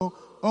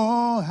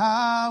oh,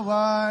 how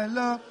I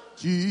love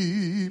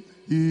Jesus,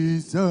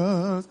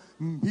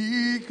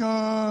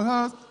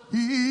 because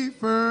he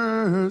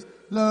first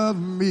loved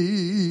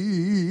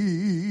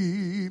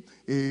me.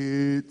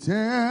 It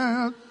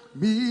tells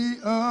me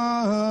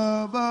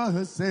of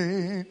a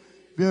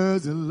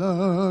Savior's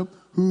love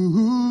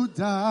who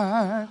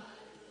died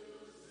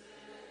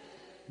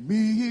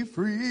me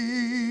free.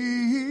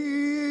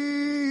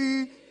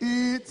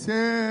 It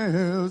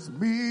tells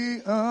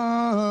me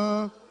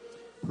of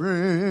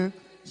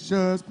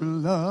precious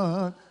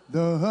blood,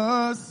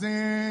 the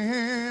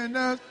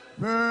sinner's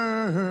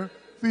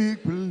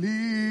perfect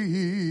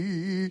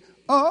plea.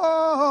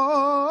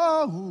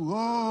 Oh,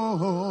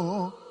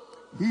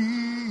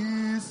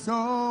 he is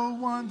so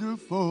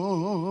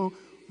wonderful.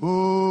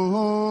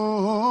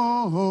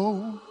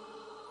 Oh,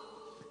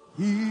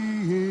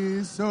 he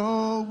is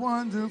so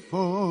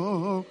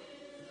wonderful.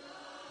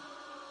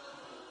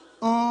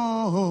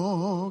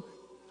 Oh,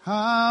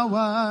 how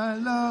I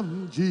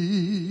love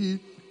Jesus,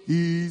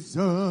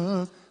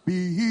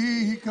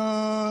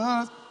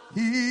 because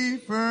he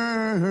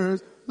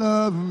first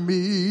loved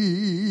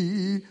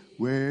me.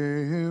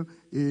 Well,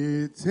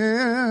 it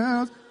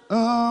tells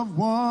of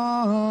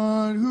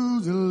one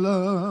whose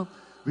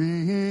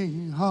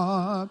loving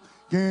heart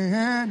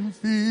can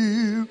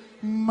feel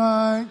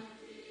my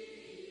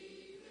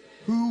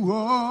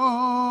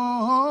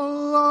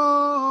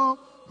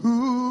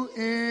who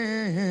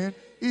in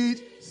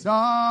each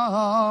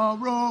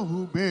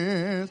sorrow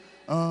bears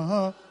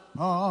a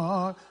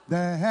part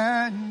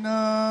that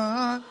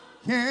none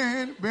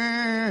can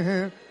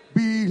bear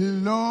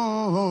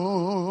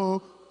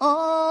below.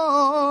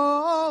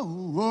 Oh,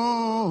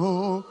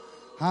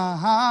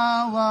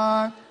 how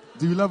I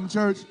do you love him,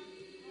 church?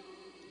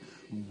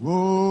 Whoa,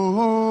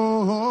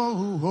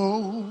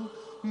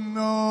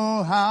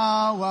 know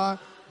how I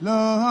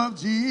love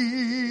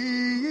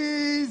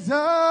Jesus.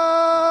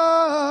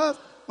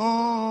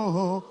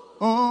 Oh,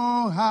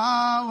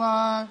 how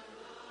I,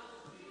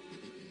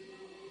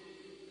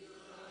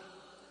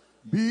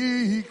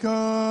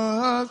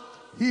 because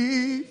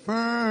he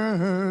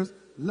first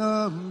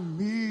loved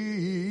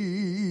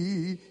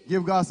me.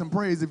 Give God some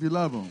praise if you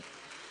love him.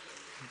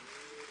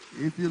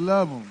 If you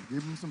love him,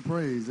 give him some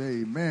praise.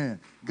 Amen.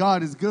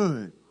 God is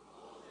good.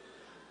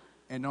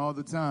 And all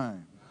the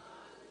time.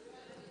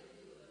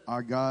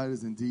 Our God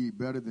is indeed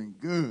better than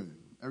good.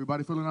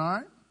 Everybody feeling all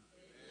right?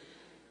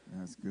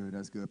 That's good.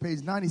 That's good.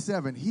 Page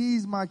 97.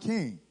 He's my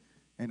king.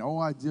 And oh,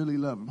 I dearly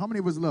love him. How many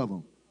of us love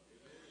him?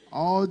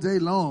 All day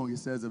long, it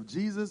says, of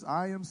Jesus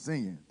I am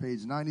singing.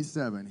 Page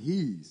 97.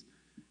 He's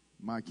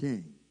my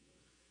king.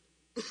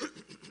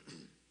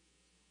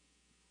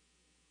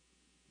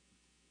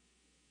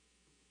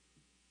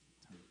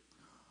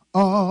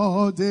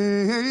 All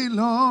day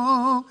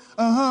long,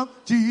 of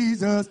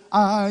Jesus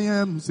I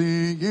am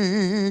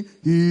singing.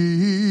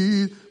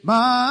 He's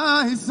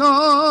my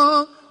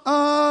song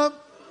of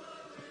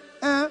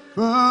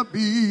ever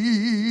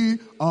be.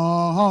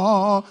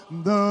 All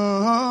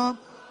the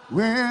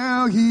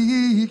well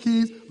he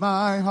keeps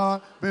my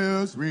heart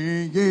bells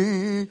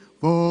ringing.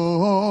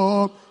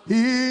 For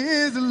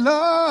his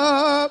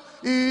love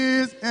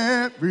is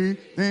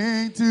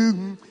everything to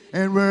me.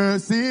 And we're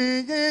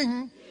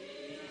singing.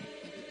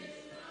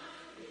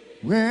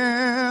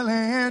 Well,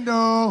 and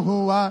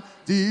oh, I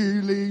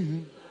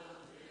dearly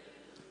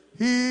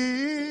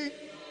he,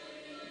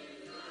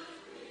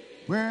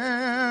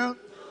 well,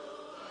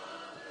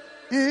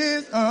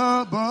 is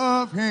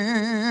above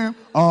him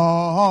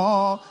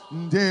all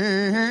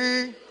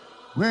day.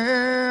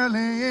 Well,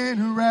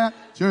 in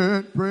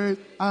raptured praise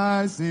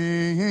I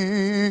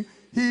sing.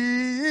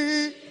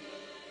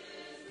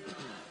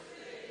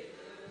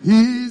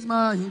 He's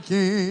my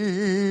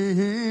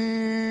king.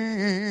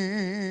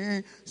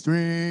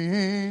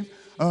 Streams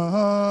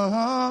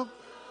of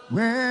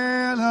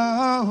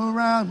well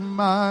around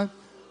my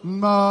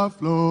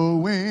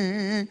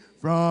flowing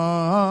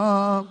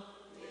from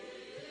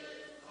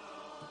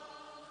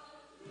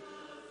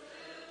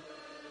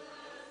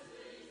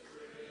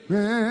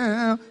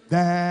well,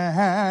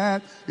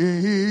 that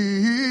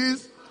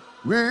is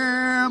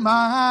where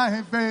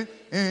my faith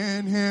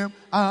in him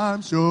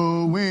I'm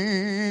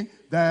showing.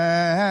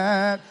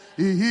 That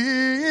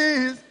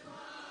is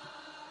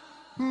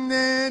an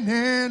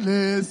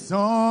endless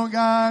song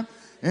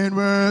and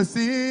we're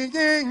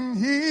singing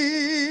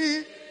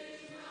he.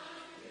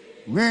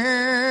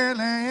 Well,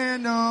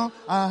 and oh,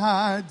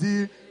 I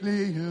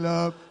dearly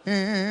love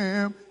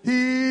him.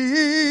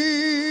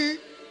 He.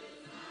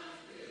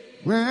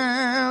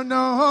 Well,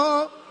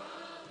 no,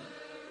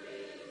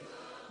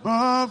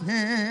 above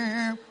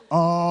him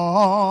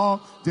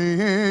all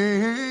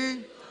day.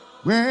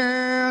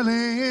 Well,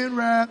 in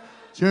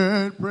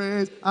raptured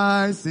praise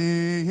I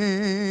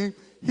sing.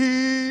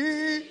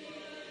 He,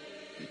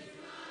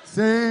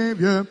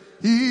 Savior,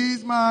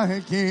 he's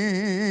my king.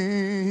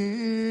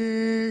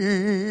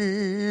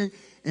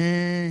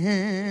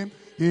 And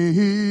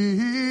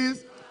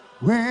he's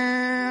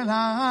well,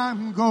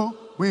 I'm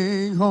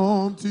going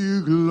home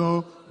to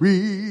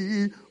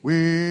glory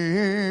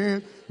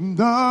with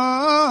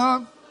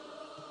the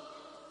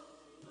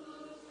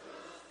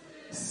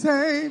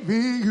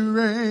saving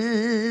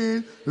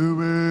grace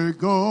will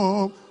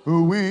go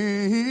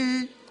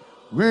away,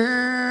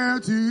 where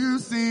to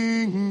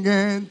sing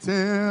and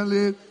tell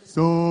it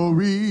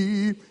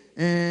story,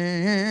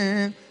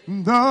 and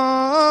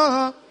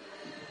the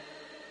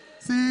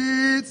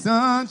see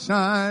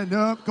sunshine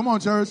up. Come on,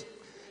 church.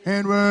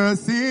 And we're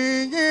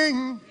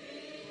singing,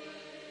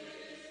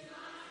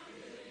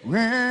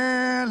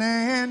 well,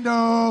 and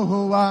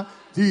oh, I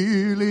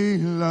dearly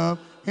love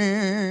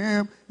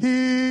him.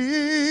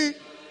 He,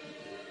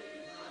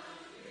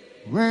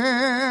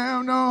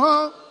 well,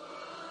 no,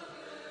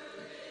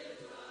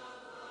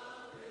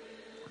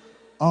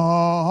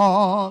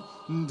 all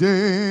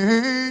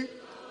day,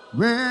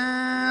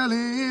 well,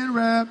 in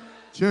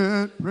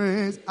raptured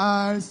praise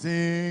I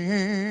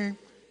sing.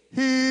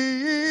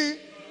 He,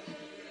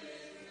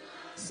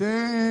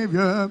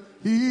 Savior,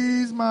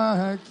 he's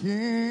my King.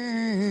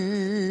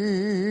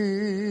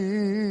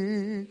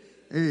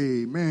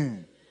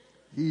 Amen.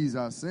 He's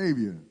our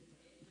Savior.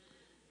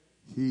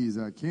 He's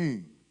our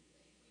King.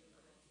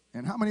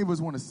 And how many of us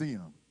want to see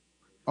him?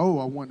 Oh,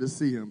 I want to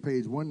see him.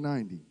 Page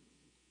 190.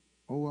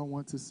 Oh, I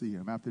want to see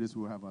him. After this,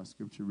 we'll have our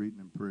scripture reading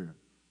and prayer.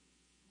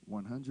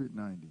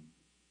 190.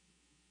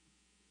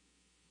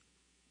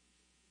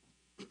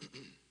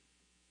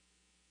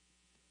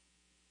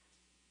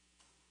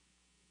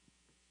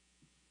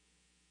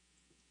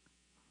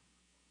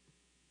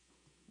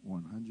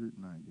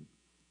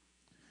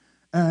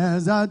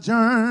 As I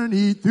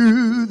journey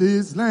through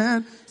this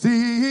land,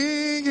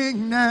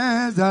 singing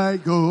as I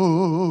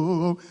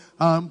go,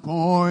 I'm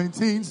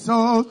pointing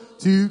souls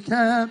to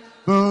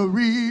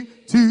Calvary,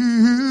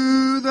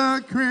 to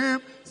the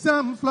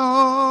crimson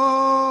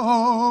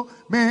flow.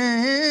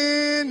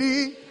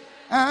 Many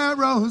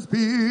arrows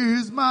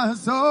pierce my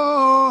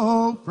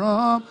soul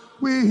from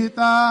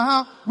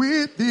without,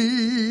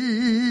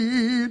 within,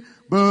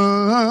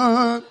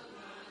 but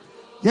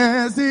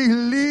yes, he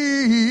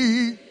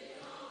leads.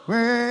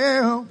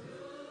 Well,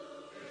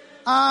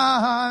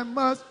 I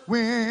must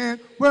win.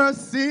 We're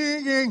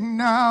singing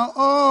now.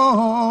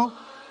 Oh,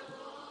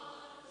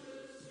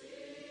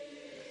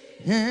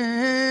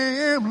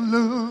 him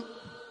look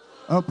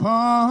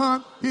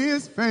upon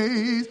his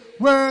face.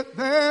 We're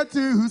there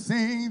to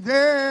sing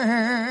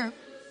there.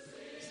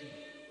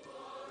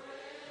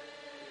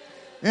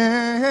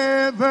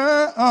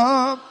 Ever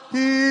of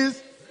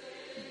his,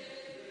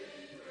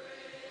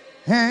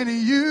 and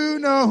you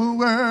know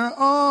we're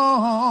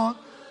on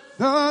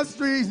the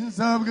streets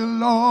of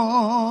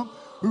glory.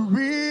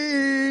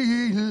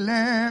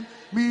 Let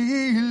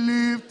me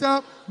lift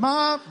up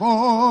my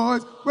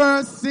voice.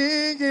 We're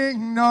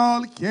singing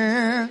all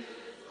care.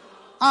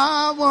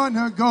 I want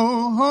to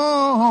go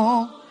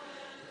home.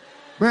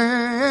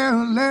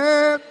 Well,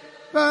 left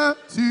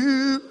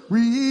to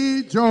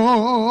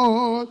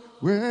rejoice.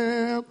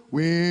 Well,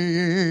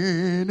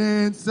 win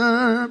and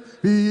serve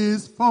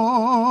is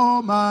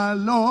for my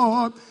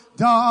Lord.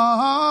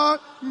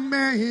 Dark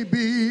may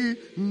be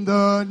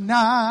the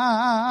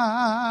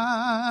night,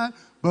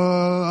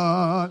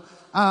 but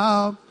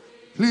I'll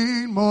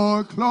cling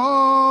more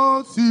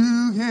close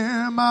to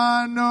him.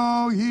 I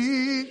know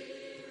he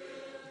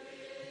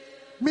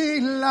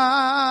me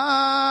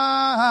light.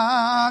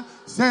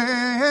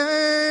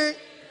 Say,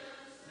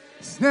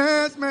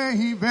 snares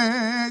may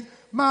vex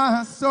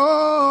my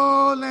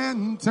soul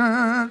and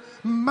turn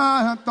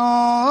my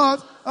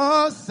thoughts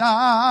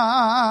aside.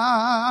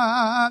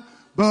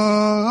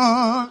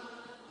 But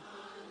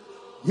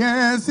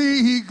yes,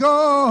 he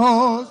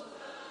goes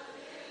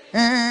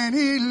and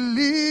he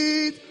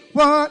leads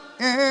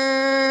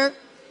whatever.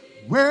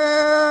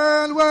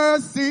 Well, we're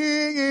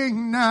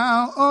singing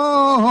now.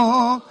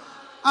 Oh,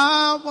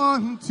 I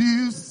want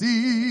to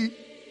see.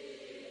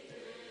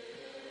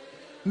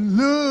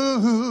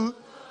 Look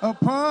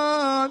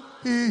upon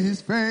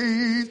his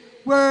face.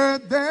 We're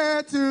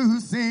there to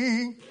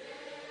sing.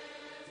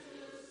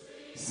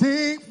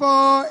 Sing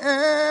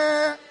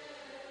forever.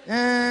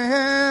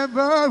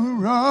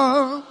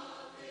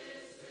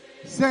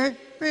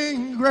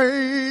 Saving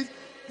grace,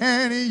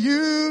 and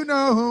you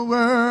know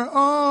we're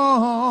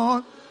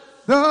on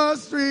the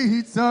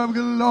streets of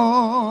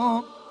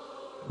glory.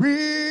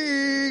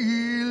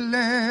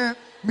 Let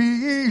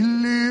me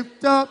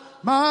lift up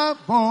my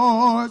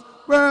voice.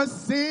 We're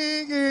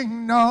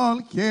singing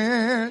all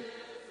care.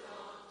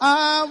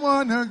 I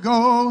want to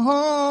go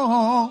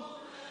home.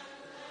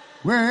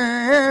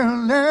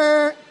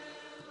 Well,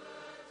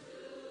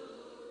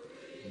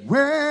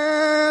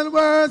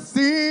 we're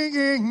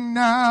singing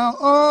now.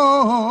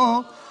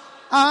 Oh,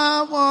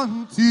 I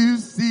want to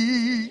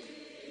see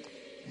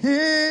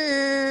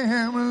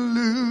him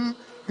look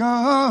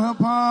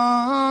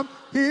upon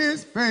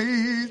his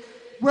face.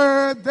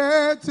 We're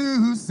there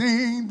to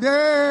sing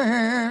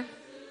there.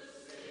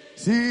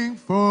 Sing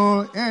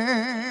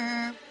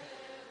forever.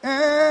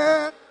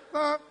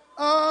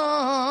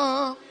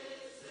 Oh.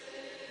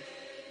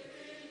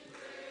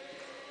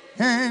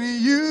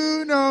 And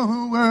you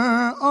know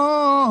we're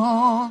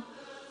on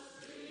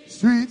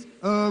streets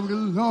of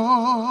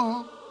glory.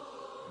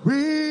 Let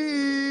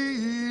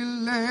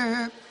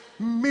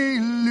me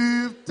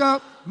lift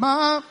up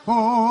my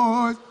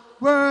voice.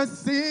 We're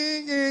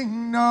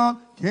singing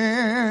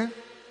again.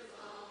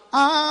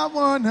 I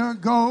want to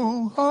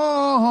go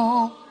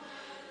home.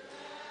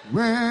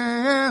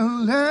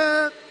 Well,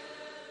 let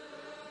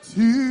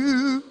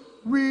to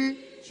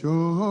rejoice.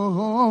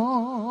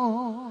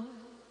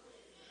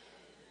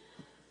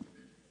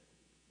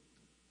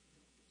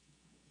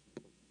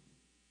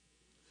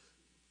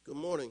 Good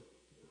morning.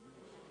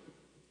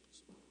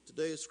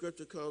 Today's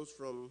scripture comes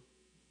from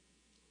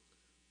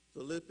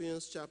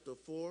Philippians chapter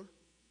 4,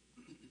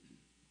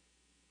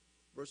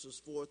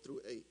 verses 4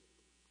 through 8.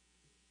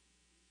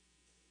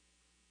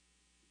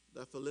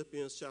 That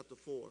Philippians chapter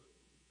 4,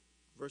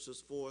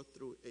 verses 4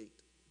 through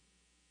 8.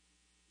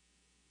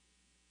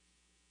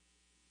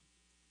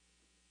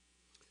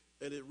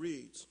 And it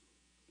reads,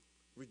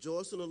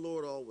 "Rejoice in the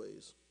Lord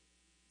always.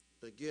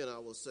 Again, I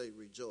will say,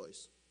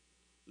 rejoice.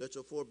 Let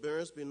your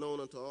forbearance be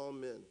known unto all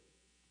men.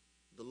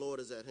 The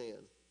Lord is at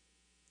hand.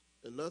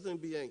 And nothing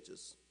be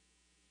anxious,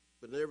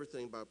 but in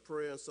everything by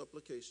prayer and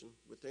supplication,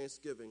 with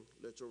thanksgiving,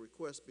 let your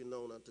requests be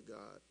known unto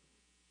God.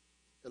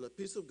 And the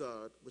peace of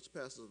God, which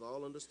passes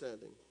all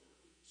understanding,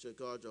 shall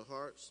guard your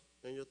hearts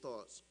and your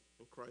thoughts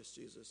in Christ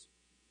Jesus."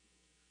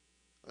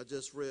 I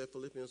just read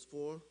Philippians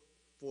 4,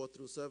 4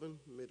 through 7.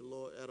 May the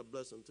Lord add a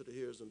blessing to the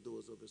hearers and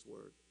doers of his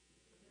word.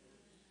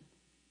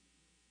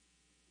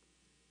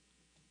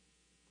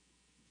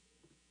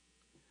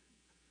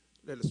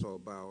 Let us all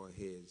bow our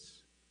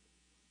heads.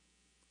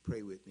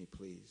 Pray with me,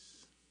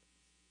 please.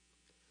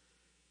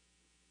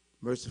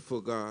 Merciful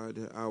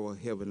God, our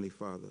Heavenly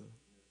Father,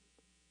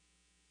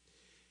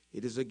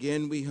 it is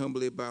again we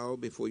humbly bow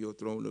before your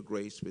throne of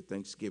grace with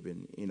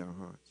thanksgiving in our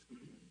hearts.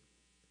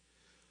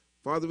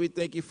 Father, we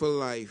thank you for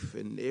life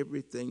and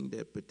everything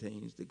that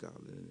pertains to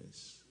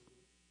godliness.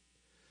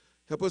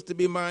 Help us to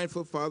be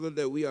mindful, Father,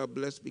 that we are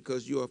blessed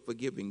because you are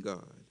forgiving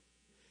God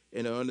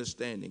and an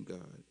understanding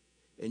God,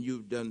 and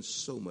you've done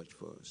so much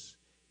for us,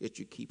 yet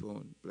you keep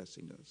on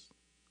blessing us.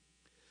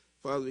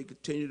 Father, we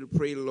continue to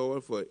pray,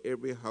 Lord, for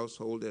every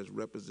household that's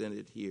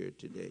represented here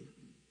today.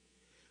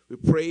 We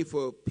pray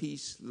for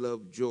peace,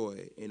 love,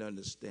 joy, and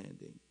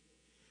understanding.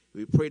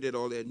 We pray that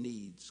all their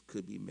needs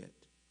could be met.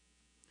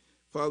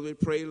 Father, we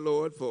pray,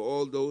 Lord, for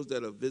all those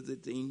that are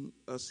visiting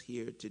us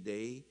here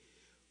today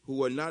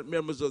who are not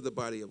members of the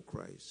body of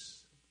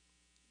Christ.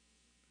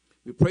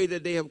 We pray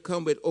that they have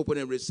come with open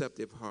and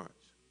receptive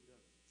hearts.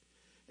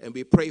 And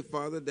we pray,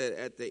 Father, that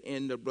at the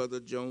end of Brother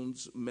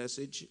Jones'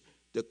 message,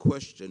 the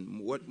question,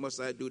 what must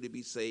I do to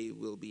be saved,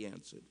 will be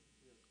answered.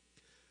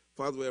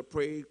 Father, we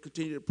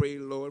continue to pray,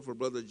 Lord, for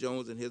Brother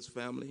Jones and his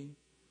family.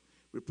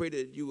 We pray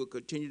that you will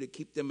continue to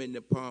keep them in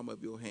the palm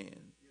of your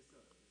hand.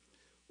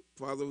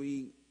 Father,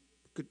 we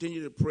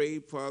continue to pray,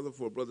 Father,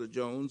 for Brother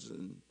Jones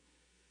and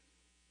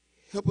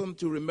help him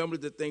to remember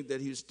the things that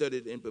he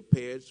studied and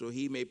prepared so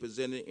he may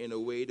present it in a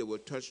way that will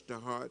touch the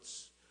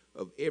hearts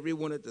of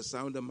everyone at the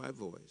sound of my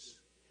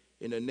voice.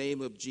 In the name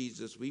of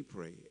Jesus, we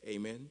pray.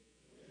 Amen.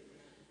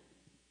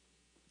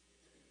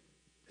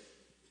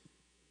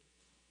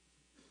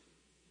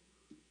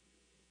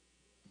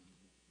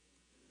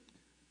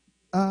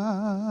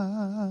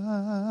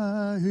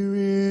 I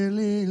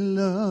really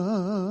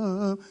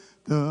love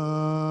the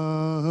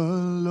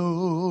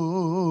Lord.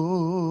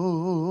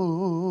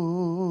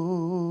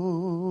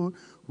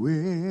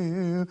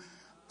 Well,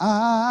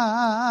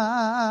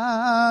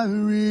 I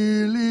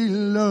really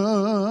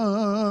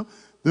love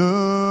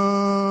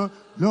the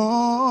Lord.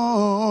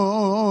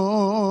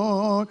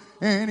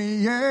 And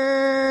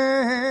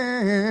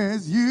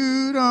yes,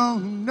 you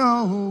don't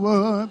know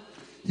what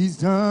he's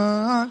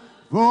done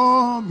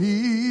for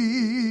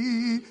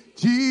me.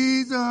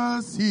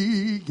 Jesus,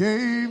 he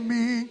gave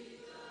me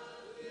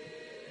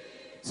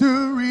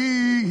to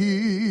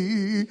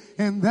read,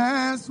 and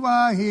that's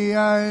why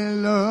I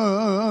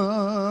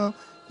love,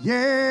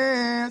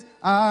 yes,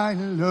 I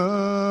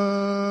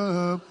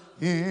love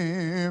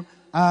him.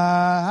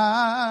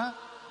 I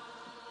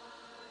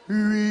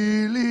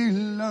really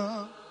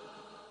love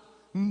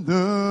the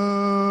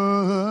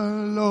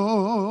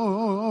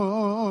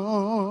Lord.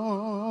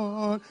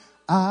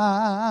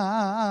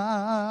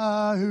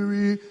 I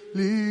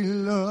really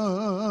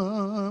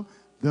love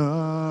the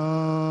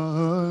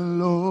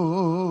Lord.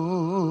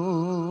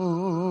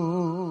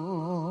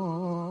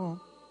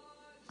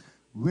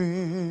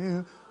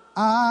 Well,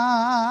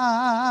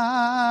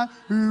 I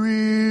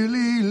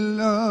really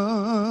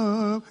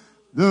love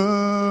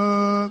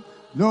the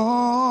Lord.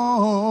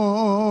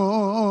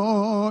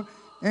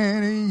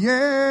 And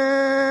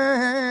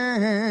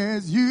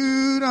yes,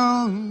 you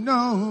don't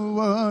know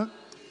what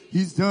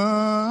he's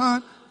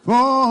done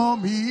for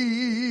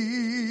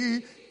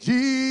me.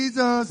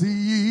 Jesus,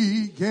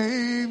 he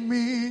gave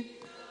me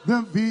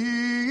the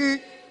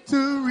victory.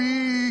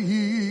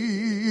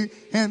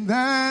 And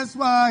that's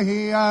why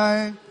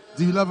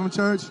do you love him,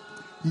 church?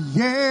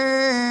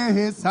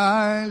 Yes,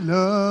 I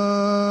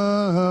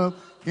love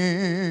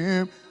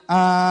him.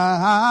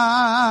 I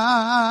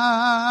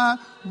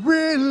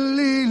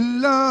really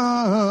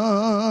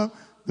love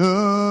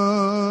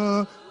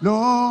the Lord.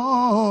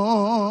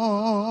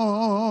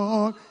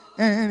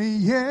 And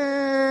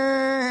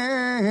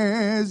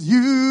yes,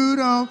 you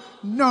don't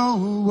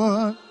know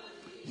what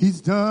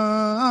he's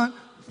done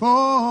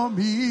for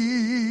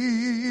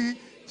me.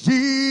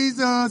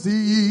 Jesus,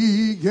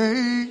 he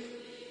gave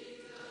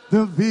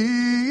the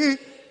victory,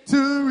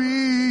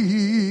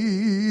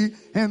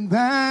 and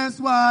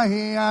that's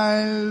why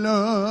I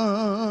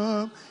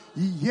love,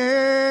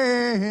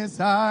 yes,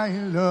 I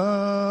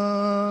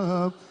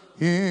love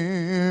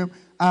him.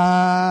 I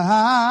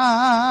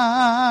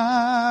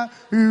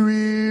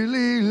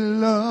really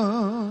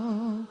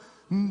love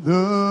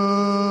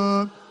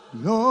the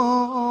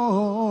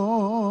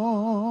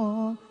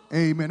Lord.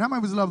 Amen. How many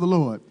of us love the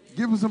Lord?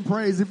 Give him some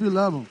praise if you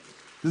love him.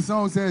 The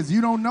song says,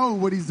 you don't know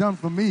what he's done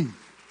for me.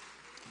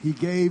 He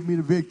gave me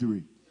the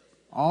victory.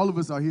 All of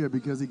us are here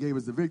because he gave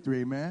us the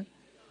victory, amen?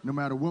 No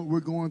matter what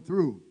we're going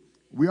through,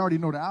 we already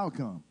know the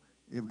outcome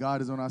if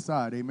God is on our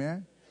side,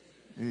 amen?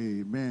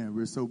 Amen.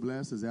 We're so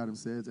blessed, as Adam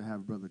said, to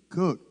have Brother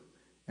Cook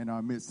in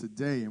our midst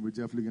today, and we're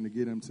definitely going to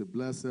get him to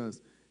bless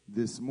us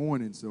this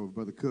morning. So,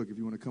 Brother Cook, if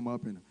you want to come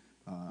up and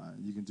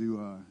you can do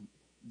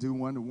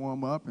one to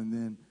warm up, and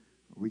then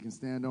we can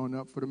stand on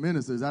up for the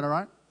minister. Is that all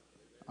right?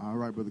 All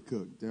right, Brother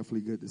Cook.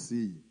 Definitely good to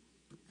see you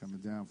coming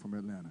down from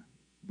Atlanta.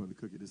 Brother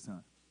Cook at this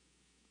time.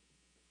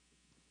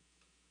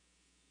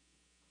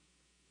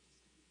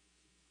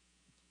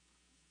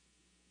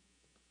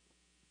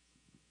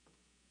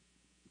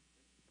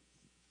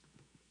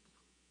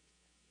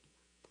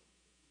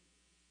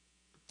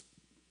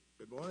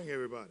 Good morning,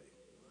 everybody.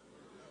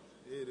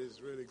 It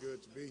is really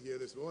good to be here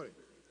this morning.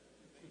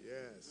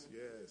 Yes,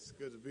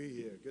 good to be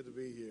here. Good to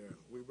be here.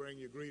 We bring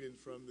you greetings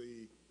from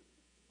the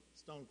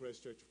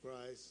Stonecrest Church of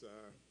Christ.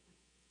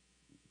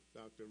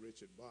 Dr.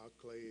 Richard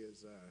Barclay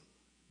is our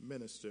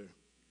minister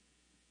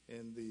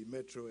in the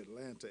metro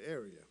Atlanta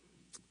area.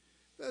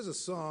 There's a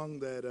song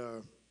that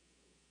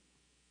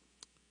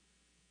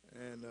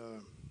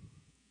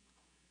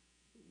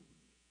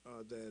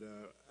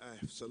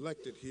I've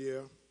selected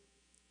here.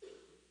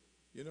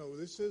 You know,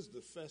 this is the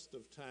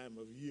festive time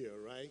of year,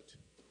 right?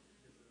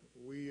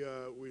 We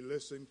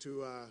listen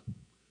to our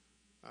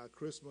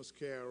Christmas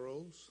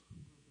carols,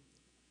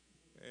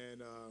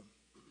 and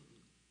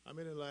I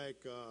mean,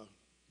 like,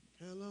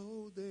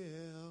 hello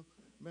there,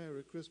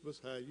 Merry Christmas,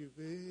 how you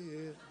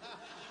been?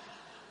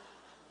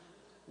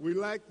 We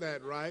like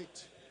that,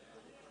 right?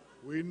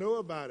 We know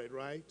about it,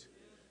 right?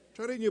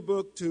 Turn in your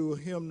book to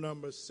hymn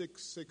number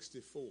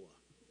 664.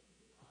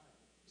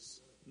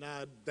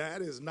 Now,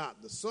 that is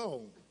not the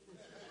song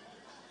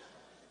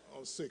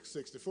on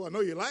 664. I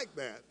know you like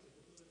that.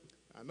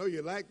 I know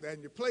you like that,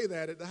 and you play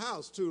that at the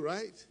house too,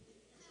 right?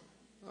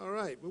 All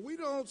right, but we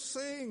don't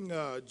sing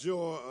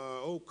Joy,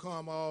 O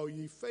Come All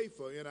Ye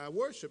Faithful in our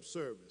worship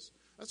service.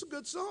 That's a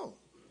good song.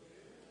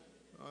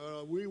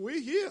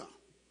 We're here.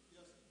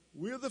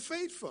 We're the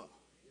faithful.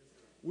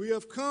 We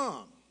have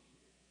come.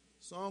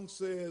 Song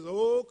says,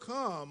 O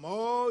come,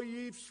 all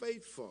ye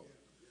faithful,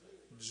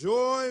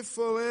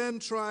 joyful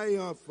and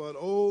triumphant.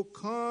 O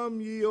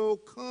come ye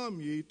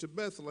to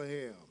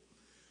Bethlehem.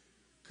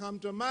 Come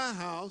to my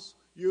house,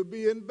 you'll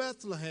be in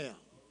Bethlehem.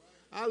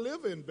 I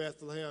live in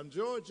Bethlehem,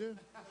 Georgia.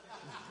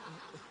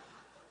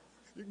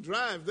 You can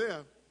drive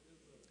there.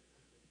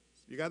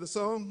 You got the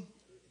song?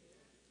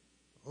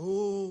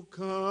 Oh,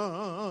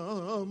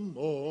 come,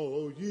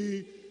 all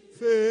ye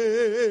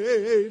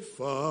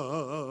faithful,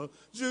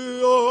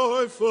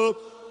 joyful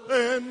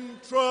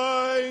and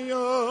triumphant.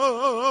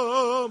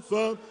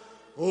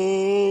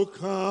 Oh,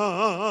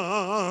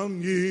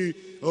 come ye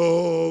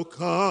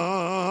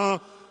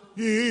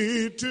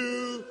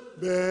to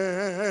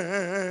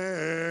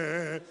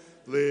Bethlehem.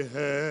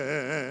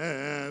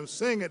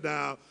 Sing it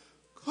now.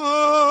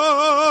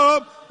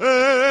 Come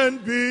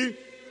and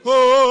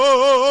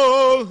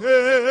behold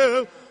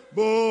him,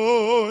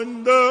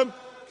 born the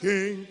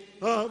King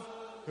of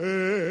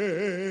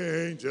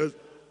angels.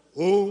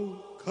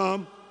 Oh,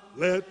 come,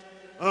 let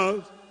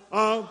us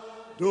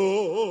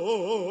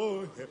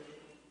adore him.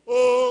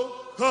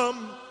 Oh,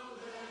 come,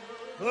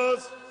 let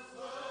us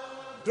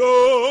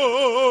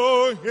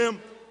adore him.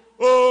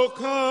 Oh,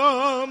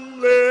 come,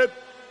 let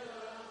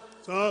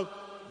us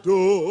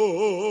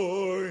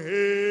adore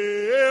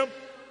him.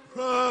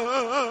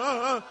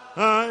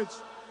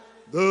 Christ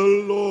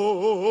the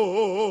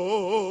Lord.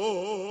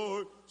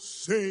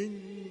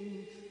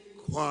 Sing,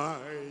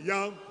 choir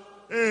of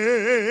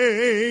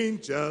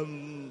angels,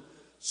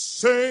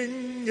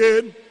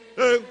 singing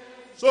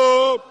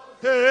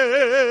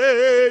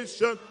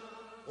exaltation.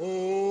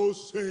 Oh,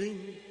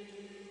 sing,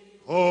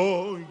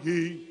 all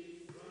ye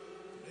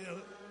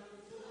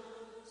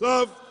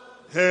of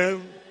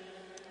heaven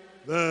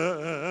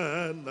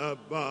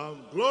above.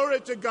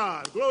 Glory to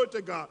God, glory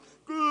to God,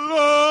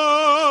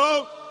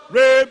 glory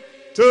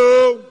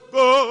to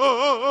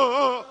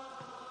God,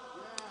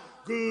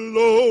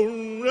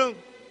 glory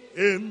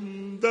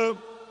in the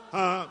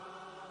high.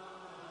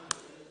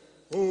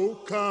 Oh,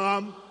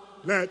 come,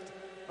 let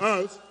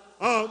us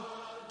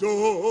adore.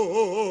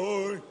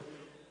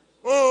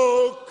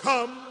 Oh,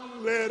 come,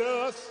 let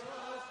us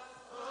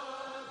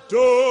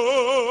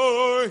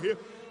adore him.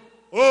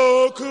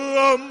 Oh,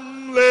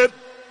 come, let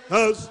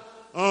us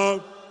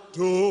adore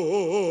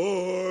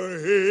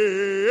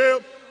him.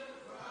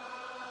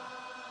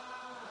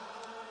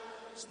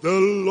 It's the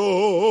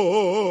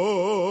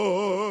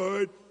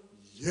Lord,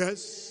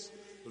 yes,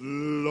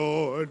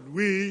 Lord,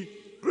 we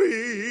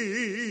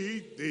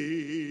greet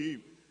thee.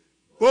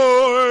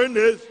 Born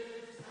is,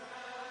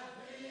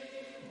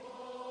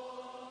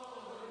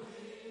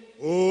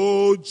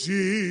 oh,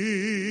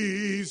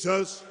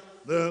 Jesus,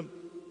 the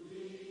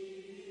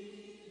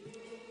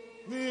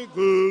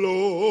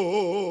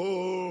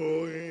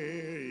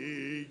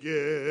glory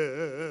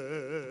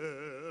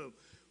give.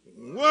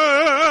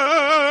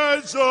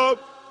 Words of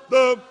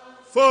the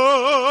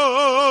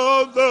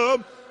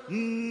Father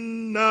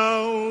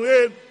now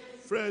in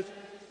fresh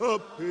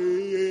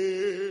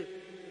appear.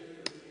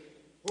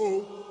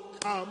 Oh,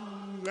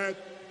 come, let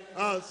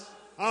us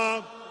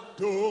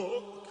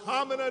adore.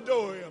 Come and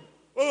adore him.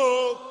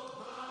 Oh,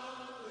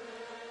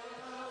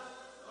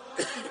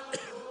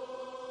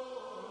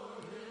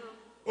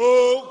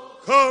 oh,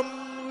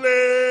 come,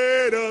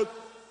 let us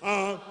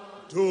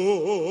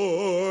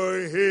adore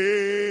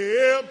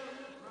him.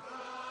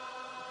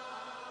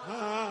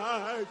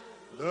 Christ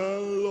the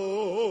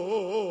Lord.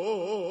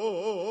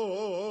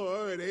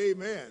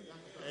 Amen.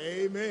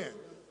 Amen.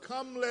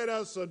 Come, let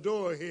us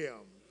adore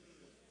him.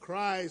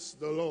 Christ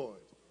the Lord.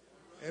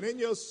 And in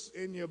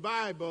your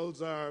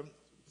Bibles are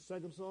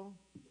second song?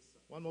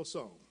 One more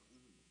song.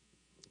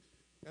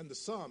 And the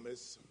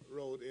psalmist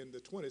wrote in the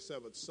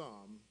 27th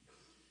Psalm,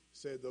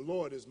 said, the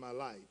Lord is my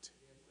light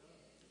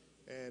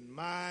and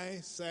my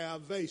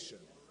salvation.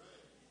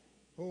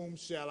 Whom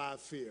shall I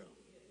fear?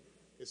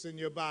 It's in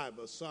your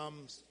Bible,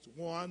 Psalms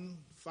 1,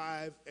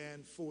 5,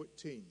 and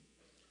 14.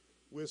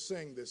 We'll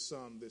sing this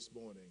psalm this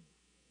morning.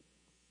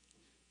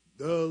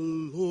 The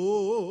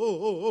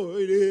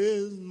Lord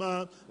is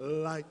my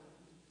light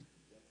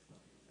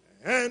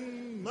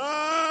and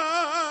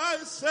my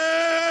salvation.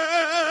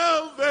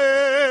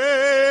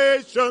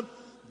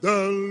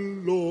 The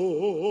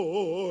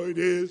Lord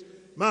is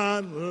my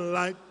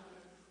light,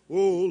 O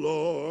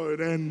Lord,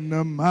 and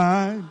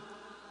my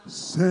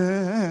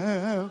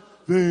salvation.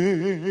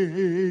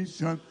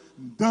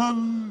 The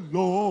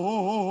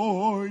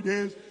Lord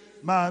is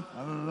my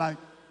light.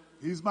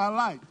 He's my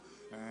light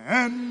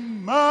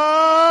and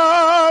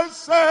my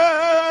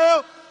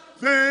salvation.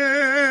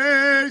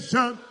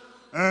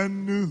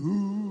 And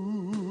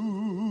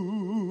whom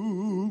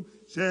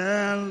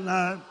shall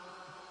I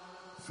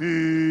fear?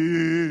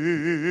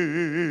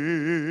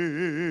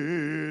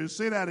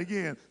 Say that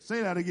again.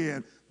 Say that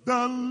again.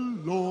 The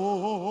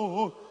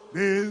Lord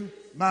is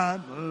my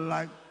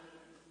light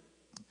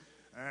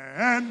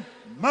and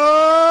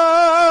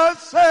my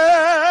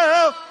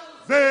salvation.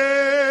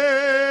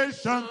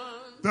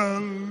 The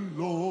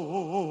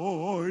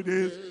Lord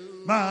is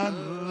my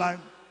light,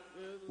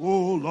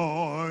 O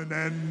Lord,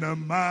 and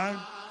my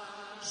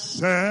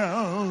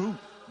salvation.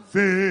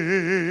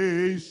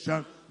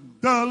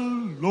 The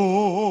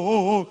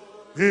Lord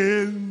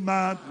is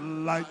my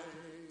light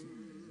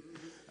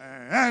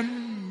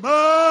and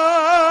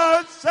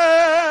my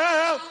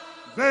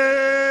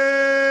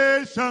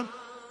salvation.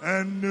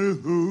 And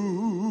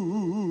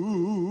who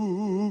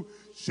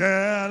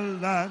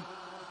shall I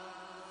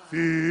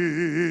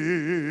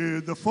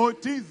fear? The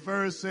 14th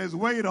verse says,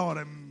 wait on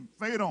him,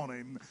 wait on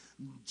him.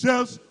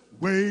 Just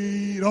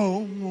wait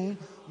on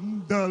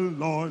the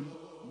Lord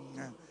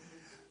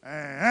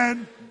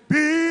and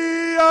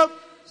be of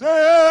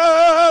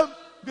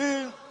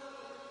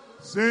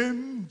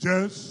sin.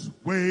 Just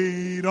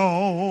wait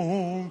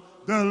on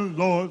the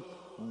Lord,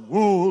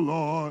 oh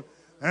Lord,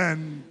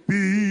 and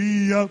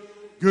be of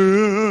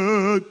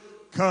good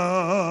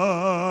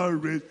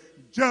courage.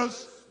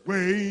 Just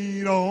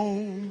wait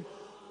on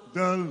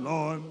the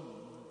Lord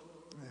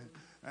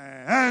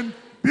and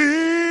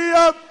be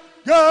of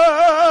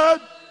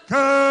good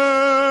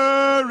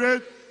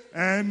courage,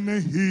 and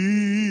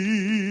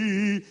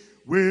he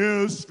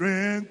will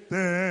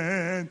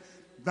strengthen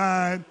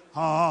thine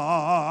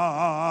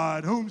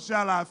heart. Whom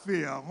shall I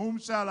fear? Whom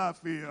shall I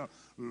fear?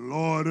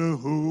 Lord,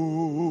 who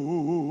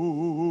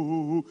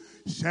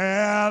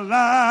shall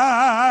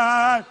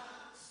I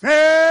fear?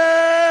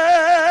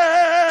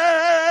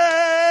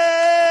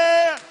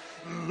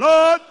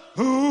 Lord,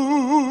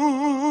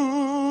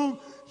 who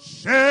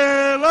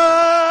shall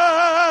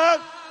I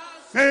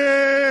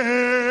fear?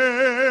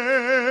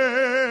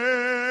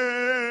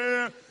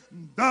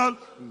 The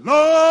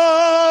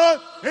Lord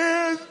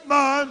is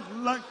my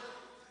light,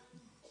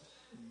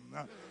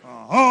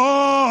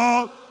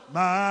 all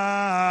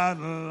my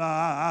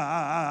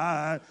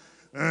life,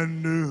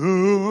 and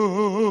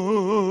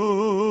who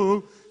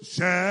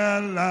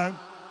shall I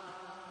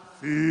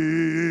fear?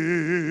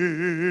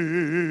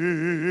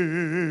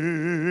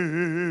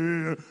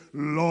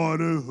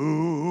 Lord,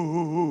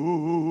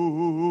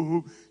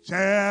 who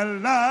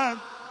shall I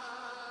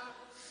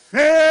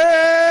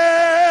fear?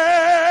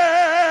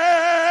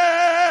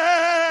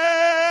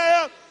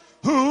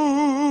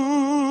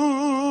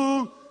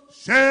 Who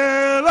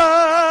shall I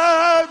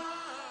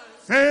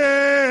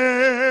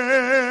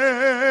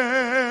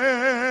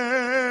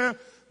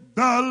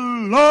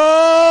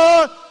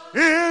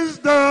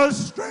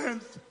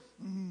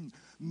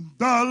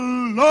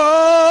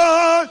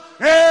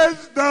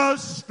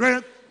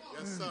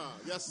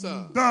Yes,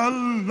 sir. The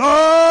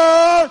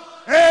Lord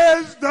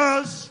is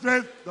the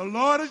strength. The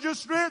Lord is your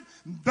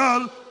strength.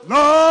 The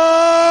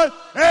Lord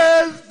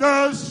is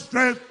the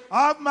strength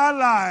of my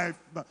life.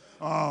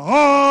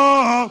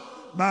 Oh,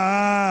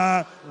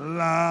 my life.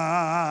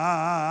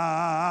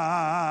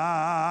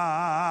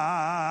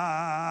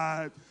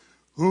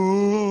 Who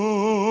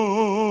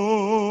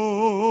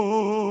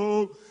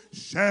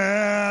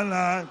shall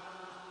I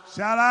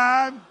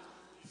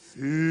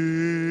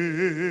fear?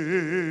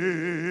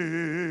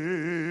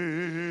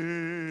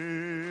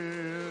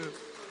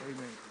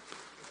 Amen.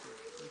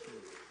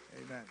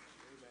 Amen.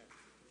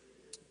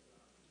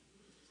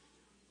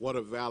 What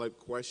a valid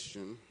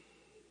question.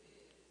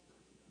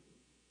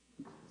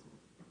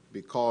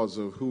 Because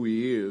of who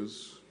he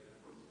is,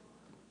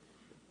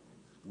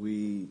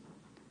 we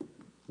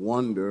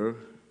wonder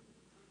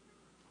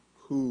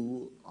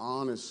who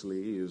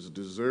honestly is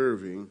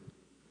deserving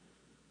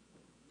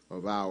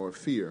of our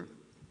fear.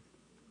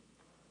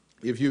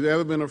 If you've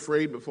ever been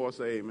afraid before,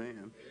 say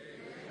amen.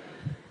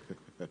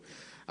 Amen.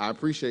 I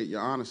appreciate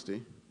your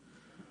honesty.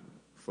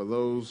 For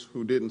those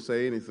who didn't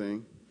say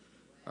anything,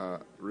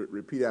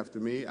 repeat after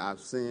me. I've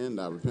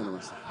sinned. I repent of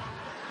my sin.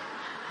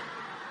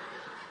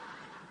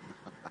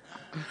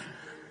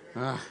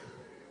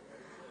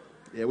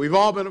 Yeah, we've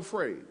all been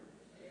afraid.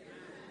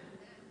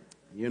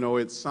 You know,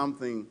 it's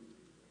something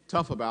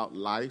tough about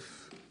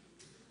life.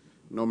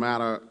 No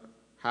matter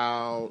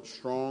how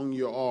strong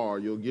you are,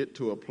 you'll get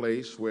to a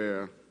place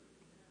where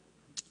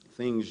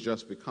things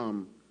just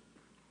become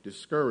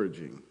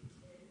discouraging.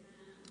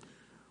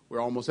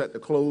 We're almost at the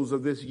close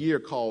of this year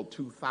called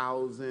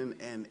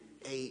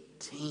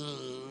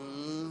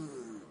 2018.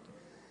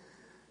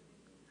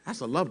 That's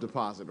a love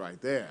deposit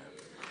right there.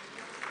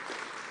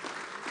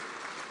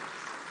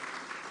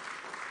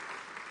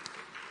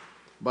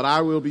 But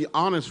I will be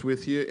honest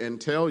with you and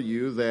tell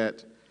you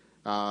that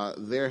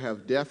there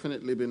have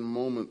definitely been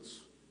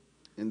moments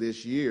in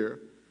this year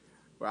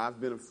where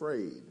I've been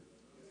afraid,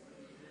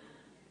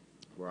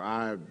 where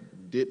I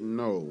didn't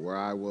know, where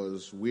I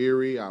was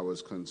weary, I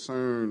was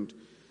concerned.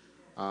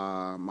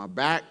 My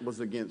back was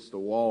against the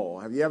wall.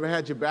 Have you ever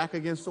had your back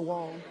against the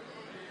wall?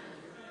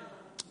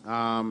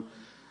 And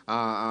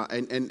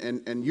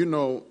you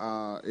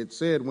know, it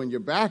said when your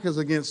back is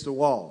against the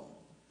wall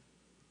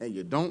and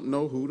you don't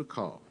know who to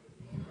call.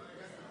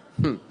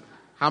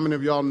 How many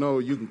of y'all know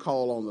you can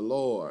call on the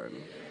Lord?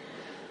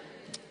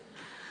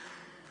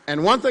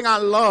 And one thing I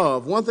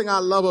love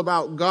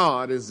about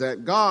God is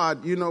that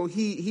God, you know,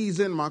 he's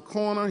in my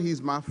corner,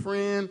 he's my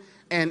friend,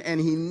 and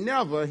he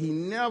never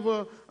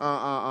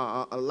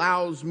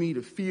allows me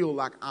to feel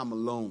like I'm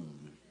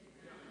alone.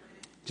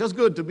 Just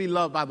good to be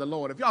loved by the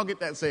Lord. If y'all get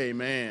that, say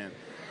amen.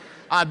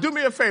 Do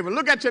me a favor,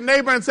 look at your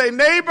neighbor and say,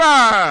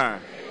 neighbor.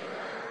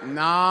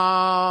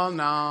 No.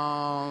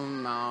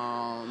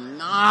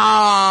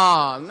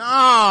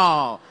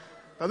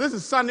 Now, this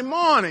is Sunday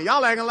morning.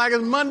 Y'all acting like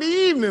it's Monday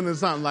evening or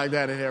something like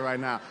that in here right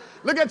now.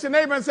 Look at your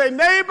neighbor and say,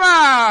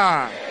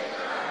 neighbor.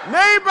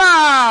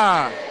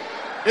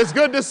 It's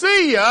good to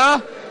see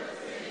you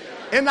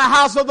in the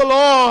house of the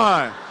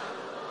Lord.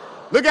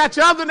 Look at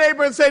your other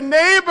neighbor and say,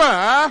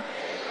 neighbor,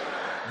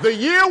 the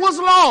year was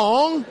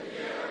long,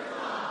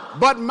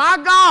 but my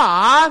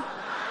God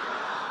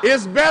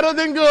is better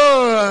than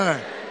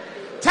good.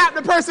 Tap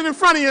the person in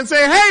front of you and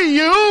say, hey,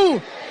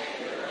 you.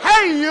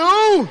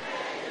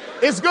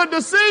 It's good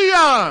to see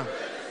you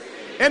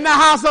in the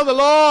house of the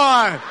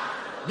Lord.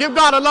 Give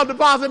God a love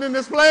deposit in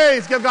this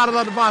place. Give God a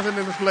love deposit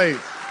in this place.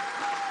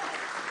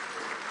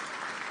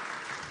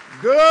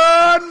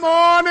 Good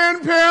morning,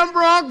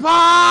 Pembroke Pie.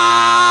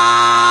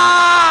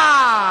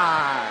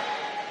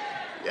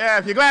 Yeah,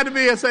 if you're glad to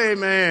be here, say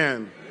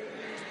amen.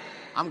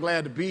 I'm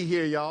glad to be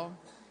here, y'all.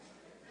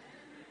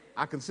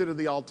 I consider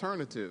the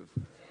alternative.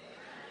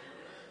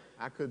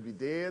 I could be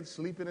dead,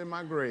 sleeping in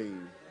my grave.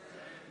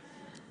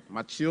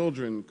 My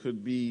children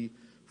could be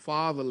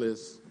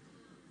fatherless.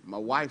 My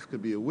wife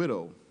could be a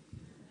widow.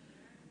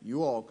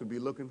 You all could be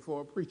looking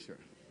for a preacher.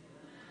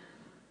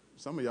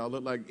 Some of y'all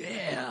look like,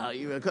 yeah,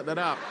 you better cut that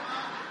out.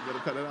 You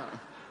better cut it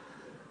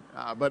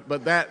out.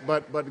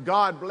 But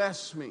God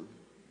blessed me.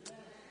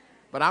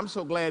 But I'm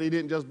so glad he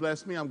didn't just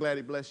bless me. I'm glad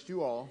he blessed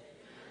you all.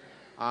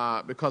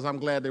 Because I'm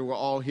glad they were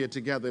all here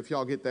together. If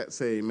y'all get that,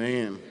 say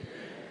amen.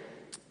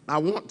 I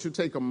want to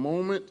take a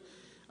moment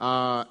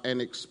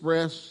and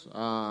express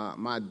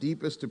my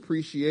deepest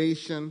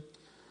appreciation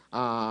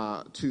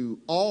to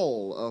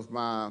all of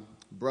my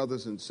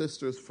brothers and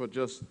sisters for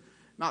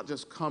not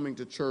just coming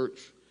to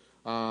church,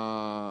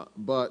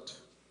 but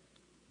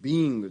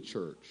being the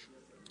church.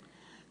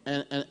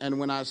 And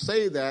when I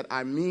say that,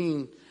 I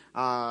mean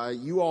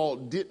you all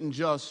didn't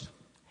just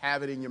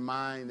have it in your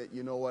mind that,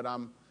 you know what, I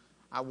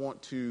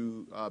want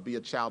to be a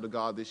child of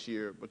God this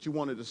year, but you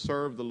wanted to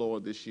serve the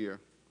Lord this year.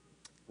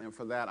 And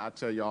for that, I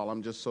tell y'all,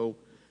 I'm just so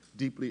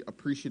deeply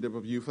appreciative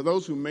of you. For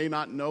those who may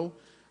not know,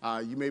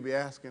 you may be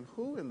asking,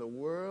 who in the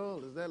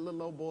world is that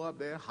little old boy up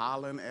there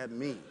hollering at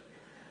me?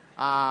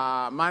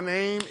 My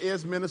name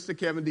is Minister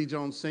Kevin D.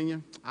 Jones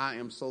Sr. I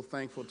am so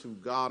thankful to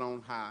God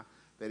on high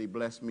that he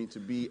blessed me to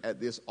be at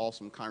this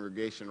awesome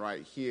congregation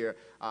right here.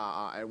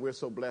 And we're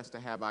so blessed to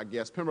have our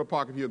guests. Pembroke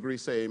Park, if you agree,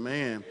 say amen.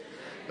 Amen.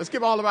 Let's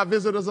give all of our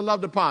visitors a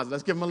love deposit.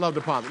 Let's give them a love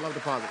deposit. Love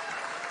deposit.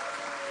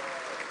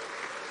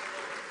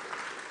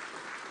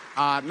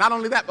 Not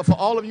only that, but for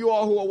all of you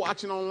all who are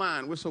watching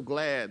online, we're so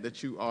glad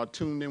that you are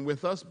tuned in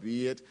with us,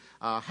 be it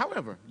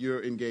however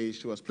you're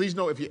engaged to us. Please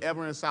know if you're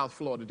ever in South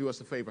Florida, do us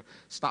a favor,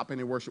 stop in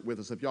and worship with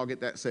us. If y'all get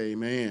that, say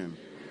amen.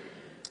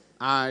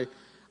 I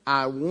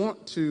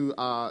want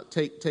to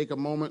take a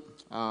moment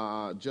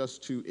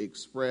just to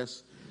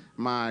express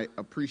my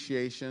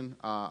appreciation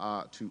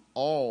to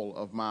all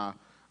of my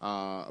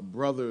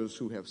brothers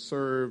who have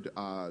served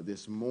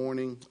this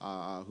morning,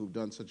 who've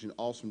done such an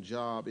awesome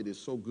job. It is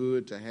so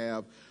good to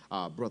have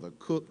Brother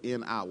Cook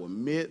in our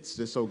midst.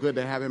 It's so good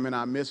to have him in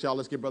our midst. Y'all,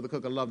 let's give Brother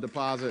Cook a love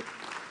deposit.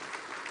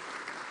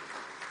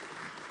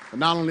 But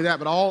not only that,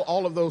 but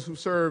all of those who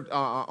served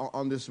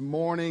on this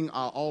morning,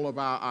 all of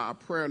our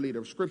prayer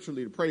leader, scripture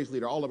leader, praise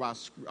leader, all of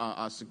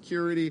our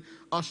security,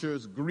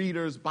 ushers,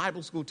 greeters,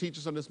 Bible school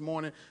teachers on this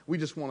morning, we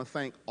just want to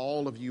thank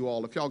all of you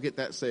all. If y'all get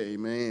that, say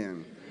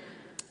amen.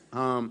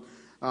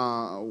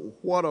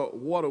 What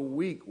a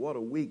week.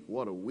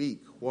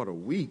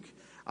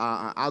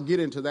 I'll get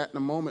into that in a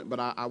moment, but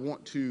I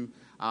want to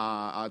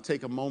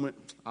take a moment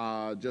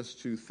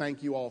just to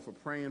thank you all for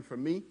praying for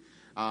me.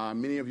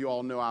 Many of you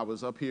all know I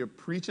was up here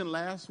preaching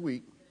last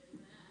week,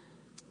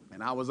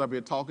 and I was up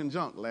here talking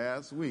junk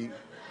last week.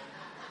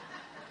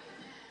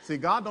 See,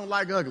 God don't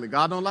like ugly.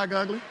 God don't like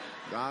ugly.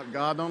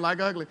 God don't like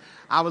ugly.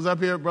 I was up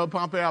here, Brother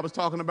Pompey, I was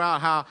talking about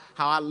how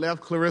I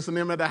left Clarissa and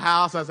them at the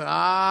house. I said,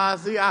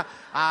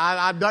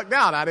 I ducked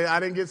out. I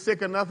didn't get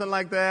sick or nothing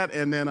like that.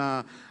 And then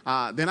I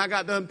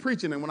got done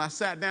preaching. And when I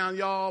sat down,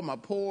 y'all, my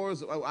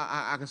pores,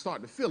 I could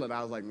start to feel it.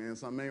 I was like, man,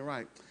 something ain't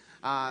right.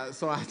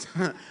 So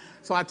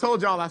I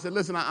told y'all, I said,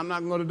 listen, I'm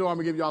not going to go to the door. I'm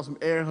going to give y'all some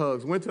air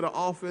hugs. Went to the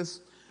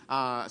office,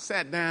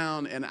 sat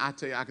down, and I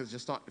tell you, I could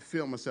just start to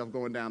feel myself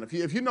going down. If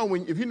you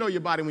know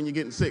your body when you're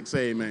getting sick,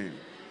 say amen.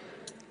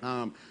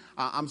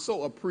 I'm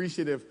so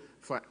appreciative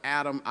for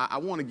Adam. I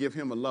want to give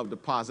him a love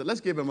deposit.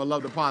 Let's give him a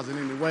love deposit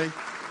anyway.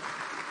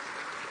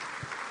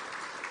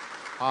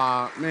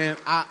 Man,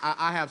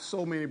 I have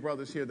so many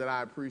brothers here that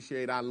I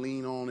appreciate. I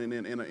lean on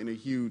in a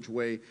huge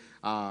way.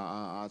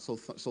 So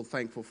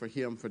thankful for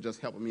him for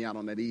just helping me out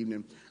on that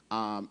evening.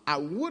 I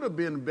would have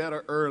been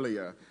better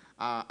earlier.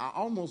 I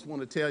almost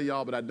want to tell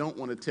y'all, but I don't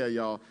want to tell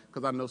y'all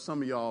because I know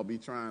some of y'all be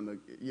trying to,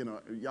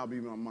 y'all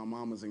be my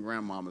mamas and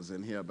grandmamas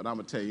in here, but I'm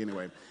going to tell you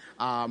anyway.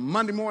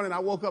 Monday morning, I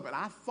woke up and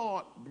I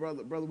thought,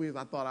 Brother Williams,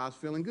 I thought I was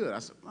feeling good. I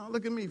said, oh,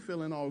 look at me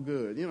feeling all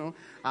good,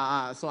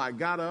 So I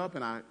got up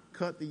and I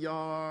cut the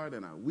yard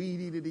and I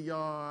weed-eated the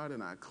yard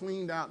and I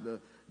cleaned out the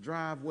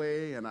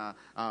driveway and I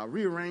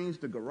rearranged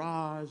the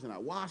garage and I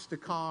washed the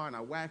car and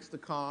I waxed the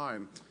car,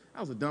 and that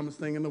was the dumbest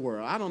thing in the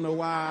world. I don't know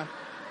why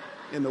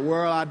in the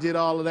world I did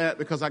all of that,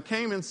 because I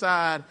came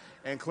inside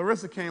and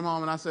Clarissa came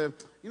home and I said,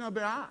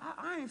 Bear,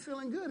 I ain't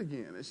feeling good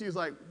again. And she was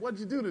like, what'd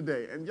you do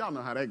today? And y'all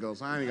know how that goes,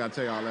 so I ain't got to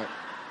tell you all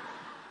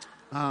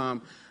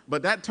that.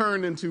 But that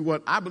turned into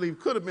what I believe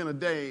could have been a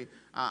day.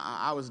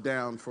 I was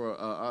down for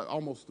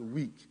almost a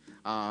week.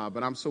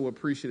 But I'm so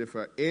appreciative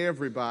for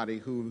everybody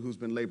who's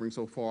been laboring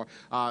so far.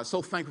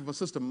 So thankful for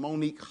Sister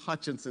Monique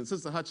Hutchinson.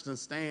 Sister Hutchinson,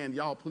 stand.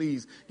 Y'all,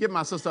 please give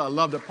my sister a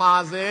love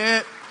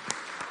deposit.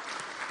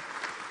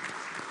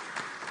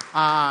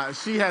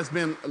 She has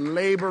been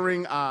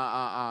laboring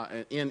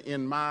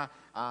in my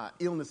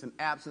illness and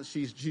absence.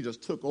 She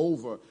just took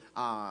over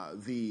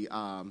the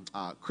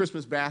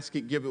Christmas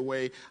basket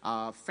giveaway.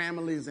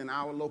 Families in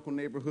our local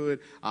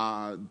neighborhood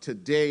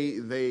today,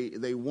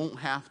 they won't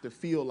have to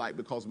feel like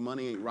because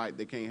money ain't right,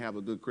 they can't have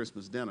a good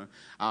Christmas dinner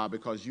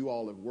because you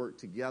all have worked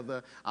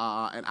together.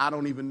 And I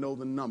don't even know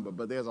the number,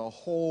 but there's a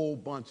whole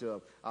bunch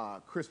of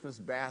Christmas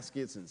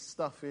baskets and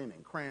stuffing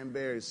and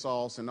cranberry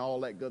sauce and all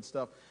that good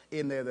stuff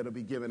in there that'll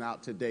be given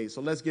out today.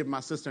 So let's give my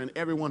sister and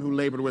everyone who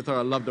labored with her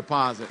a love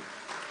deposit.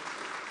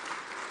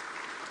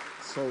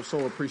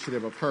 So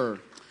appreciative of her.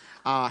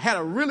 Had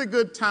a really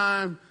good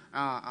time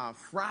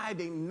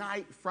Friday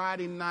night.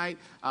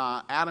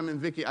 Adam and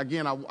Vicky,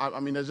 again, I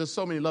mean, there's just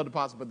so many love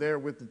deposits, but they're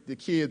with the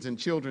kids in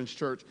children's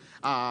church.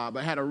 But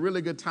had a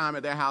really good time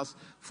at their house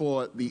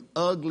for the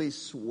ugly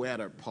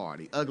sweater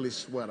party.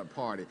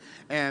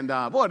 And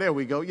boy, there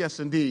we go. Yes,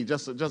 indeed.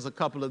 Just a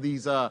couple of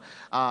these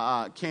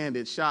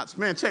candid shots.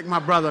 Man, check my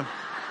brother.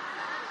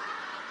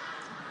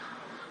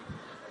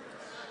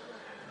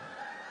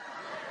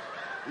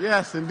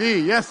 Yes,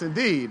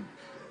 indeed.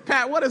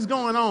 Pat, what is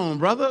going on,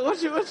 brother?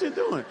 What you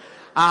doing?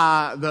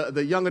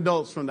 The young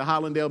adults from the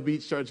Hollandale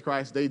Beach Church of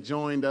Christ, they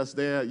joined us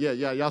there.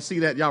 Yeah, y'all see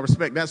that? Y'all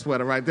respect that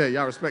sweater right there.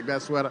 Y'all respect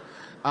that sweater.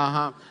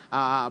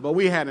 But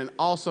we had an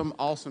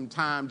awesome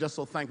time. Just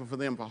so thankful for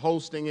them for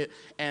hosting it.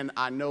 And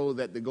I know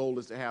that the goal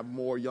is to have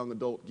more young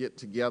adult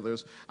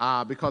get-togethers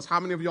because how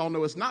many of y'all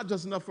know it's not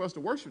just enough for us to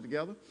worship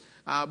together,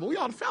 but we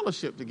ought to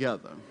fellowship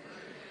together.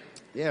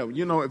 Yeah,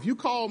 if you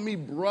call me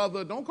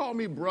brother, don't call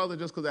me brother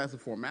just because that's a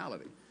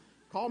formality.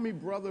 Call me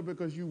brother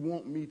because you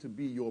want me to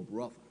be your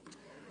brother.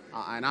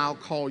 And I'll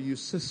call you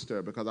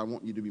sister because I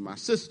want you to be my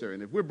sister.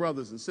 And if we're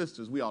brothers and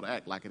sisters, we ought to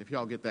act like it. If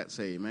y'all get that,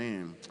 say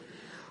amen.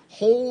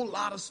 Whole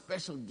lot of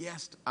special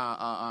guests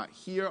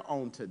here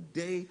on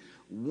today.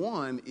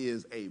 One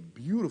is a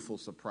beautiful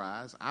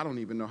surprise. I don't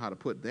even know how to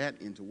put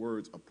that into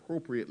words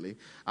appropriately.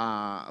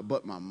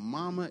 But my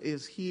mama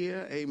is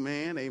here.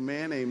 Amen,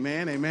 amen,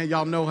 amen, amen.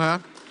 Y'all know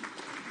her?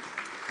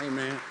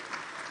 Amen.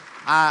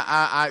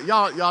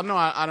 Y'all know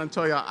I done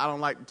told y'all I don't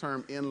like the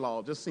term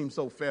in-law. It just seems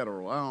so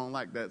federal. I don't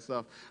like that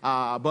stuff.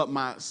 But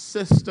my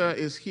sister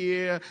is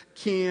here.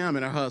 Kim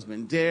and her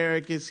husband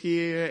Derek is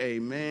here.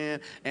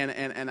 Amen.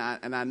 And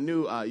I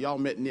knew y'all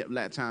met Nip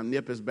last time.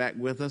 Nip is back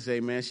with us.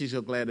 Amen. She's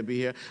so glad to be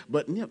here.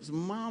 But Nip's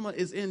mama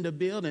is in the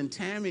building.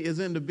 Tammy is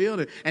in the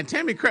building. And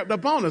Tammy crept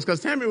up on us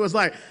because Tammy was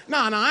like, no,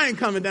 I ain't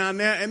coming down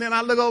there. And then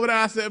I look over there.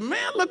 I said,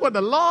 man, look what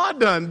the Lord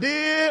done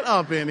did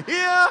up in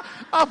here.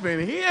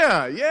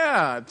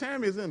 Yeah.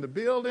 Tammy's in the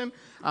building,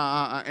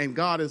 and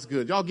God is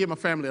good. Y'all give my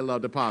family a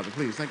love deposit,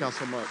 please. Thank y'all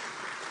so much.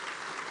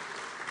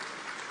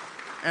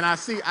 And I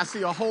see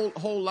a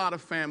whole lot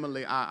of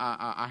family.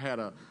 I had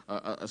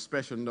a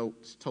special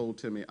note told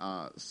to me.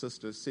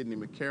 Sister Sydney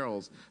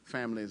McCarroll's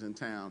family is in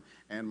town,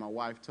 and my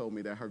wife told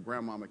me that her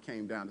grandmama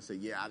came down to say,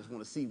 yeah, I just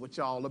want to see what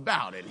y'all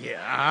about it here.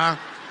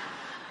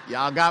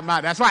 Y'all got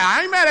that's right.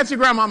 I ain't mad at you,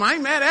 grandmama. I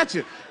ain't mad at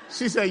you.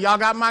 She said, y'all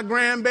got my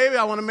grandbaby.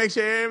 I want to make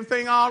sure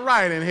everything all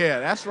right in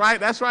here. That's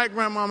right,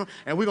 grandmama.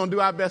 And we're going to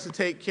do our best to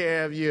take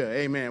care of you.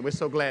 Amen. We're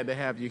so glad to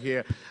have you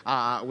here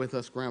with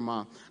us,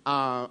 grandma.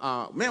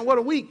 Man, what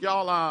a week,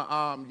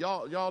 y'all.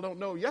 Y'all don't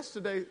know.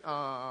 Yesterday,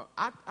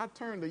 I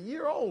turned a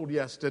year old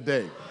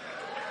yesterday.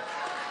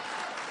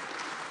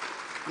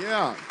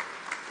 Yeah.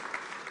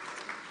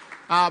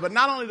 But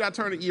not only did I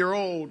turn a year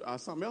old,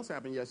 something else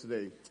happened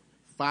yesterday.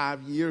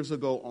 5 years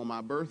ago on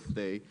my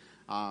birthday,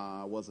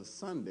 was a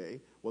Sunday,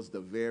 was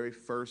the very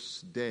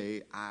first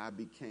day I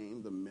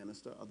became the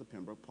minister of the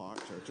Pembroke Park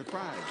Church of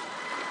Christ.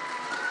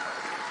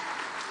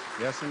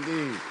 Yes,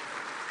 indeed.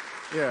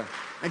 Yeah.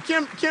 And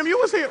Kim, you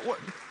was here.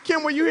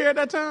 Kim, were you here at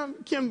that time?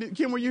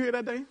 Kim, were you here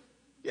that day?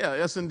 Yeah,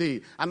 yes,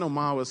 indeed. I know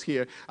Ma was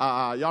here.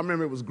 Y'all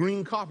remember it was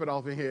green carpet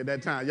off in here at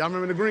that time. Y'all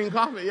remember the green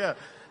carpet? Yeah.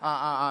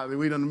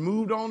 We done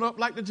moved on up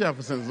like the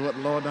Jeffersons, what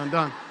the Lord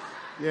done.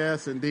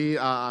 Yes, indeed.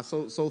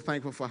 So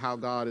thankful for how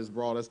God has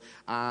brought us.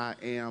 I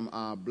am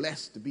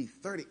blessed to be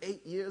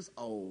 38 years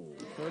old.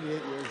 38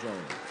 years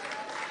old.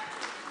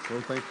 So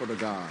thankful to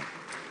God.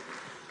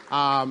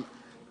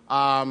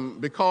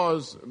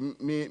 Because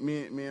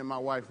me and my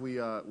wife, we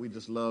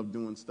just love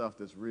doing stuff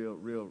that's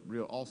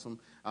real awesome.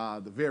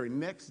 The very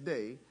next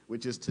day,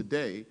 which is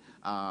today,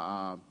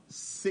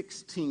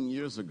 16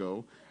 years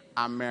ago,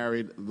 I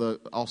married the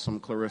awesome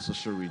Clarissa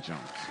Cherie Jones.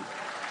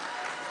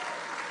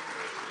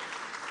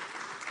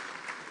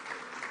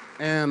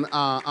 And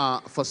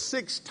for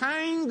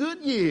 16 good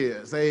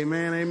years,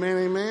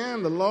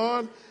 amen, the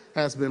Lord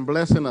has been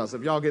blessing us.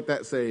 If y'all get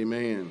that, say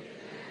amen.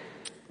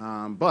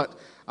 But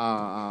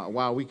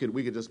while we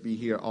could just be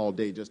here all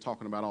day just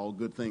talking about all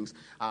good things.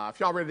 If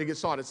y'all ready to get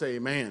started, say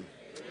amen.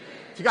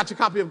 If you got your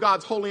copy of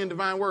God's holy and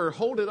divine word,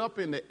 hold it up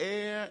in the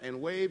air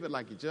and wave it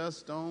like you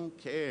just don't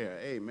care.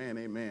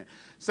 Amen.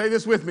 Say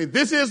this with me.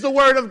 This is the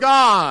word of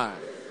God.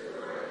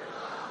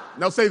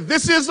 Now say,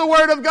 this is the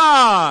word of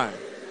God.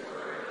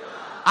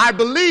 I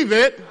believe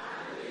it.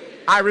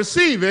 I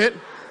receive it.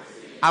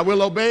 I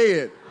will obey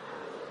it.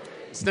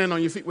 Stand on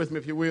your feet with me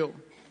if you will.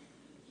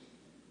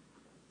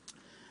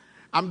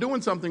 I'm doing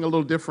something a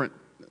little different.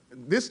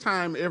 This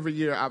time every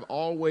year I've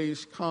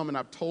always come and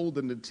I've told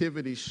the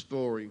nativity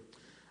story.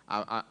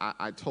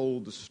 I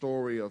told the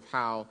story of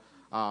how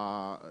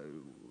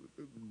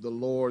the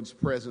Lord's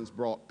presence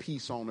brought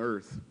peace on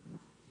earth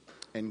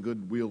and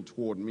goodwill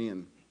toward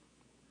men.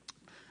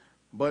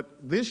 But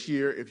this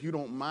year, if you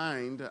don't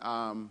mind,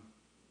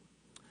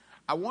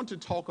 I want to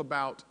talk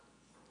about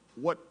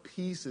what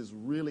peace is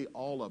really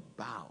all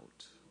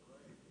about.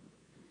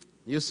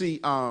 You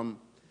see,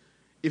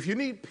 if you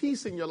need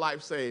peace in your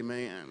life, say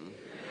amen.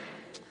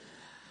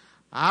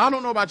 I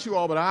don't know about you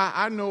all, but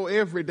I know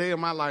every day of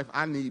my life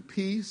I need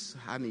peace.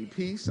 I need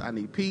peace.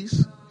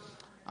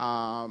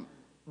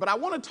 But I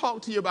want to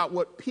talk to you about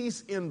what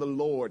peace in the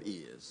Lord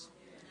is.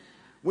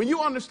 When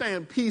you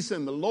understand peace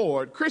in the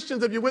Lord,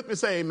 Christians, if you're with me,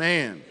 say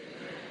amen.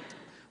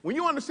 When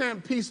you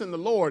understand peace in the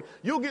Lord,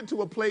 you'll get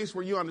to a place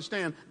where you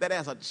understand that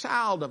as a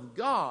child of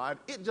God,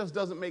 it just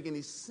doesn't make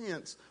any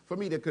sense for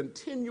me to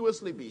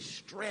continuously be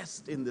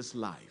stressed in this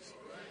life.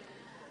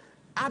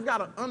 I've got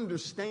to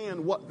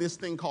understand what this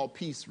thing called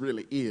peace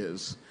really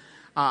is.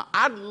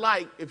 I'd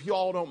like, if you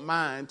all don't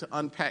mind, to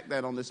unpack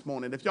that on this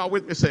morning. If y'all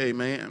with me, say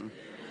amen.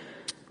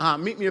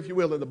 Meet me, if you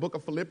will, in the book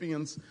of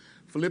Philippians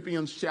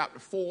chapter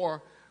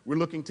 4. We're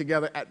looking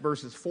together at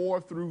verses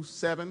 4 through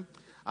 7.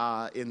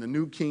 In the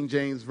New King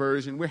James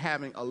Version. We're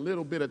having a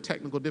little bit of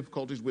technical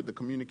difficulties with the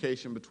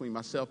communication between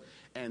myself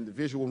and the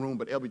visual room,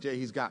 but LBJ,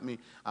 he's got me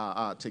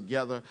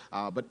together.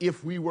 But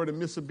if we were to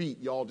miss a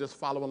beat, y'all just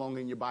follow along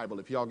in your Bible.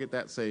 If y'all get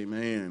that, say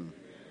amen.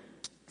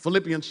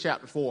 Philippians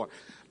chapter 4,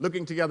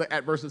 looking together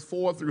at verses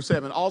 4 through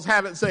 7. All's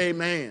have it, say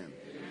amen.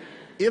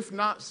 If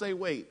not, say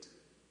wait.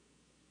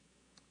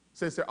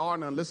 Since there are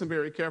none, listen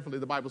very carefully.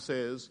 The Bible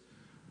says,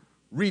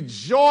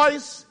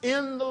 rejoice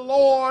in the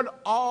Lord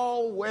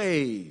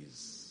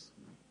always.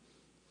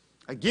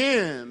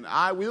 Again,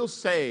 I will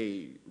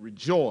say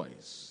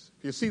rejoice.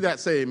 If you see that,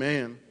 say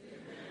amen.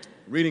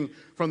 Reading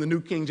from the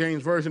New King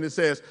James Version, it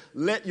says,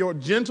 let your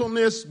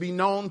gentleness be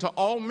known to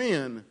all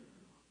men.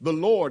 The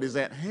Lord is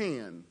at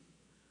hand.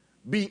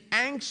 Be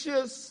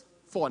anxious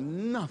for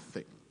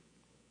nothing,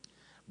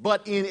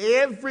 but in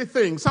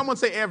everything, someone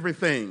say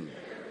everything.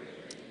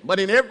 But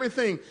in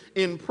everything,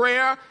 in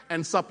prayer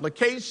and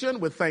supplication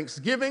with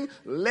thanksgiving,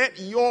 let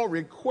your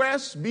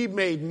requests be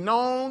made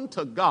known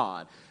to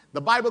God.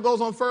 The Bible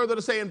goes on further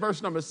to say in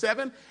verse number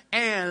 7,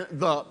 and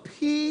the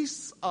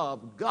peace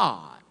of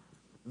God,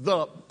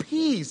 the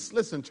peace,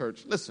 listen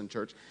church,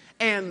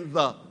 and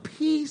the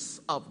peace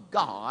of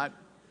God,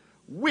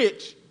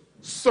 which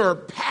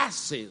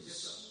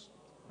surpasses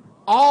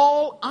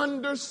all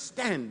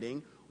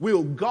understanding,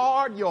 will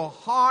guard your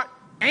heart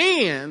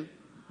and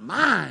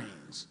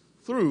minds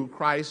through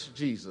Christ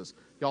Jesus.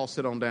 Y'all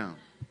sit on down.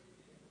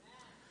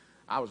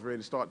 I was ready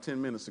to start 10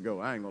 minutes ago.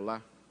 I ain't gonna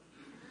lie.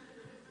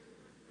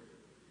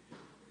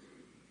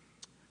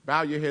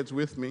 Bow your heads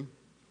with me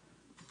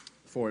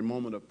for a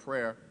moment of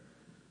prayer.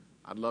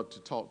 I'd love to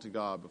talk to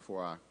God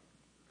before I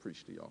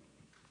preach to y'all.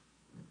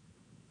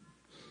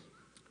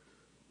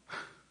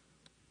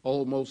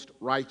 Oh, most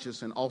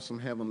righteous and awesome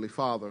Heavenly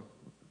Father,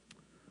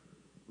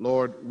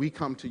 Lord, we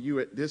come to you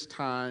at this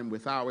time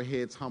with our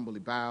heads humbly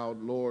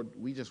bowed. Lord,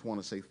 we just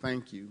want to say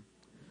thank you.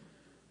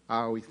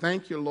 We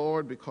thank you,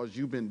 Lord, because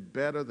you've been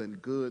better than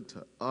good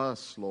to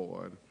us,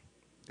 Lord.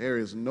 There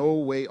is no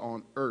way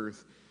on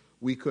earth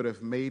we could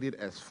have made it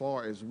as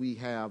far as we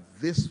have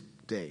this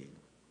day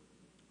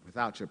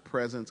without your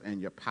presence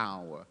and your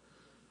power.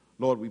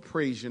 Lord, we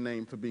praise your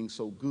name for being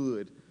so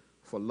good,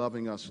 for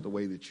loving us the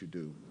way that you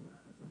do.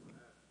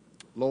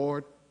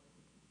 Lord,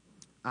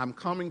 I'm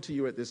coming to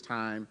you at this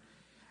time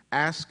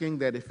asking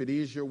that if it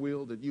is your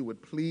will, that you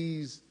would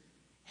please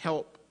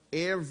help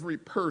every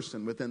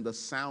person within the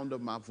sound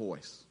of my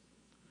voice.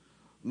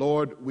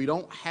 Lord, we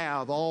don't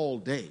have all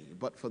day,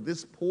 but for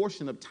this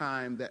portion of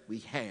time that we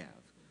have,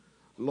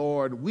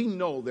 Lord, we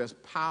know there's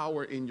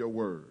power in your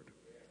word.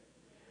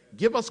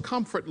 Give us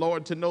comfort,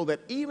 Lord, to know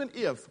that even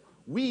if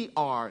we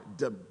are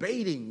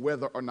debating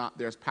whether or not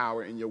there's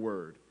power in your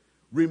word,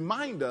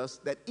 remind us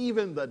that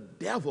even the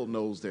devil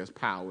knows there's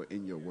power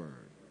in your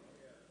word.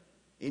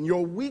 In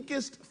your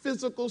weakest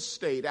physical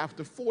state,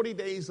 after 40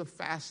 days of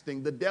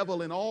fasting, the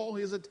devil in all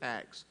his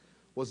attacks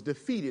was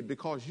defeated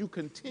because you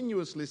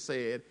continuously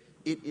said,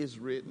 it is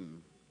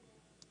written.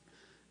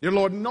 Dear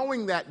Lord,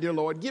 knowing that, dear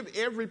Lord, give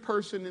every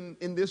person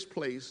in this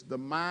place the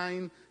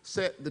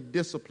mindset, the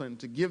discipline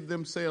to give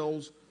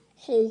themselves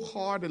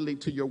wholeheartedly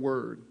to your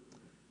word,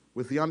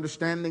 with the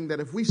understanding that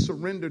if we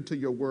surrender to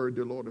your word,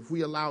 dear Lord, if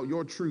we allow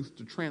your truth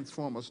to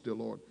transform us, dear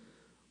Lord,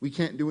 we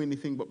can't do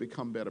anything but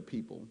become better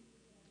people.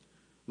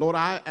 Lord,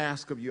 I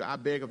ask of you, I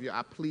beg of you,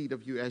 I plead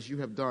of you, as you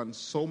have done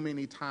so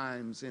many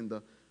times in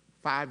the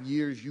 5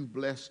 years you've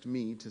blessed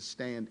me to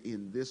stand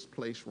in this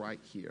place right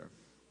here.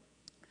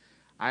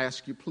 I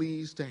ask you,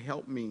 please, to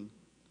help me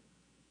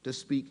to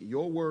speak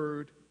your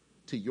word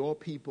to your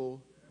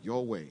people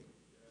your way,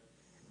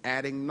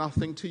 adding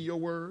nothing to your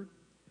word,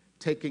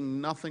 taking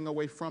nothing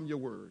away from your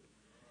word.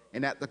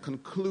 And at the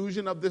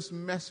conclusion of this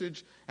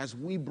message, as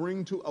we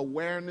bring to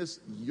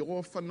awareness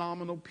your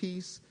phenomenal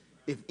peace,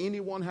 if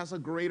anyone has a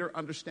greater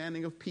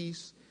understanding of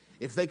peace,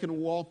 if they can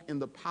walk in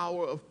the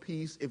power of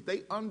peace, if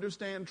they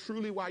understand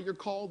truly why you're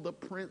called the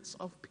Prince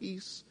of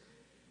Peace,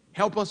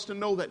 help us to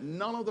know that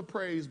none of the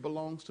praise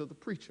belongs to the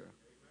preacher.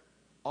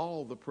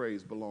 All the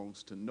praise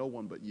belongs to no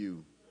one but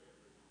you.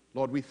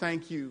 Lord, we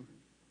thank you.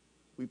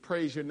 We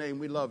praise your name.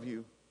 We love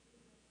you.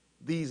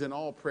 These and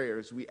all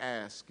prayers we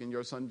ask. In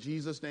your Son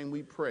Jesus' name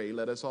we pray.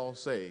 Let us all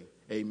say,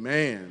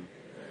 amen.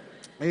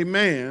 Amen.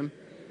 Amen.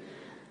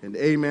 And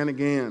amen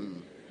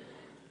again.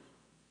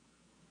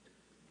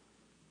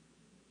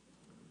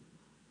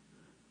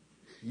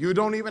 You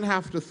don't even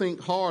have to think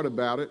hard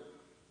about it.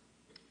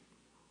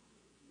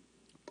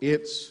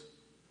 It's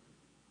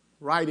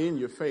right in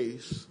your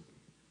face.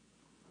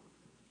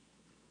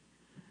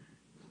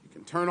 You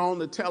can turn on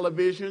the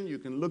television. You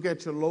can look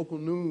at your local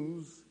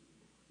news.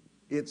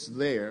 It's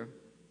there.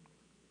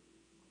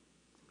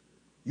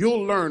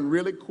 You'll learn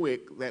really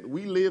quick that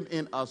we live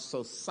in a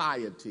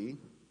society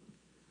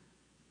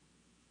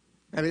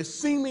that is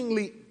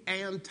seemingly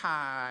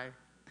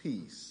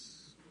anti-peace.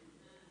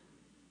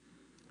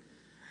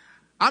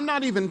 I'm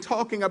not even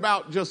talking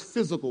about just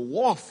physical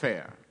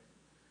warfare.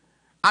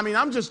 I mean,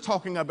 I'm just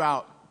talking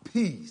about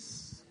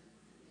peace.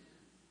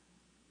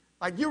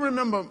 Like, you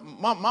remember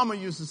my mama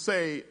used to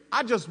say,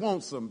 I just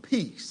want some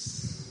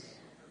peace.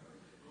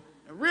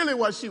 And really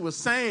what she was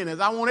saying is,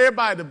 I want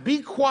everybody to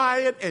be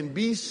quiet and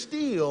be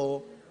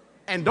still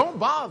and don't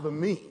bother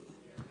me.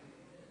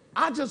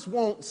 I just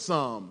want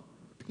some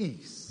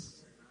peace.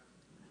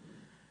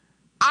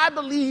 I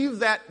believe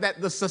that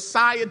the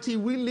society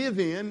we live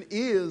in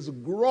is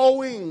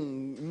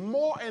growing more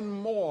more and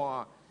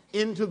more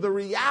into the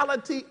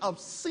reality of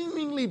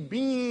seemingly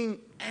being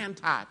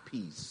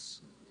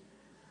anti-peace.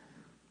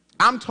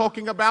 I'm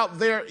talking about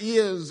there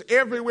is,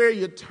 everywhere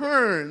you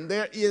turn,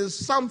 there is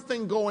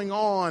something going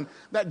on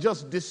that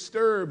just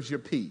disturbs your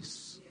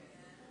peace.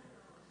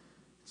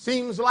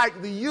 Seems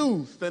like the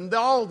youth and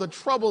all the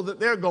trouble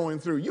that they're going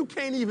through. You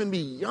can't even be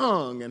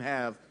young and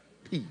have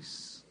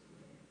peace.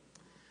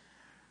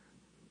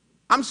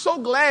 I'm so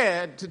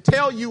glad to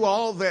tell you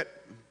all that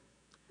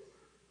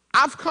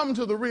I've come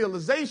to the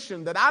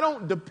realization that I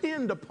don't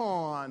depend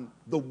upon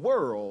the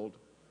world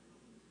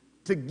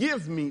to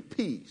give me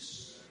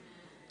peace.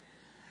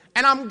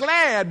 And I'm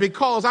glad,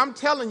 because I'm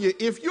telling you,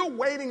 if you're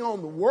waiting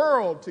on the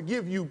world to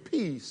give you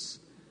peace,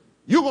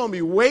 you're going to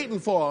be waiting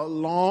for a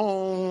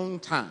long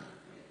time.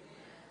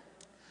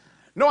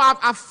 No,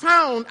 I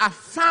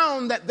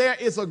found that there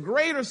is a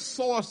greater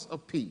source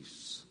of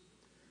peace.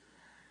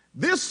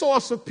 This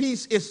source of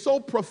peace is so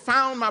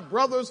profound, my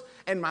brothers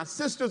and my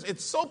sisters.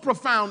 It's so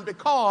profound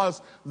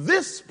because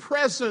this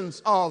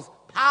presence of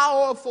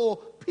powerful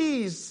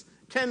peace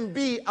can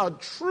be a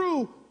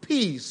true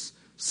peace,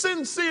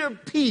 sincere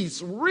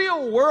peace,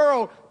 real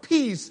world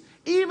peace,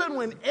 even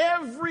when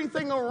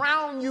everything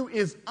around you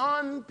is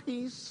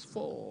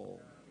unpeaceful.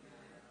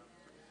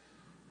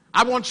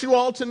 I want you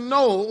all to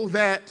know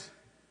that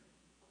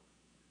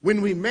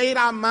when we made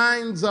our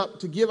minds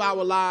up to give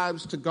our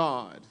lives to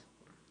God,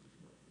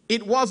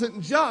 it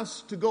wasn't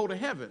just to go to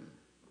heaven.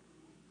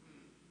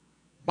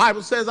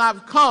 Bible says,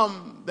 I've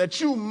come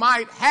that you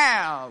might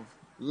have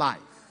life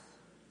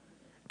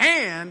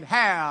and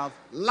have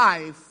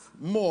life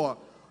more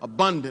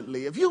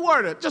abundantly. If you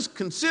were to just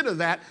consider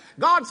that,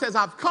 God says,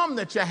 I've come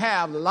that you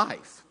have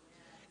life.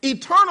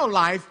 Eternal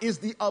life is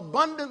the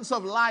abundance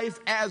of life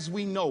as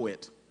we know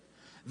it.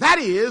 That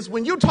is,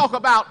 when you talk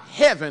about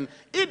heaven,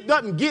 it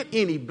doesn't get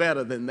any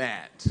better than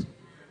that.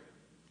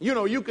 You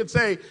know, you could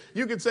say,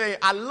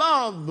 I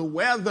love the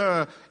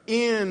weather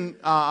in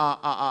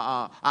the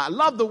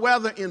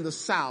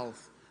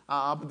South,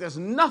 but there's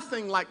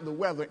nothing like the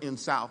weather in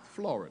South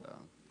Florida.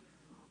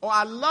 Or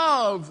I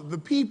love the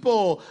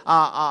people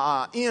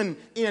in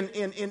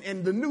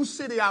the new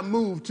city I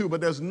moved to,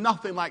 but there's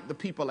nothing like the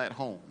people at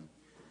home.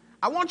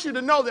 I want you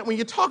to know that when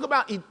you talk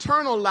about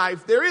eternal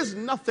life, there is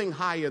nothing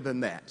higher than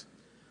that.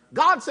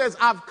 God says,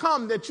 I've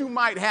come that you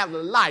might have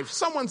life.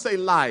 Someone say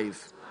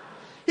life.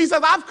 He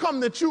says, I've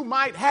come that you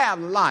might have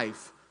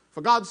life.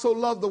 For God so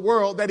loved the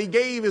world that he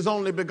gave his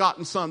only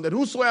begotten son, that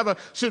whosoever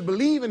should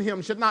believe in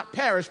him should not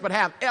perish but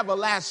have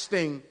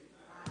everlasting.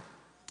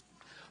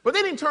 But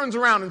then he turns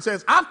around and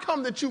says, I've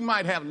come that you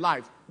might have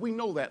life. We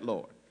know that,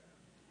 Lord.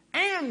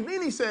 And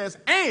then he says,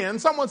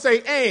 and, someone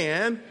say,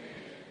 and,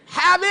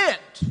 have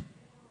it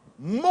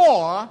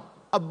more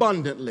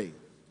abundantly.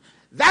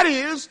 That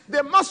is,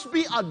 there must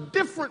be a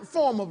different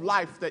form of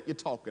life that you're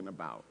talking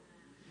about.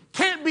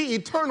 Can't be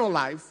eternal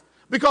life,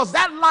 because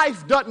that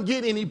life doesn't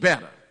get any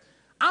better.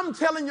 I'm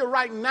telling you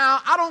right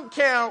now, I don't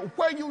care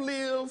where you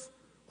live,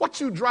 what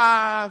you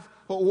drive,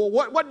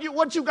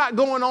 what you got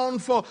going on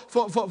for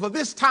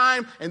this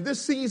time and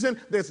this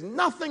season. There's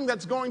nothing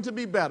that's going to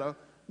be better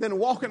than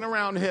walking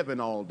around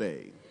heaven all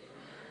day.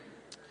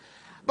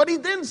 But he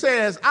then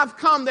says, I've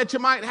come that you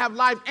might have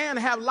life and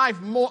have life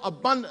more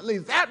abundantly.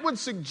 That would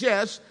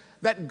suggest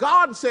that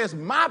God says,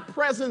 my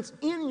presence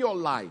in your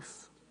life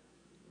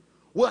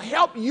will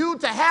help you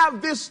to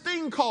have this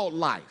thing called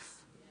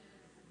life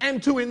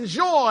and to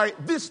enjoy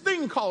this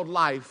thing called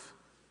life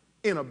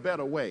in a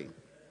better way.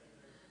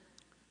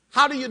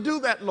 How do you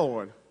do that,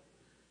 Lord?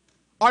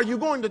 Are you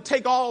going to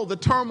take all the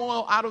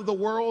turmoil out of the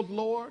world,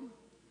 Lord?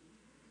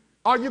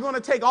 Are you going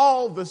to take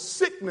all the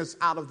sickness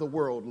out of the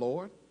world,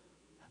 Lord?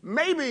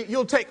 Maybe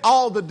you'll take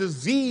all the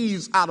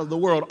disease out of the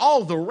world,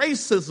 all the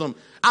racism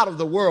out of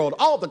the world,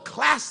 all the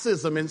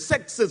classism and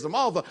sexism,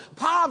 all the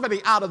poverty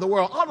out of the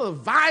world, all the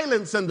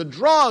violence and the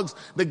drugs,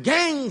 the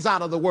gangs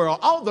out of the world,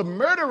 all the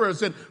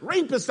murderers and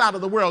rapists out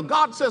of the world.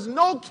 God says,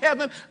 no,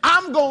 Kevin,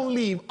 I'm going to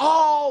leave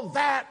all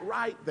that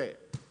right there.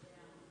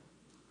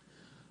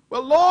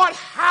 Well, Lord,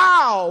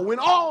 how, when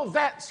all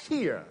that's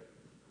here,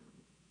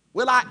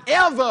 will I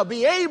ever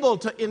be able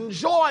to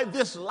enjoy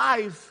this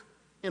life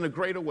in a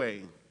greater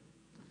way?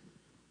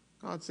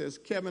 God says,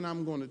 Kevin,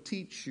 I'm going to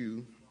teach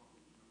you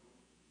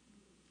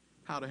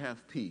how to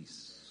have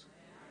peace.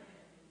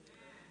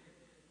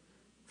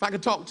 If I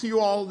could talk to you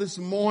all this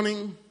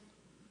morning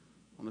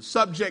on a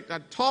subject, I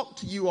talked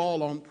to you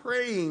all on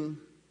praying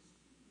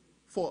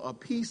for a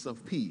piece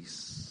of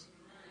peace.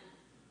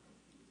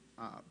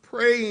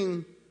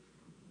 Praying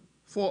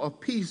for a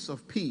piece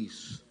of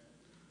peace.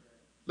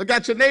 Look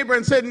at your neighbor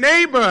and say,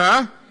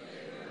 neighbor,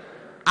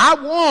 I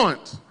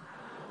want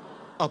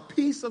a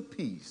piece of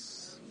peace.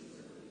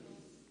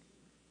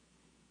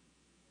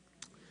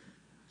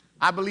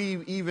 I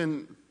believe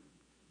even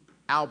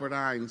Albert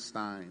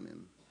Einstein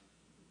and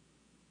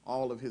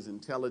all of his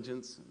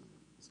intelligence and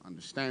his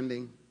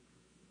understanding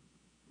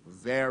of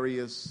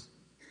various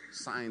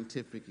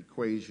scientific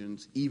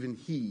equations, even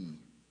he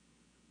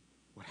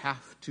would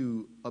have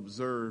to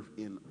observe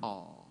in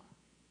awe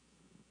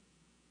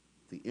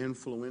the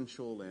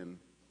influential and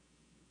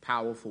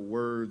powerful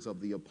words of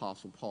the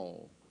Apostle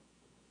Paul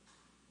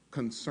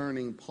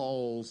concerning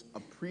Paul's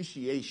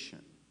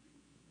appreciation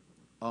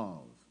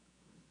of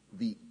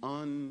the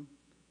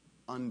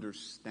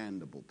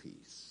ununderstandable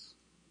peace.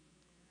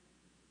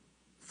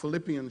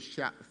 Philippians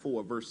chapter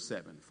 4, verse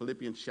 7.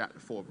 Philippians chapter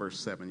 4, verse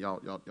 7.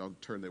 Y'all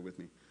turn there with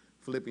me.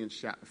 Philippians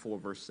chapter 4,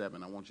 verse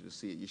 7. I want you to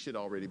see it. You should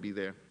already be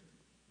there.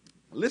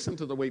 Listen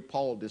to the way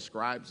Paul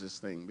describes this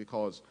thing,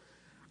 because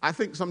I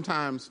think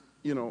sometimes,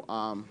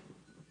 I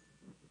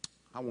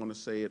want to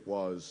say it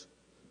was,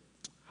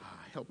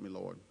 help me,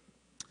 Lord.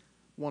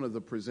 One of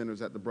the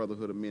presenters at the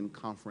Brotherhood of Men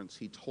conference,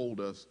 he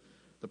told us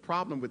the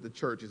problem with the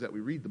church is that we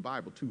read the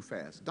Bible too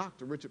fast.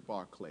 Dr.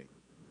 Barclay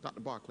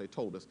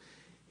told us,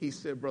 he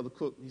said, Brother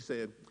Cook, he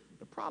said,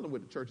 the problem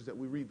with the church is that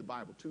we read the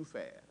Bible too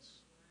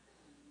fast.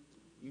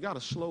 You got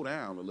to slow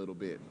down a little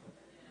bit.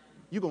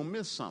 You're going to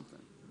miss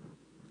something.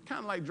 Kind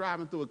of like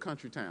driving through a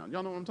country town.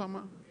 Y'all know what I'm talking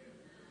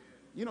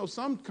about?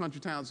 Some country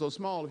towns so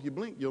small, if you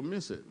blink, you'll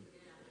miss it.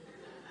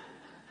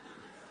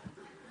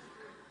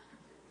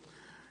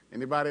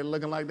 Anybody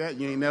looking like that?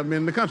 You ain't never been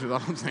in the country,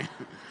 that's all I'm saying.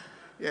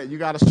 Yeah, you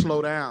got to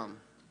slow down.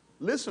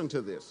 Listen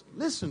to this.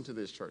 Listen to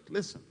this, church.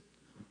 Listen.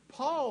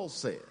 Paul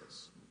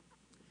says,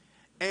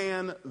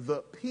 and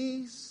the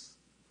peace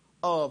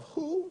of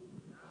who?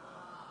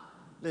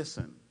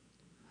 Listen.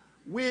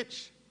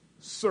 Which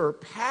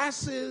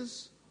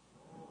surpasses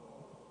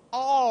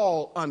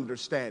all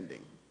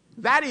understanding.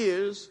 That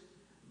is,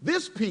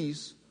 this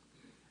peace,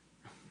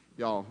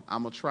 y'all,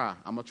 I'm going to try.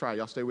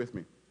 Y'all stay with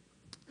me.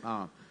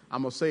 I'm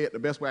going to say it the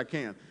best way I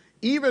can.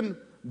 Even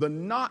the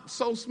not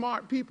so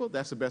smart people,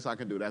 that's the best I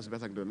can do.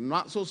 The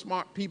not so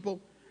smart people,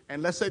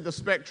 and let's say the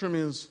spectrum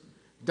is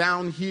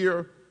down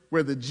here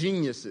where the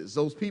geniuses,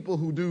 those people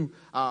who do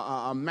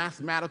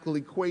mathematical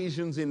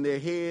equations in their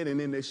head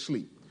and in their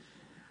sleep.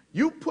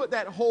 You put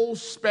that whole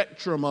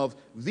spectrum of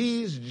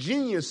these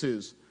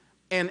geniuses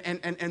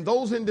and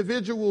those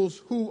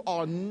individuals who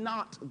are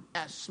not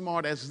as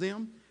smart as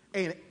them,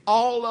 and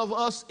all of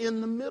us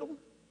in the middle.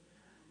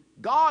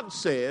 God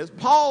says,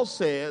 Paul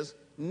says,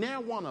 ne'er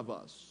one of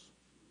us,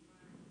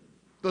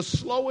 the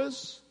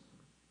slowest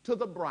to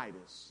the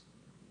brightest,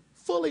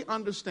 fully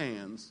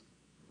understands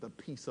the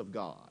peace of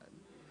God.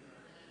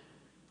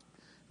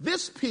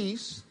 This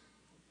peace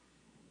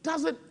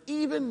doesn't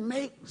even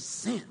make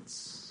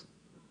sense.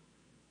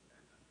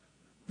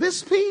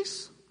 This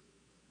peace,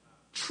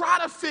 try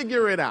to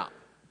figure it out.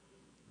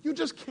 You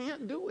just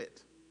can't do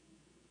it.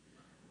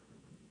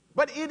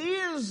 But it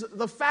is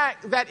the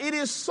fact that it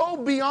is so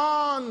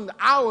beyond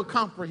our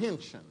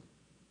comprehension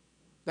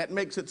that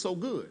makes it so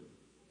good.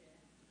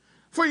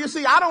 For you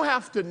see, I don't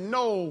have to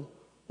know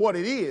what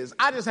it is.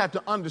 I just have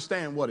to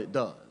understand what it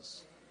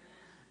does.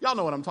 Y'all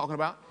know what I'm talking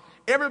about.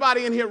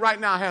 Everybody in here right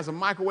now has a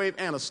microwave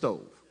and a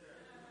stove.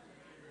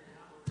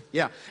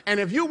 Yeah, and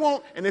if you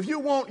want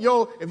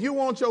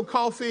your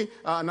coffee,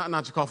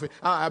 not your coffee,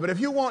 but if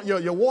you want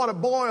your water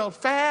boiled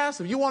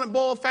fast, if you want it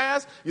boiled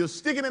fast, you'll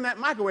stick it in that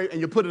microwave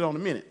and you put it on a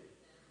minute.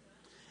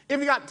 If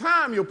you got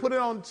time, you'll put it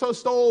on the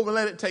stove and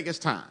let it take its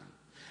time.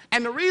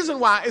 And the reason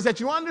why is that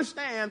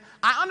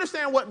I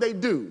understand what they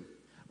do.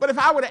 But if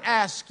I were to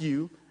ask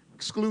you,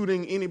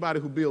 excluding anybody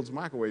who builds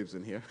microwaves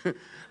in here,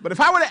 but if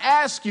I were to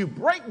ask you,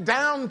 break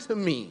down to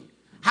me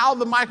how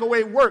the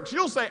microwave works,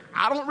 you'll say,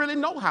 I don't really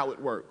know how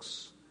it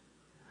works.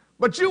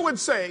 But you would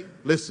say,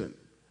 listen,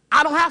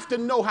 I don't have to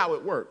know how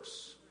it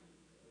works.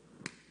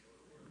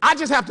 I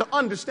just have to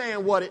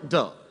understand what it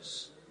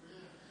does.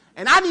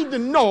 And I need to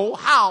know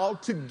how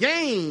to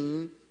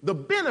gain the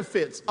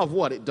benefits of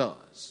what it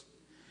does.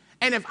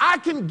 And if I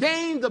can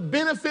gain the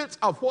benefits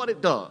of what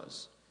it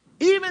does,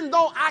 even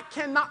though I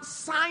cannot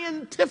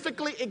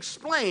scientifically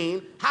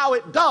explain how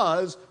it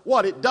does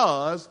what it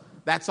does,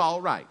 that's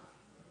all right.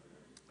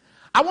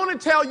 I want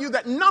to tell you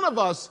that none of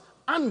us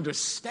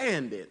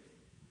understand it.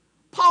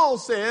 Paul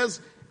says,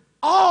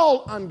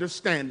 all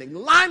understanding,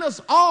 line us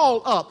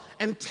all up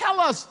and tell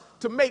us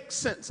to make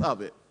sense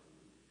of it.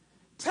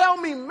 Tell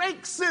me,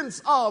 make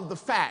sense of the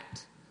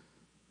fact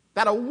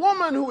that a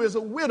woman who is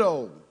a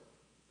widow,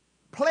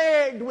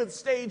 plagued with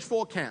stage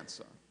 4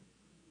 cancer,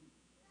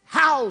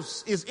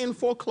 house is in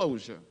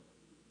foreclosure,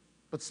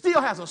 but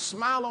still has a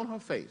smile on her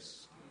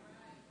face,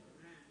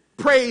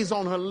 praise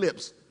on her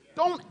lips.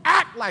 Don't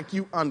act like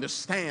you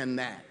understand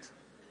that.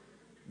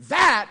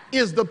 That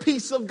is the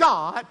peace of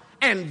God,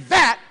 and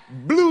that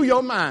blew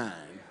your mind.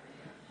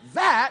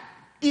 That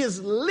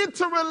is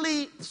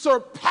literally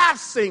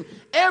surpassing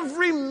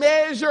every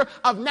measure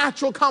of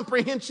natural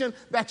comprehension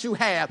that you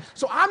have.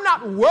 So I'm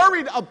not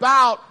worried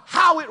about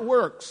how it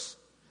works.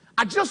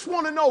 I just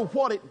want to know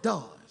what it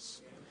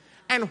does.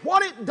 And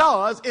what it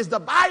does is the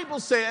Bible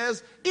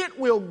says it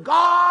will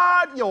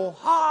guard your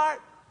heart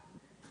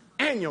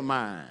and your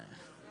mind.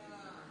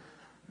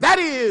 That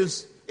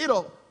is,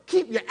 it'll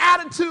keep your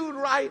attitude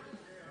right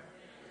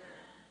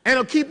and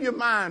it'll keep your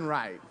mind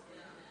right.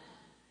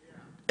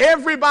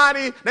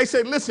 Everybody, they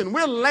said, listen,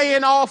 we're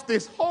laying off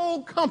this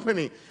whole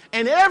company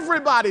and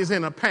everybody's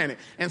in a panic,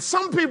 and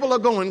some people are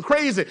going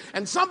crazy,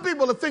 and some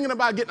people are thinking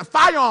about getting a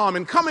firearm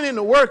and coming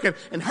into work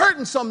and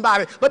hurting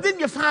somebody. But then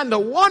you find the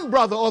one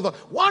brother or the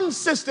one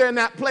sister in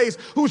that place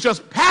who's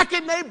just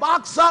packing their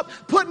box up,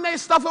 putting their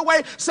stuff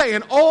away,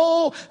 saying,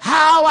 oh,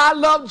 how I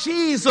love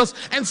Jesus.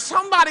 And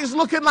somebody's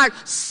looking like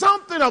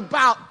something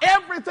about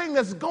everything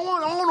that's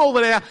going on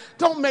over there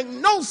don't make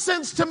no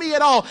sense to me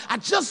at all. I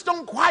just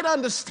don't quite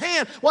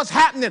understand what's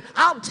happening.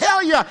 I'll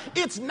tell you,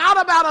 it's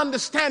not about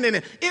understanding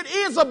it. It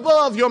is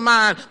above your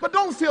mind, but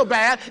don't feel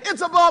bad.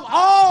 It's above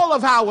all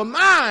of our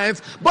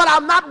minds, but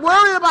I'm not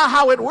worried about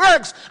how it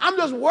works. I'm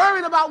just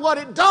worried about what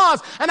it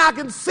does, and I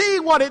can see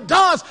what it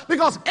does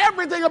because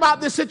everything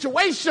about this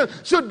situation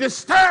should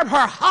disturb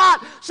her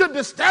heart, should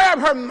disturb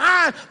her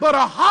mind, but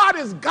her heart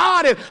is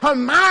guarded, her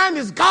mind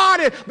is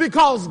guarded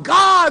because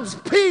God's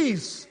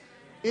peace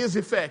is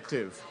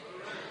effective.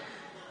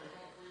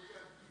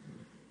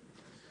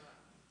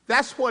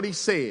 That's what he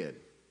said.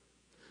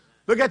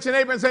 Look at your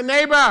neighbor and say,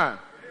 neighbor.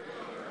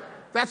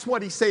 That's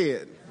what he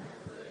said.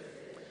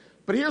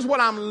 But here's what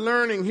I'm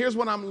learning.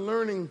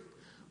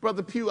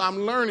 Brother Pugh,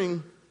 I'm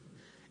learning.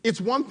 It's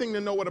one thing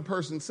to know what a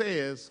person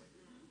says.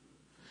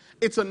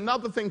 It's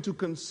another thing to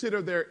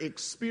consider their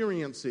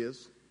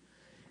experiences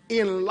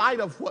in light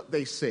of what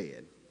they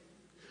said.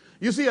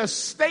 You see, a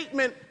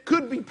statement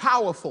could be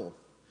powerful,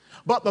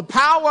 but the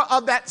power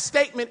of that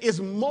statement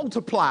is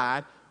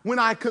multiplied when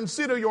I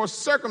consider your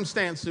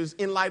circumstances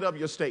in light of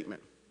your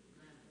statement.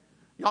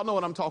 Y'all know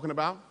what I'm talking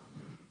about.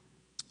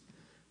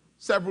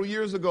 Several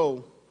years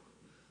ago,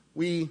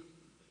 we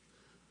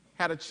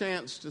had a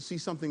chance to see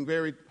something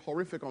very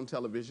horrific on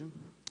television.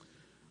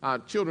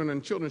 Children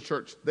in children's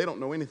church, they don't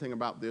know anything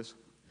about this.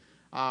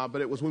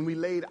 But it was when we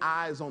laid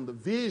eyes on the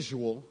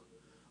visual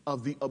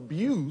of the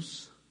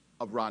abuse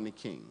of Rodney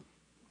King.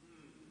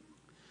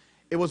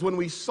 It was when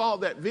we saw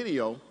that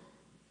video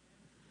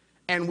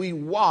and we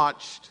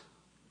watched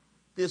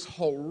this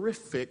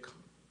horrific,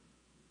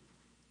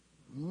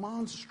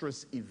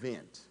 monstrous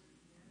event.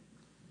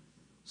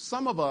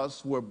 Some of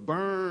us were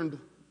burned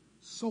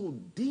so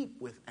deep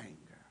with anger.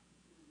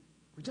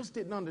 We just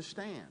didn't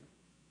understand.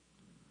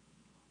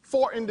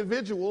 4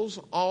 individuals,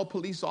 all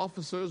police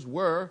officers,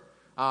 were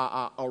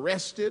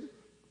arrested,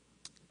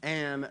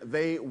 and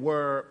they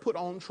were put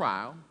on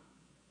trial.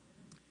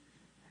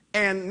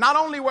 And not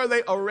only were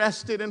they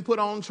arrested and put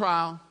on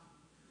trial,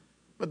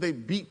 but they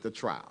beat the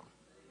trial.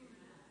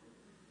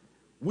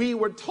 We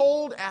were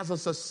told as a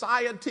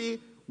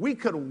society we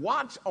could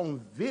watch on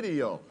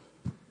video.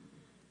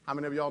 How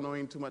many of y'all know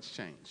ain't too much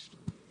changed?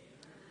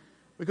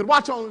 We could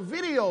watch on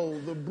video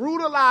the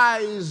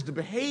brutalized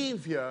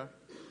behavior,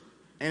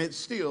 and it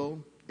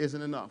still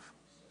isn't enough.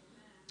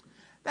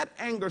 That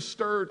anger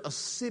stirred a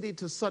city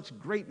to such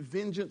great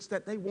vengeance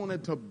that they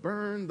wanted to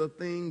burn the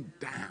thing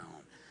down.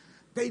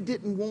 They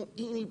didn't want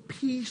any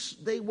peace.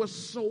 They were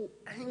so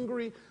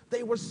angry.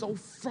 They were so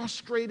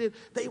frustrated.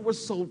 They were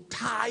so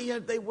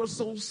tired. They were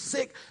so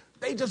sick.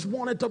 They just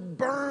wanted to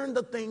burn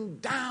the thing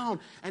down.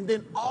 And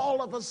then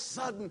all of a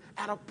sudden,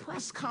 at a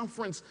press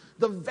conference,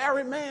 the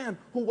very man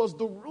who was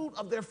the root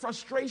of their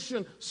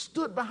frustration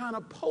stood behind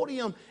a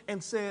podium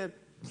and said,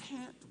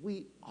 can't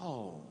we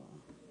all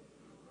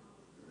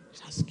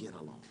just get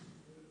along?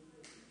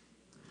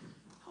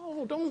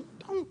 Oh, don't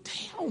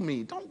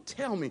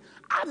tell me.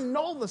 I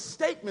know the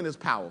statement is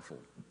powerful,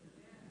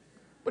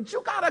 but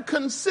you got to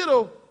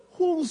consider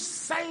who's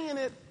saying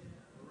it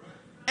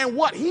and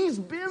what he's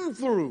been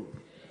through.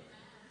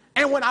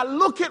 And when I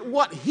look at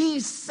what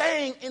he's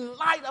saying in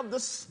light of the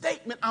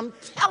statement, I'm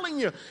telling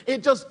you,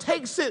 it just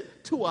takes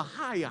it to a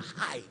higher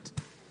height.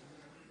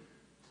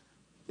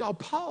 Y'all,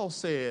 Paul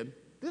said,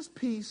 this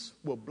peace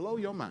will blow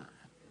your mind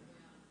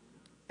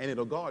and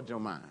it'll guard your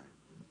mind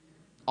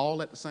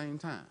all at the same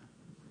time.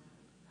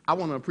 I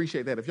want to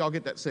appreciate that. If y'all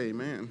get that, say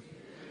amen.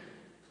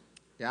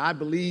 Yeah, I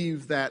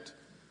believe that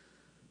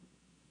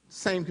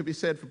same could be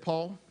said for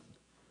Paul.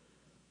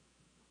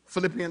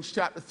 Philippians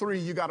chapter 3,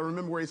 you got to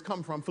remember where he's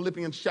come from.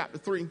 Philippians chapter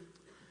 3,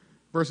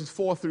 verses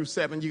 4 through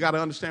 7, you got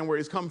to understand where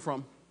he's come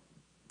from.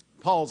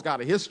 Paul's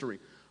got a history.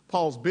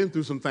 Paul's been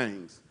through some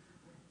things.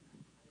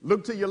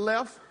 Look to your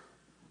left,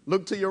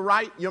 look to your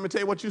right. You want me to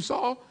tell you what you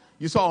saw?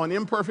 You saw an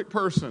imperfect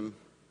person.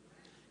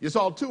 You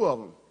saw 2 of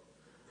them.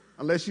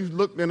 Unless you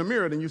looked in the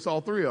mirror, then you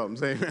saw 3 of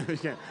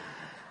them.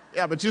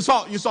 Yeah, but you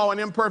saw an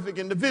imperfect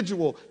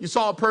individual. You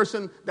saw a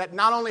person that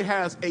not only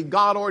has a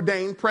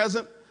God-ordained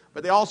present,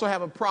 but they also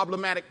have a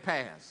problematic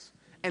past.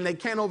 And they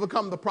can't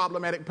overcome the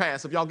problematic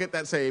past. If y'all get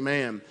that, say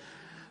amen.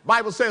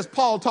 Bible says,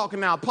 Paul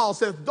talking now, Paul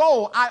says,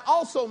 though I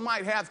also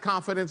might have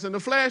confidence in the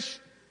flesh,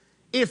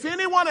 if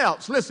anyone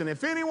else, listen,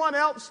 if anyone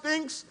else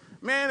thinks,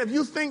 man, if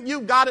you think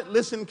you got it,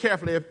 listen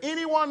carefully. If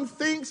anyone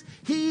thinks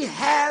he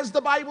has,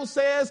 the Bible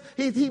says,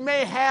 he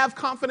may have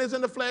confidence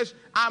in the flesh,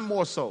 I'm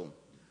more so.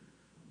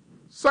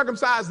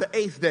 Circumcised the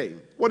 8th day.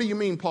 What do you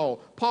mean, Paul?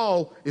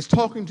 Paul is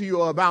talking to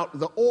you about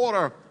the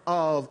order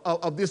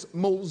of this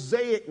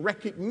Mosaic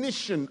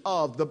recognition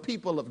of the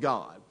people of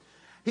God.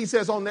 He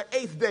says, on the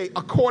 8th day,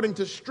 according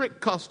to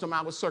strict custom,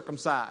 I was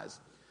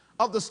circumcised.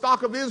 of the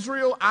stock of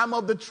Israel. I'm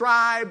of the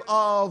tribe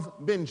of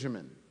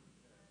Benjamin.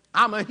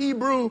 I'm a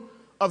Hebrew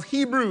of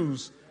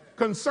Hebrews.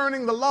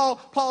 Concerning the law,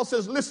 Paul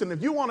says, listen,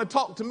 if you want to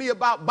talk to me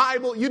about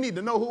Bible, you need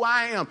to know who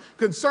I am.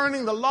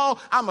 Concerning the law,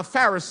 I'm a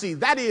Pharisee.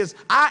 That is,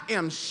 I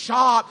am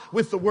sharp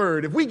with the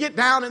word. If we get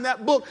down in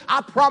that book,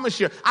 I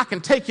promise you, I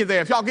can take you there.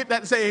 If y'all get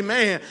that, say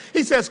amen.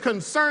 He says,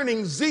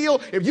 concerning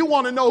zeal, if you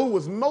want to know who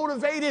was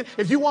motivated,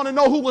 if you want to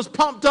know who was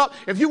pumped up,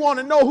 if you want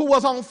to know who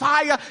was on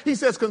fire, he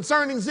says,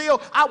 concerning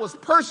zeal, I was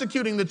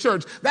persecuting the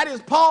church. That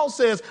is, Paul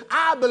says,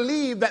 I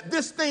believe that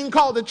this thing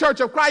called the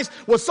Church of Christ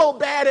was so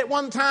bad at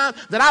one time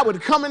that I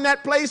would come in that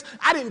place.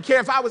 I didn't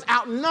care if I was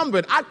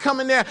outnumbered. I'd come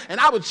in there and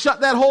I would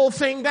shut that whole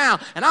thing down.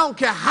 And I don't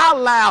care how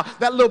loud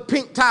that little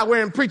pink tie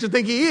wearing preacher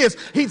think he is.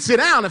 He'd sit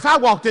down. If I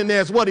walked in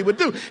there, is what he would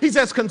do. He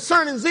says,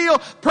 concerning zeal,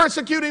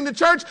 persecuting the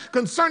church,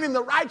 concerning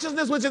the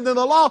righteousness which is in the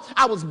law,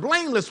 I was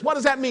blameless. What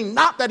does that mean?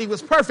 Not that he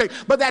was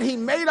perfect, but that he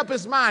made up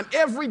his mind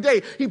every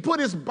day. He put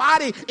his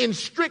body in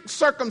strict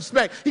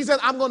circumspect. He said,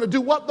 I'm going to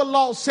do what the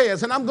law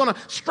says, and I'm going to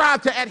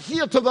strive to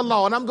adhere to the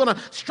law, and I'm going to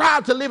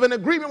strive to live in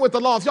agreement with the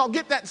law. If y'all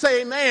get that,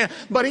 say amen.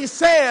 But he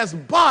says,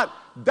 but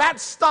that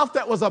stuff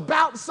that was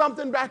about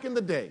something back in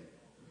the day,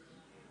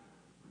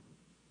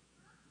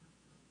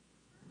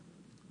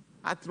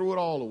 I threw it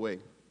all away.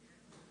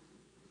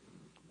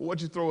 Well,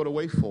 what'd you throw it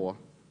away for?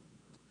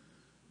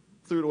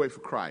 Threw it away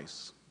for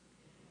Christ.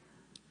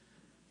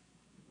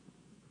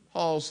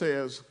 Paul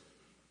says,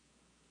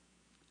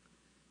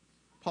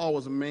 Paul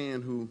was a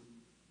man who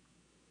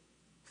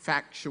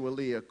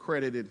factually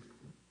accredited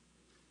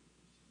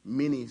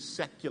many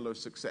secular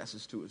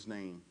successes to his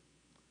name.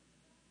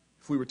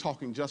 If we were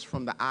talking just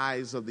from the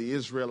eyes of the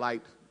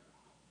Israelite,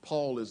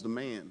 Paul is the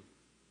man.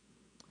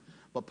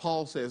 But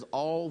Paul says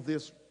all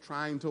this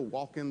trying to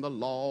walk in the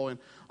law and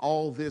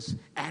all this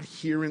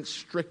adherence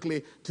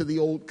strictly to the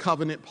old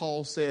covenant,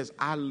 Paul says,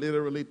 I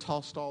literally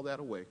tossed all that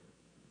away.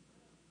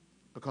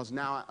 Because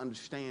now I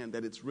understand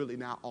that it's really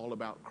now all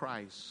about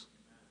Christ.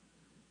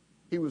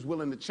 He was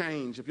willing to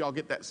change. If y'all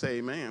get that, say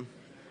amen.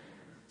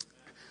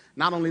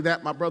 Not only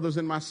that, my brothers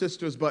and my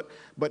sisters, but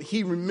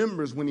he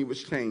remembers when he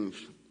was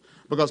changed.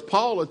 Because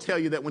Paul will tell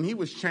you that when he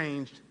was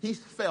changed, he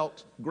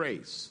felt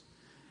grace.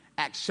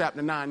 Acts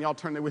chapter 9. Y'all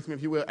turn there with me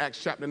if you will.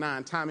 Acts chapter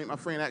 9. Time ain't my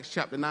friend. Acts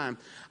chapter 9.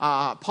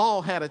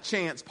 Paul had a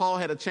chance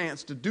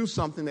to do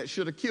something that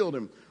should have killed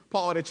him.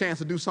 Paul had a chance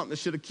to do something that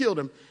should have killed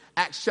him.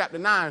 Acts chapter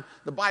 9,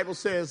 the Bible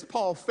says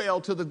Paul fell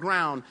to the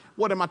ground.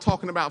 What am I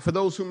talking about? For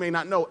those who may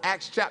not know,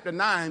 Acts chapter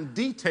 9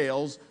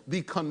 details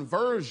the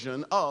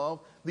conversion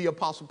of the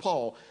Apostle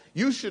Paul.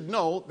 You should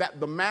know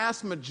that the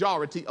vast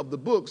majority of the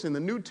books in the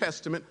New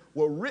Testament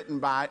were written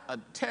by a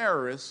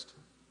terrorist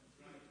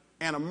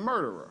and a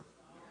murderer.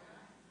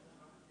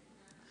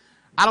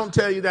 I don't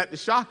tell you that to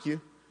shock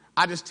you.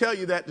 I just tell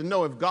you that to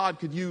know if God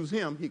could use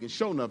him, he can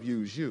sure enough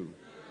use you.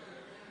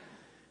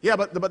 Yeah,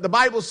 but the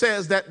Bible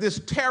says that this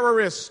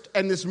terrorist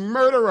and this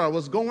murderer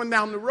was going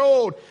down the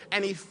road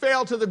and he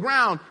fell to the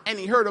ground and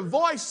he heard a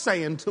voice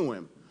saying to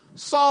him,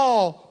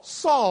 Saul,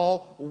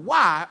 Saul,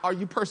 why are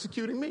you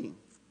persecuting me?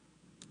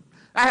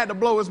 I had to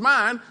blow his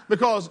mind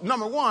because,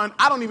 number one,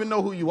 I don't even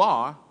know who you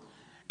are.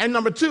 And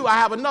number two, I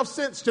have enough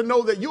sense to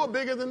know that you're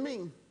bigger than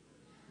me.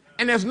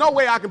 And there's no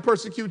way I can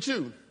persecute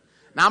you.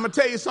 Now, I'm going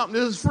to tell you something.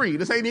 This is free.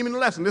 This ain't even a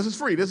lesson. This is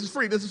free. This is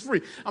free. This is free.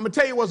 I'm going to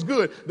tell you what's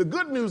good. The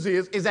good news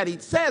is that he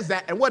says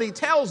that, and what he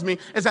tells me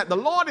is that the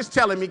Lord is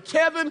telling me,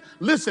 Kevin,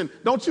 listen,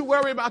 don't you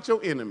worry about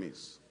your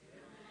enemies.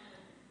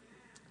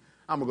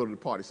 I'm going to go to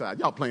the party side.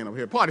 Y'all playing over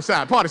here. Party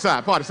side, party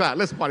side, party side.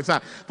 Listen, party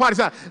side, party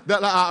side.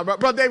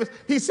 Brother Davis,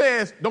 he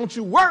says, don't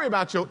you worry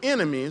about your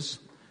enemies.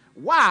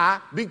 Why?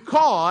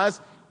 Because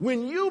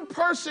when you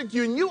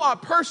are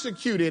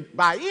persecuted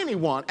by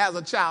anyone as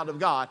a child of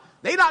God,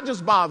 they're not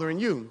just bothering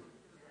you.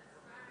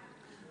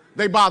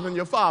 They bothering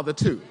your father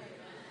too.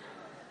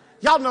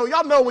 Y'all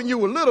know when you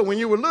were little,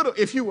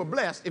 if you were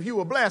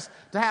blessed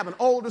to have an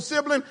older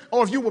sibling,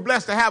 or if you were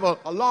blessed to have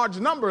a large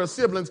number of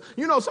siblings,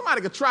 you know,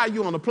 somebody could try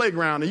you on the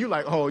playground and you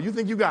like, oh, you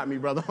think you got me,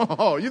 brother?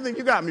 Oh, you think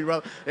you got me,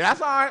 brother? Yeah, that's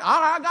all right,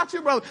 I got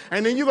you, brother.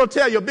 And then you go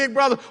tell your big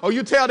brother, or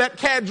you tell that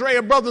cadre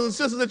of brothers and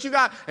sisters that you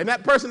got, and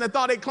that person that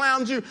thought they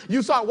clowned you,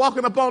 you start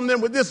walking up on them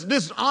with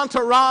this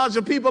entourage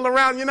of people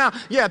around you now.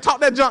 Yeah,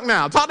 talk that junk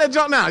now. Talk that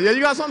junk now. Yeah,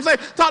 you got something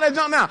to say? Talk that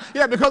junk now.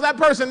 Yeah, because that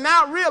person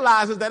now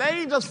realizes that they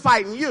ain't just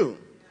fighting you.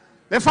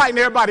 They're fighting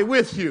everybody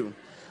with you.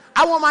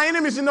 I want my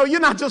enemies to know you're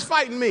not just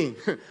fighting me.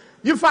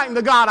 You're fighting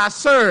the God I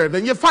serve,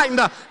 and you're fighting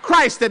the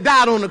Christ that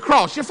died on the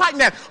cross. You're fighting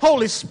that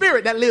Holy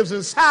Spirit that lives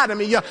inside of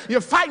me. You're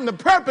fighting the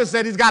purpose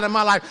that he's got in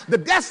my life, the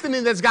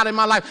destiny that's got in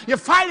my life. You're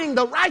fighting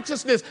the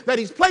righteousness that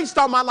he's placed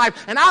on my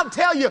life. And I'll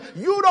tell you,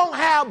 you don't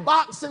have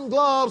boxing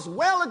gloves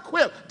well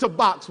equipped to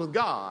box with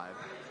God.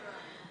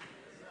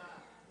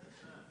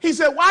 He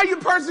said, why are you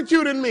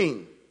persecuting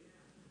me?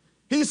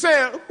 He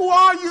said, who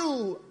are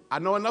you? I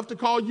know enough to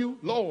call you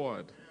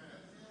Lord.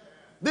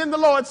 Then the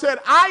Lord said,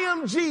 I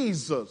am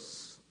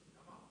Jesus,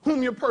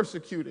 whom you're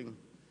persecuting.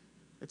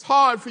 It's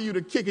hard for you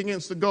to kick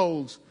against the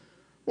goads.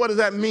 What does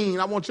that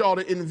mean? I want y'all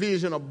to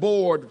envision a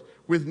board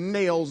with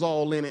nails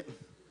all in it.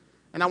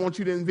 And I want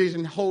you to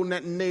envision holding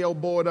that nail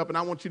board up, and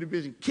I want you to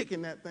envision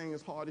kicking that thing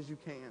as hard as you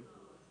can.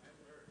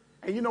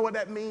 And you know what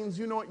that means?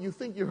 You know what? You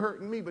think you're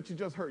hurting me, but you're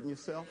just hurting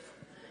yourself.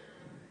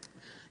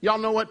 Y'all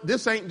know what?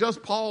 This ain't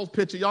just Paul's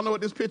picture. Y'all know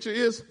what this picture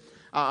is?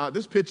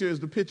 This picture is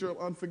the picture of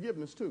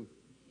unforgiveness, too.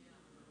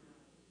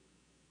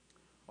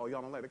 Oh,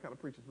 y'all don't like that kind of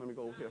preaching? Let me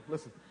go over here.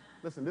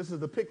 Listen, this is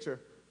the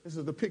picture. This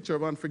is the picture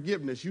of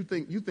unforgiveness. You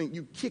think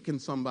you kicking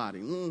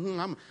somebody.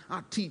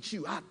 I'll teach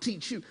you.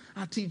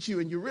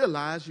 And you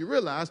realize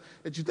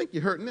that you think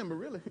you're hurting them, but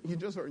really you're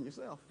just hurting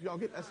yourself. Y'all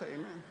get that? Say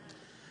amen.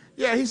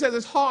 Yeah, he says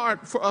it's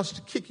hard for us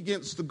to kick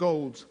against the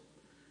goads.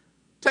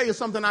 Tell you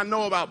something I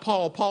know about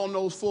Paul. Paul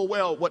knows full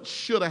well what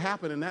should have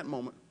happened in that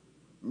moment.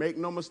 Make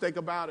no mistake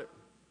about it.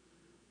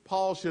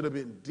 Paul should have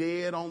been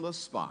dead on the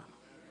spot.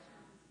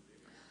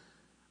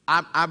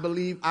 I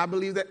believe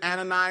that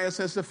Ananias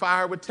and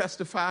Sapphira would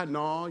testify,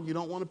 no, you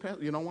don't want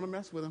to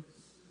mess with him.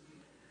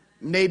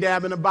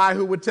 Nadab and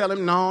Abihu would tell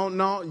him,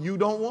 no, you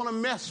don't want to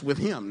mess with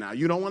him now.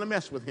 You don't want to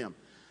mess with him.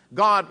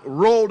 God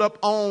rolled up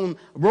on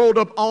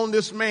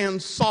this man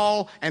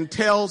Saul and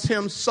tells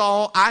him,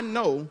 Saul, I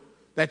know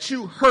that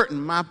you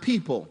hurting my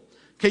people.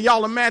 Can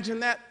y'all imagine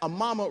that? A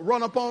mama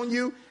run up on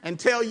you and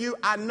tell you,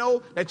 I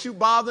know that you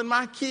bothering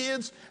my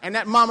kids. And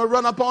that mama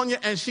run up on you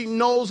and she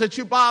knows that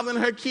you bothering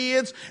her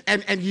kids.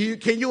 And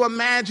can you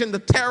imagine the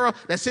terror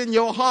that's in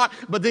your heart?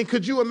 But then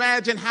could you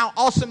imagine how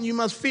awesome you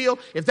must feel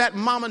if that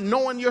mama,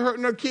 knowing you're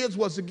hurting her kids,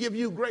 was to give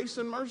you grace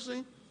and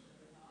mercy?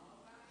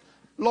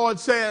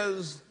 Lord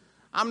says,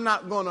 I'm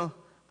not going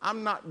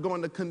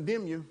to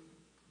condemn you.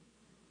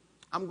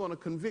 I'm going to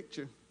convict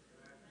you.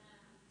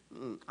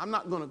 I'm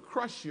not going to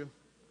crush you.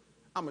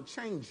 I'm going to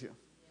change you.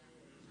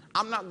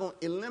 I'm not going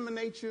to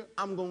eliminate you.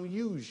 I'm going to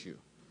use you.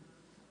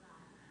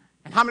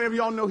 And how many of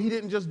y'all know he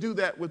didn't just do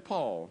that with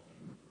Paul?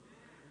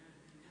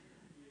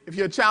 If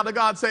you're a child of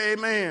God, say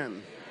amen.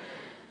 Amen.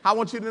 I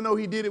want you to know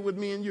he did it with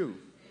me and you.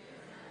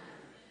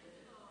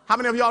 How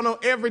many of y'all know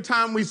every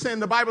time we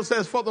sin, the Bible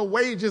says, for the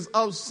wages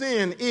of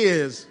sin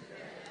is.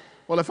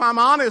 Well, if I'm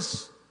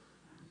honest,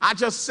 I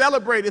just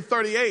celebrated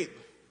 38.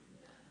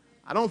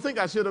 I don't think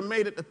I should have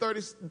made it to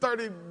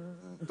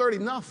 30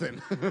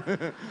 nothing.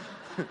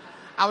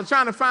 I was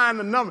trying to find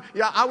the number.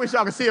 Yeah, I wish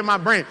y'all could see it in my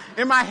brain.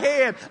 In my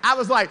head, I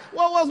was like,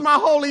 what was my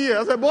holy year?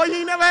 I said, boy, you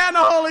ain't never had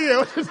no holy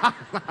year.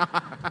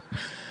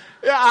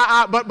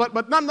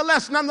 But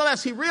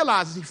nonetheless, he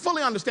realizes, he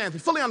fully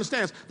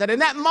understands that in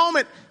that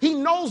moment, he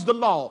knows the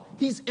law.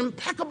 He's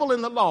impeccable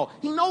in the law.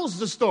 He knows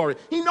the story.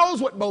 He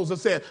knows what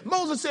Moses said.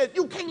 Moses said,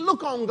 you can't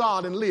look on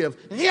God and live.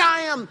 And here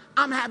I am,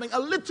 I'm having a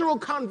literal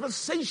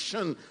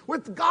conversation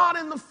with God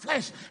in the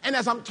flesh. And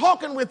as I'm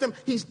talking with him,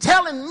 he's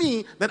telling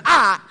me that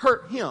I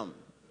hurt him.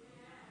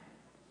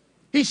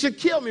 He should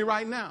kill me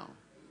right now.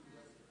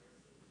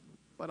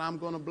 But I'm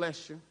going to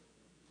bless you.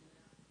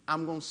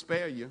 I'm going to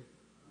spare you.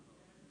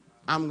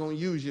 I'm going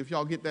to use you. If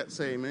y'all get that,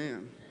 say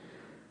amen.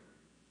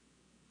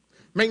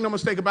 Make no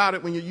mistake about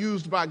it, when you're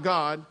used by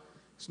God,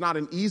 it's not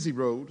an easy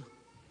road.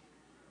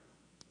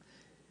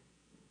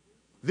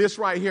 This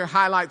right here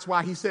highlights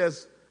why he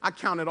says, I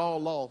count it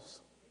all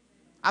loss.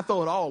 I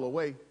throw it all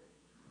away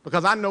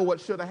because I know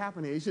what should have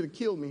happened here. He should have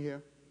killed me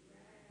here,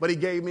 but he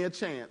gave me a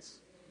chance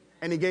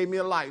and he gave me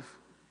a life.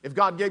 If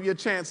God gave you a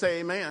chance, say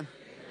amen. Amen.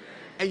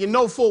 And you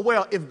know full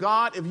well,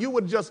 if you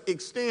would just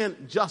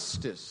extend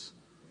justice,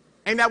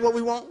 ain't that what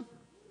we want?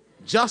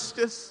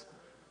 Justice.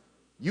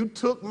 You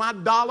took my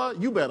dollar,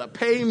 you better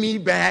pay me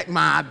back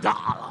my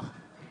dollar.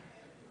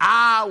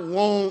 I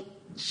want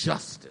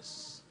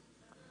justice.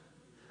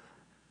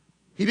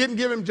 He didn't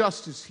give him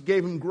justice. He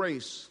gave him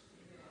grace.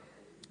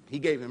 He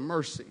gave him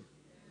mercy.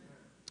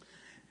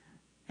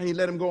 And he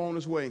let him go on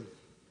his way.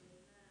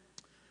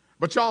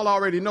 But y'all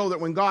already know that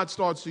when God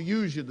starts to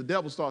use you, the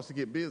devil starts to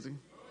get busy.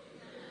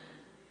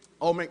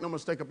 Oh, make no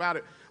mistake about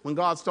it. When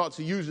God starts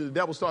to use you, the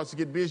devil starts to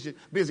get busy.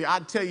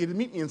 I'd tell you to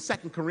meet me in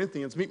 2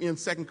 Corinthians. Meet me in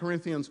 2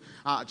 Corinthians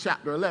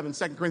chapter 11.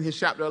 2 Corinthians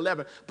chapter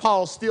 11.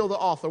 Paul's still the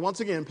author. Once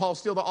again, Paul's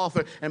still the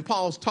author. And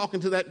Paul's talking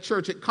to that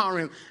church at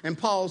Corinth. And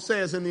Paul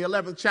says in the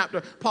 11th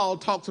chapter, Paul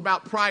talks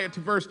about prior to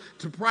the verse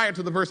I'm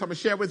going to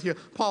share with you.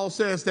 Paul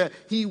says that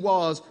he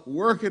was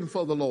working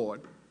for the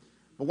Lord.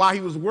 But while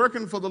he was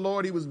working for the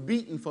Lord, he was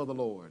beaten for the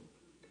Lord.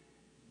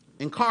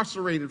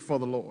 Incarcerated for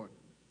the Lord.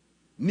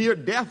 Near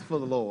death for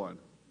the Lord,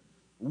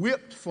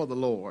 whipped for the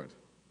Lord,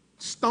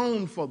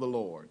 stoned for the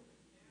Lord,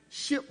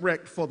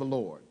 shipwrecked for the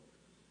Lord,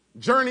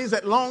 journeys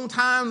at long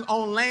times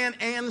on land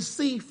and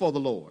sea for the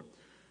Lord.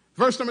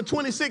 Verse number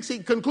 26, he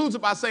concludes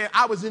it by saying,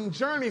 I was in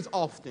journeys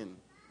often,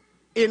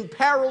 in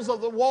perils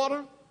of the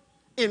water,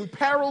 in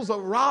perils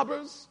of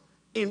robbers,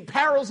 in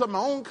perils of my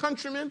own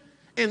countrymen,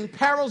 in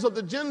perils of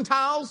the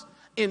Gentiles,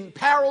 in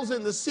perils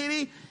in the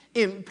city,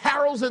 in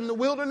perils in the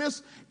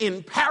wilderness,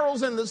 in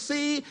perils in the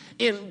sea,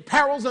 in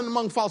perils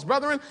among false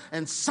brethren.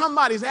 And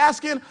somebody's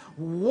asking,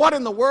 what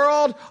in the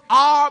world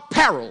are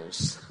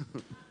perils?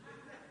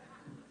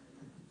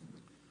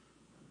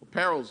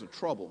 Perils are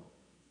trouble.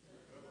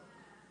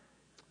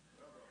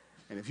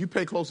 And if you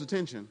pay close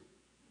attention,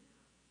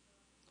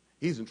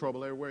 he's in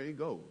trouble everywhere he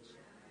goes.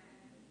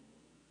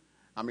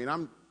 I mean,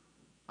 I'm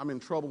in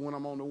trouble when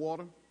I'm on the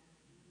water.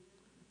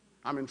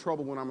 I'm in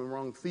trouble when I'm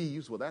around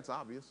thieves. Well, that's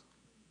obvious.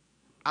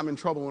 I'm in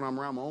trouble when I'm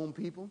around my own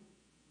people.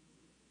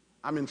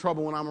 I'm in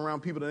trouble when I'm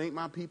around people that ain't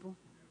my people.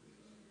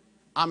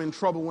 I'm in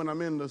trouble when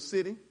I'm in the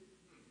city.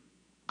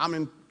 I'm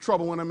in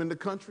trouble when I'm in the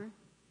country.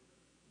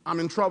 I'm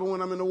in trouble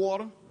when I'm in the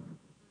water.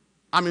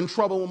 I'm in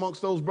trouble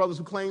amongst those brothers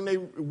who claim they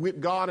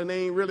with God and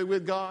they ain't really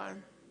with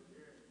God.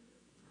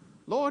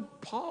 Lord,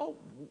 Paul,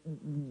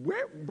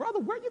 where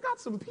you got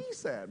some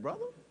peace at,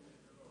 brother?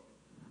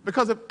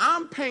 Because if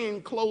I'm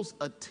paying close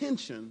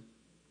attention,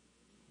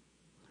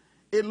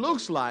 it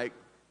looks like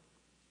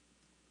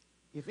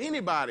if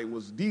anybody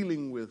was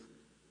dealing with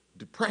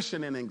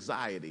depression and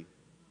anxiety,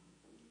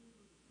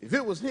 if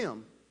it was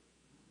him,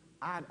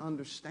 I'd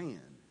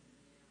understand.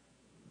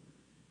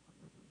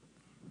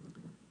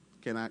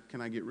 Can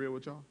I get real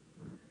with y'all?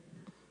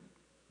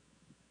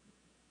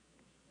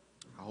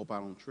 I hope I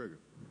don't trigger.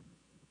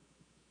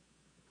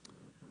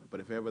 But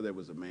if ever there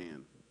was a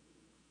man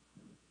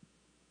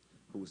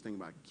who was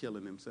thinking about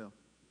killing himself,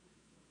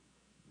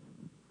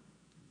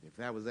 if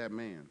that was that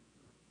man,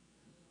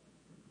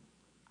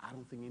 I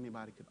don't think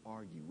anybody could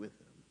argue with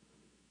him.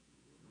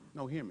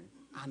 No, hear me.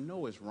 I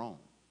know it's wrong.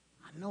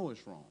 I know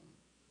it's wrong.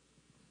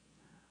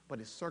 But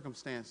his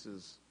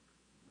circumstances,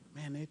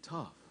 man, they're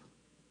tough.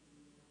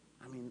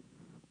 I mean,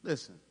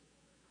 listen,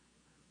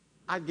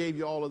 I gave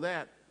you all of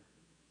that,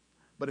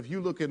 but if you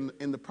look in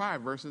the prior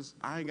verses,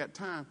 I ain't got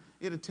time,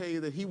 it'll tell you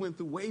that he went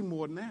through way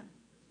more than that.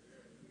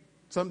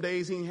 Some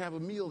days he didn't have a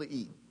meal to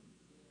eat.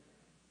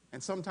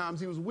 And sometimes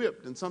he was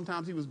whipped, and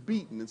sometimes he was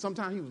beaten, and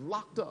sometimes he was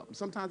locked up, and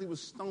sometimes he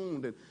was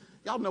stoned. And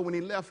y'all know when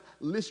he left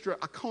Lystra,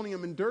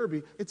 Iconium, and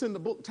Derbe, it's in the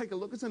book, take a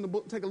look, it's in the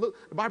book, take a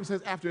look. The Bible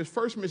says after his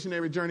first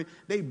missionary journey,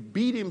 they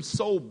beat him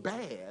so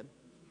bad,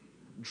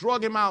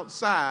 drug him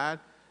outside.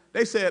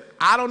 They said,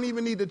 I don't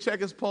even need to check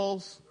his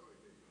pulse.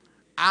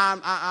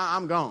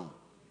 I'm gone.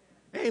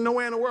 There ain't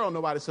nowhere in the world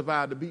nobody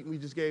survived the beating we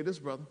just gave this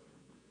brother.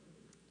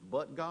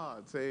 But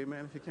God. Say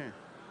amen if you can.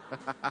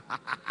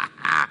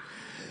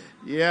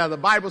 Yeah, the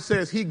Bible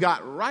says he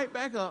got right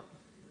back up,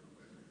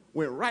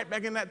 went right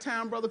back in that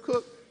town, Brother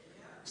Cook,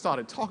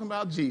 started talking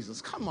about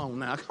Jesus. Come on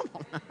now.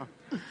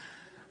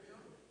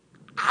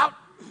 I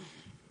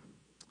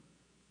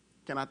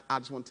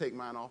just want to take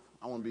mine off.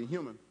 I want to be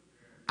human.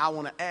 I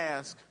want to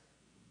ask,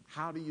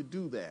 how do you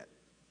do that?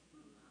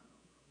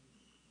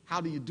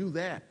 How do you do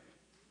that?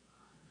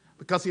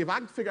 Because see, if I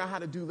can figure out how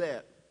to do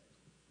that,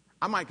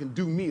 I might can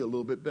do me a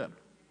little bit better.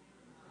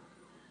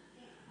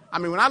 I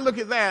mean, when I look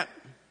at that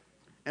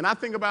and I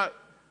think about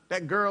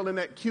that girl in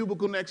that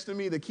cubicle next to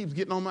me that keeps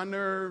getting on my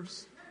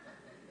nerves,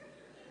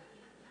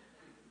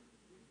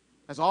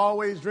 that's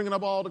always drinking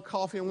up all the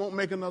coffee and won't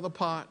make another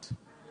pot.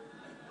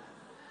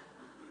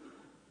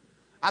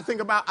 I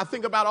think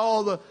about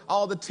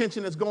all the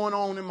tension that's going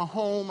on in my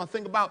home. I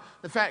think about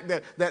the fact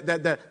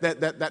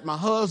that my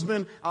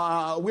husband,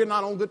 we're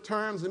not on good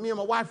terms, and me and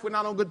my wife, we're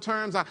not on good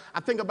terms. I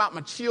think about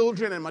my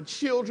children, and my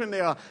children,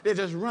 they're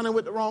just running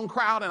with the wrong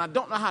crowd, and I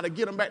don't know how to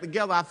get them back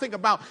together. I think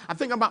about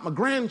my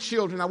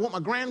grandchildren. I want my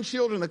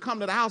grandchildren to come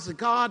to the house of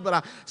God, but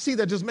I see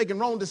they're just making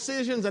wrong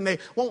decisions, and they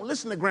won't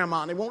listen to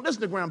grandma, and they won't listen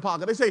to grandpa.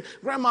 They say,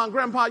 Grandma and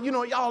Grandpa, you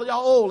know, y'all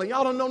old, and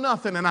y'all don't know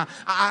nothing. And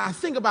I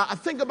think about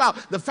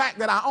the fact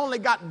that I only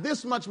got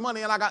this much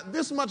money and I got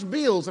this much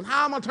bills, and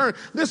how I'm going to turn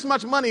this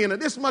much money into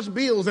this much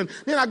bills, and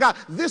then I got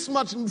this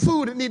much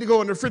food that need to go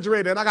in the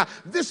refrigerator, and I got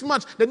this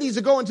much that needs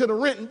to go into the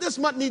rent, and this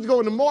much needs to go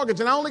in the mortgage,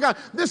 and I only got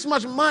this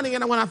much money.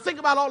 And when I think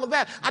about all of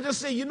that, I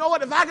just say, you know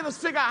what, if I can just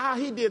figure out how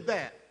he did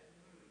that,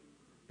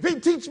 if he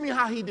teach me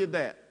how he did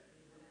that,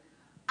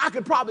 I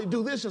could probably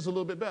do this just a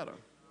little bit better.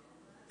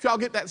 If y'all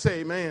get that, say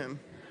amen.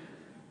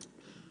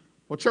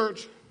 Well,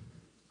 church,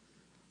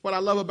 what I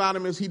love about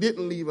him is he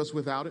didn't leave us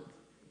without it.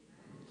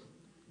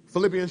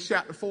 Philippians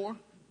chapter 4,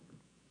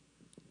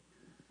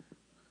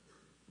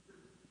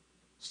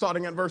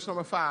 starting at verse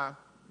number 5.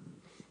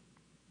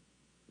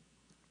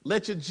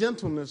 Let your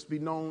gentleness be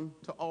known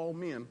to all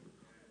men.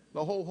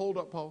 Now, hold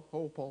up, Paul.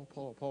 Hold,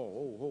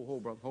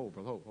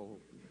 brother.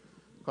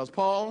 Because,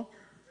 Paul,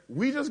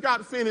 we just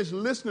got finished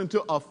listening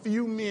to a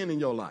few men in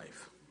your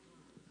life.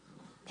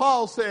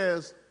 Paul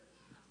says,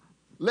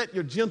 let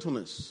your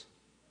gentleness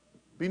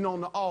be known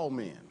to all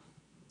men.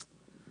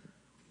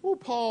 Oh,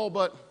 Paul,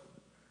 but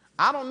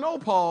I don't know,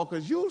 Paul,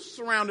 because you're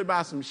surrounded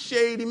by some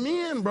shady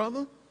men,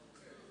 brother.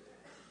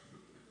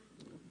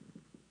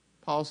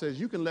 Paul says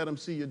you can let them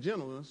see your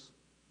gentleness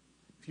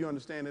if you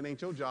understand it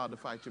ain't your job to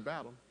fight your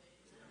battle.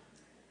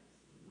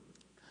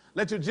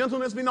 Let your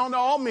gentleness be known to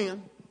all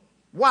men.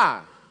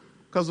 Why?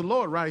 Because the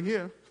Lord right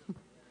here,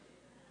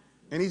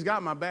 and he's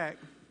got my back.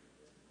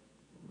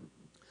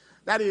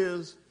 That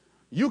is,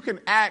 you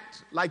can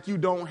act like you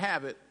don't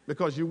have it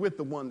because you're with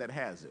the one that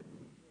has it.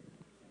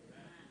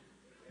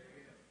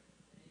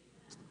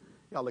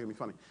 Y'all look at me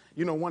funny.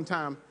 You know, one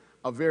time,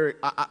 I had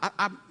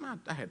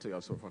to tell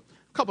y'all so far.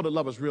 A couple that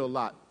love us real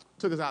lot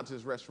took us out to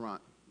this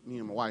restaurant, me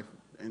and my wife,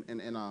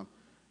 and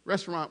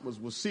restaurant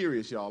was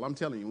serious, y'all. I'm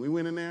telling you, we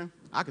went in there,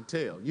 I could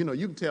tell. You know,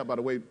 you can tell by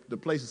the way the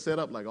place is set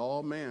up, like,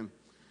 oh, man,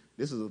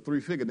 This is a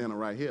 3-figure dinner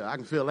right here. I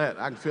can feel that.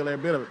 I can feel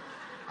every bit of it.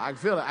 I can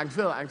feel it. I can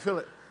feel it. I can feel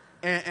it.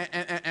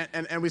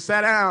 And we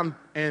sat down,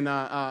 and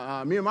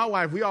me and my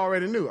wife, we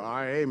already knew. All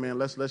right, hey man,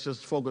 let's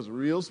just focus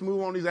real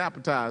smooth on these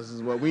appetizers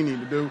is what we need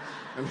to do,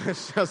 and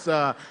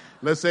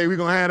let's say we're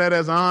gonna have that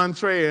as an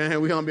entree, and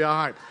we're gonna be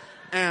all right.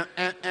 And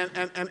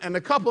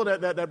the couple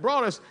that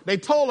brought us, they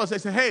told us, they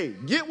said, hey,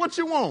 get what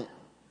you want.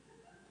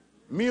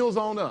 Meals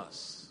on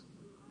us.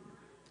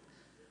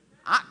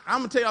 I'm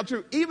gonna tell you the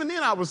truth. Even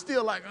then, I was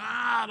still like,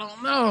 I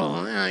don't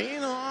know, I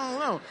don't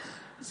know.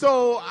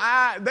 So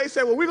they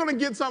said, well, we're going to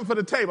get something for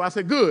the table. I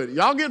said, good.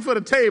 Y'all get for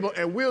the table,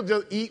 and we'll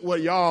just eat what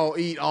y'all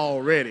eat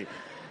already.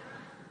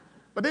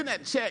 But then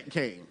that check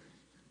came.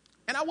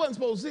 And I wasn't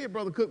supposed to see it,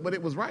 Brother Cook, but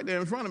it was right there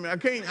in front of me. I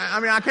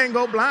can't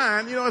go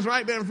blind. It's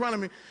right there in front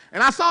of me.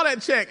 And I saw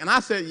that check, and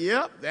I said,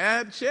 yep,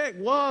 that check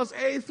was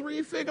a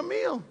 3-figure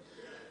meal.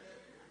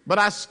 But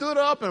I stood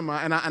up, and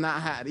I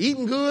had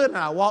eaten good, and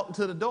I walked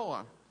to the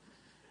door.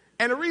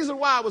 And the reason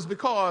why was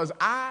because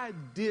I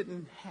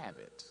didn't have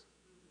it.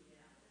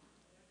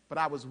 But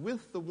I was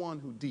with the one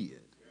who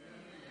did.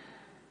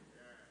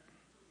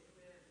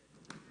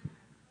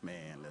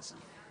 Man, listen.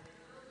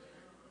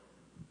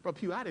 Bro,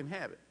 Pew, I didn't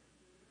have it.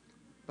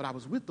 But I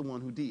was with the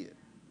one who did.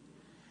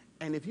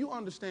 And if you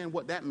understand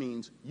what that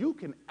means, you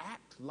can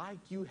act like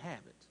you have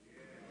it.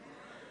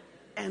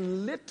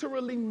 And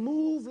literally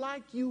move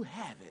like you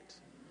have it.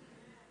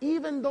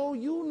 Even though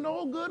you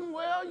know good and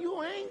well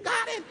you ain't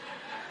got it.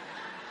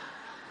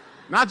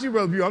 Not you,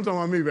 Brother Pew. I'm talking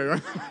about me,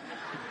 baby.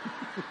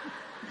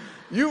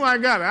 You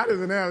might got it. I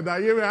didn't have it. I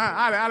didn't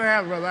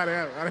have it, brother. I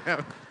didn't have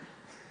it.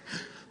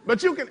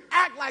 But you can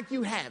act like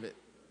you have it,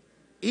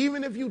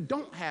 even if you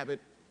don't have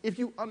it, if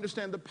you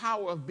understand the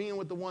power of being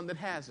with the one that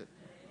has it.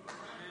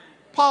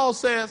 Paul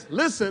says,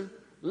 listen,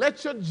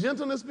 let your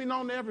gentleness be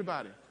known to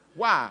everybody.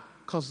 Why?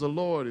 Because the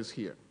Lord is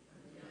here.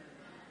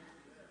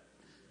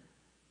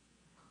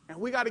 And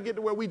we got to get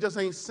to where we just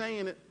ain't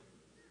saying it.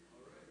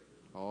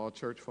 Oh,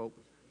 church folk.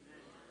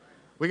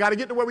 We got to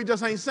get to where we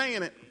just ain't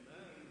saying it.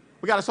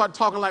 We got to start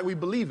talking like we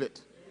believe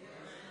it.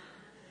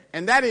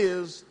 And that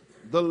is,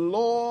 the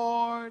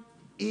Lord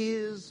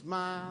is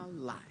my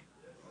life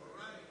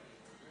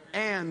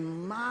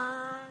and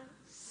my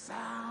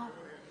salvation.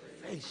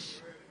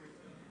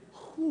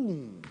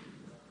 Who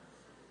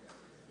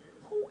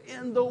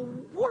in the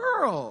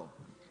world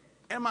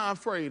am I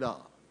afraid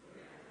of?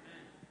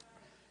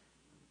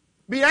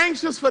 Be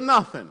anxious for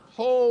nothing.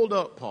 Hold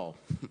up, Paul.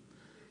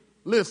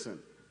 Listen.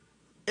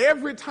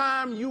 Every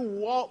time you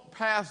walk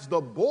past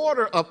the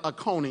border of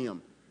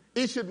Iconium,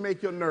 it should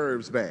make your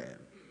nerves bad.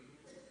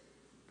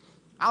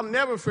 I'll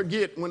never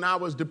forget when I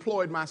was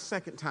deployed my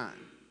second time,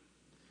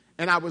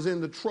 and I was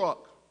in the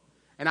truck,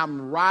 and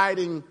I'm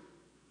riding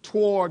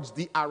towards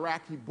the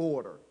Iraqi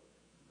border.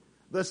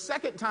 The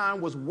second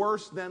time was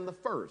worse than the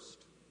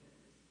first.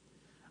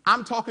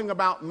 I'm talking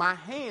about my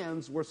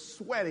hands were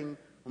sweating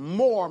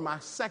more my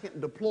second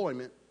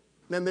deployment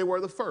than they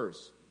were the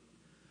first.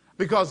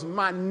 Because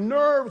my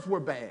nerves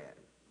were bad.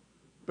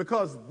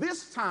 Because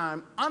this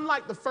time,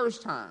 unlike the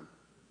first time,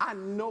 I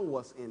know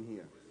what's in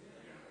here.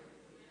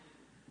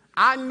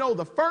 I know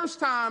the first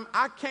time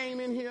I came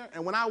in here,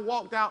 and when I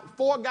walked out,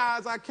 4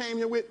 guys I came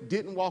here with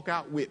didn't walk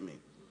out with me.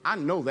 I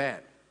know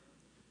that.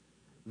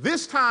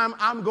 This time,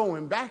 I'm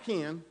going back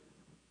in.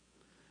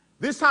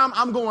 This time,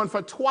 I'm going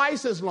for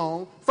twice as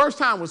long. First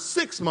time was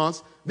 6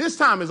 months. This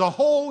time is a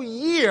whole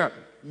year.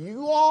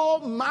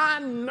 My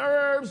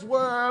nerves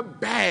were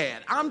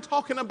bad. I'm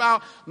talking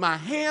about my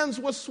hands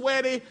were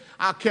sweaty.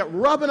 I kept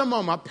rubbing them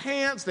on my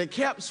pants. They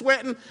kept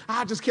sweating.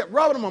 I just kept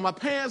rubbing them on my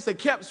pants. They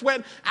kept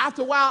sweating.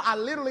 After a while, I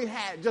literally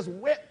had just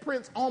wet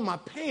prints on my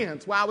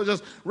pants while I was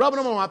just rubbing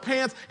them on my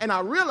pants. And I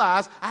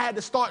realized I had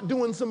to start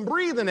doing some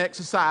breathing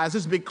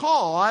exercises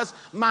because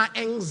my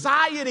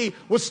anxiety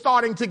was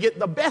starting to get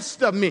the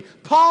best of me.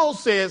 Paul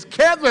says,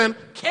 Kevin,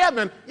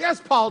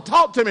 yes, Paul,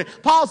 talk to me.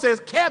 Paul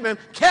says, Kevin,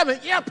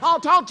 yeah, Paul,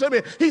 talk to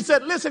me. He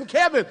said, listen,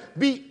 Kevin,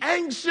 be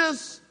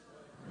anxious.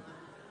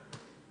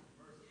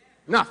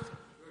 Nothing.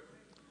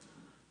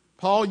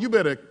 Paul, you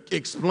better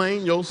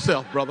explain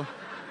yourself, brother.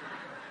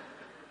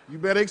 You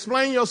better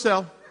explain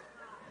yourself.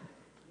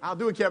 I'll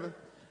do it, Kevin.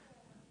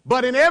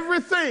 But in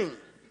everything,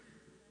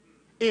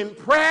 in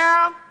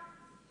prayer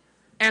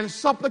and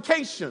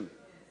supplication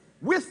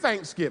with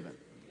thanksgiving,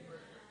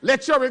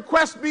 let your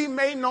requests be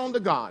made known to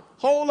God.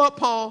 Hold up,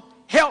 Paul.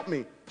 Help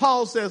me.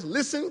 Paul says,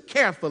 listen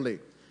carefully.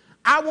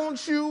 I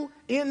want you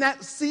in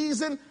that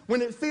season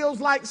when it feels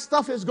like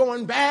stuff is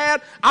going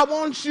bad, I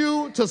want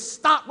you to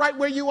stop right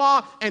where you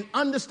are and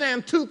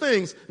understand 2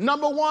 things.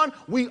 Number 1,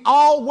 we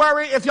all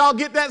worry. If y'all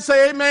get that,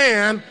 say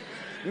amen.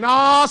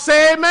 No,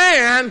 say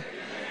amen.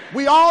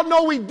 We all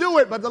know we do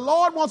it, but the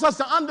Lord wants us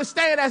to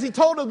understand, as he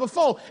told us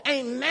before,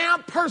 ain't now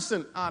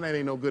person, that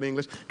ain't no good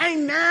English,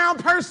 ain't now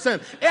person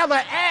ever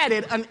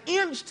added an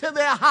inch to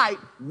their height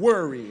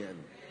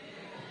worrying.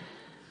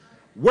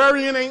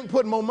 Worrying ain't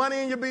putting more money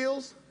in your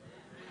bills.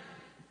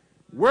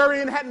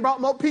 Worrying hadn't brought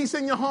more peace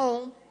in your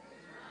home.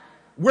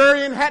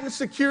 Worrying hadn't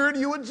secured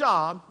you a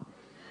job.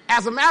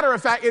 As a matter of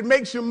fact, it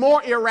makes you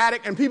more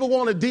erratic and people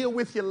want to deal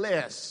with you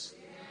less.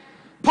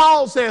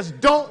 Paul says,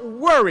 don't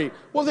worry.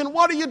 Well, then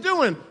what are you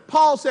doing?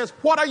 Paul says,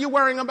 what are you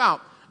worrying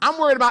about? I'm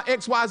worried about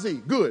X, Y,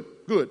 Z. Good,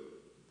 good.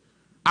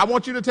 I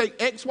want you to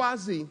take X, Y,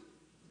 Z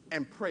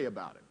and pray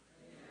about it.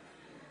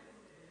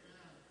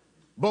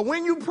 But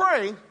when you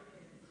pray,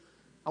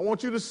 I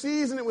want you to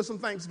season it with some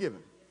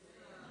thanksgiving.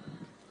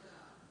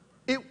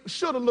 It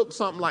should have looked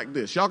something like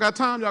this. Y'all got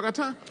time? Y'all got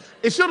time?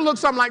 It should have looked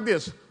something like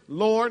this.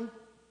 Lord,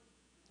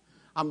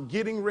 I'm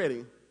getting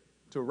ready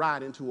to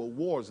ride into a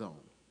war zone.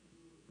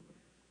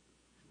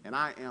 And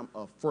I am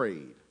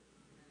afraid.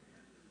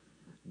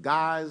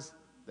 Guys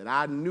that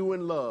I knew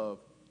and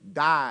loved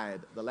died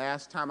the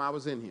last time I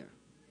was in here.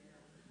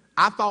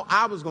 I thought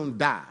I was going to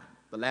die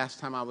the last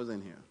time I was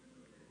in here.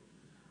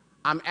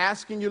 I'm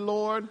asking you,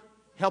 Lord,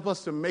 help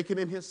us to make it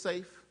in here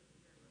safe.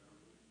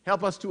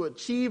 Help us to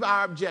achieve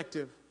our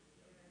objective.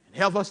 And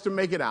help us to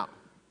make it out.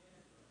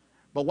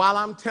 But while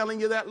I'm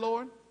telling you that,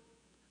 Lord,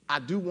 I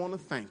do want to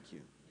thank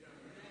you.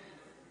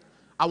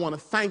 I want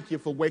to thank you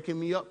for waking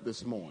me up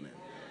this morning.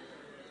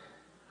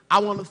 I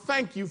want to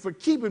thank you for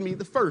keeping me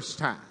the first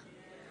time.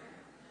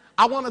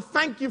 I want to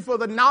thank you for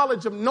the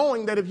knowledge of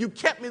knowing that if you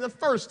kept me the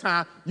first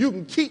time, you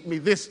can keep me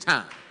this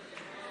time.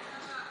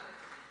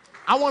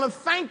 I want to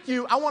thank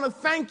you. I want to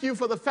thank you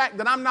for the fact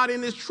that I'm not in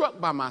this truck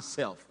by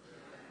myself.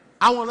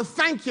 I want to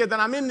thank you that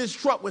I'm in this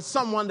truck with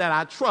someone that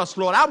I trust,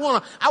 Lord. I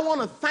want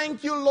to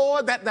thank you,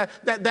 Lord,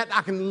 that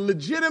I can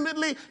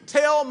legitimately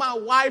tell my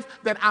wife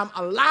that I'm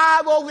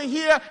alive over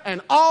here and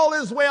all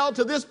is well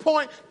to this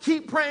point.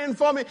 Keep praying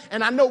for me,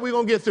 and I know we're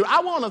going to get through. I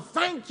want to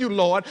thank you,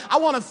 Lord. I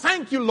want to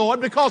thank you, Lord,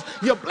 because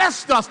you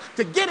blessed us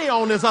to get here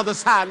on this other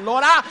side,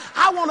 Lord.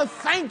 I want to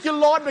thank you,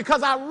 Lord,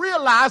 because I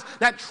realize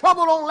that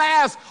trouble don't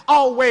last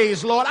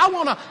always, Lord. I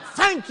want to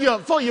thank you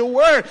for your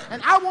word,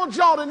 and I want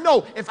y'all to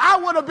know if I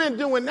would have been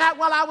doing that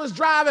while I was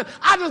driving,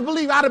 I just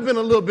believe I'd have been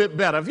a little bit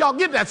better. If y'all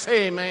get that,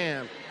 say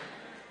amen.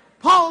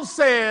 Paul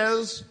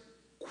says,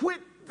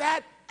 quit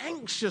that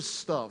anxious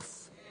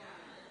stuff.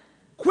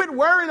 Quit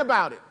worrying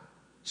about it.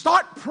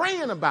 Start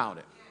praying about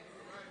it.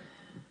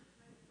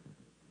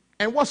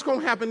 And what's going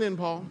to happen then,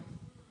 Paul?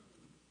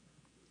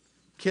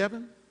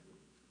 Kevin,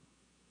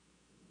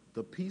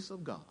 the peace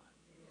of God,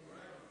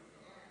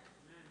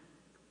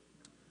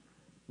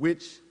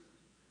 which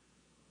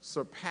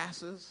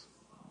surpasses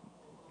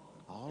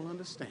all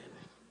understanding.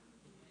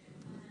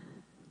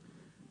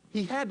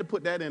 He had to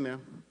put that in there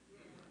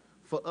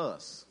for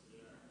us.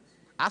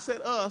 I said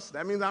us.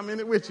 That means I'm in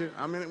it with you.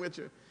 I'm in it with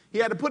you. He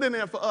had to put it in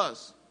there for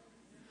us.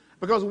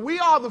 Because we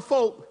are the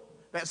folk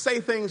that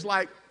say things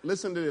like,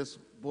 listen to this,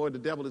 boy, the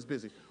devil is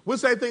busy. We'll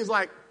say things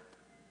like,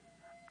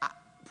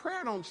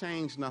 prayer don't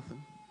change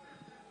nothing.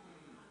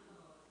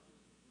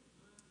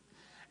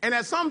 And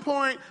at some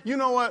point, you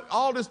know what,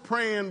 all this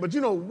praying, but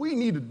you know, we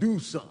need to do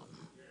something.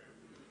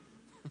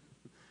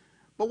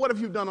 But what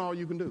if you've done all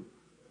you can do?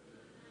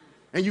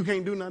 And you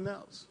can't do nothing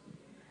else?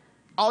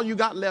 All you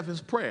got left is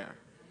prayer.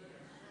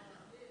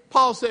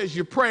 Paul says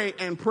you pray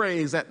and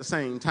praise at the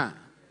same time.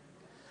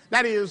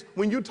 That is,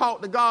 when you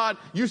talk to God,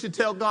 you should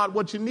tell God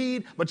what you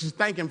need, but you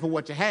thank him for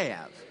what you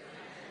have.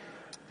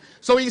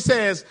 So he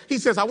says,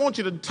 I want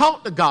you to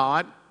talk to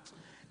God,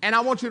 and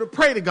I want you to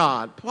pray to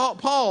God.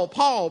 Paul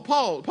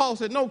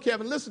said, no,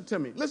 Kevin, listen to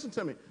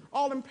me.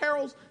 All them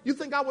perils, you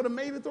think I would have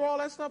made it through all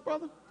that stuff,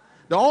 brother?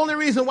 The only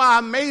reason why I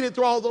made it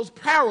through all those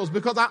perils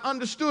because I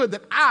understood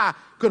that I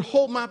could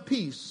hold my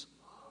peace.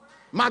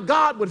 My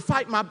God would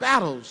fight my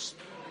battles.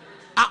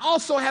 I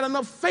also had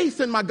enough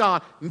faith in my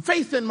God, and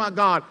faith in my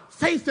God,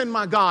 faith in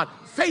my God,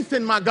 faith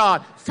in my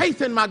God,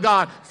 faith in my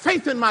God,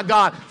 faith in my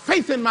God,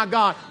 faith in my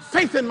God,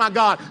 faith in my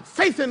God,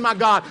 faith in my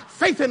God,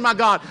 faith in my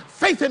God,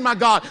 faith in my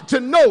God, to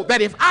know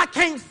that if I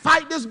can't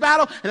fight this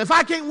battle and if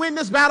I can't win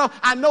this battle,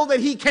 I know that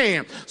he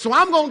can. So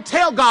I'm going to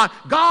tell God,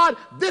 God,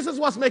 this is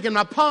what's making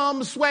my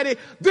palms sweaty.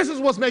 This is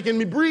what's making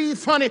me breathe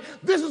funny.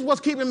 This is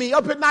what's keeping me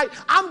up at night.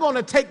 I'm going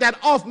to take that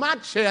off my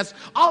chest,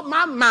 off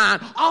my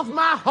mind, off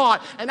my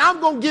heart, and I'm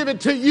going to give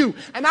it to you.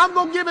 And I'm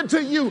going to give it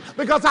to you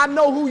because I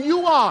know who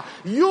you are.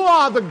 You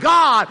are the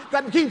God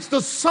that keeps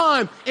the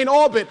sun in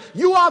orbit.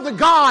 You are the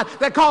God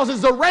that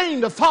causes the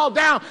rain to fall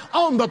down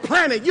on the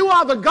planet. You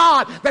are the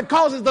God that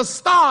causes the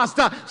stars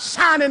to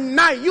shine at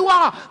night. You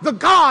are the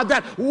God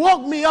that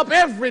woke me up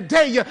every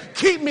day. You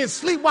keep me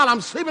asleep while I'm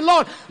sleeping.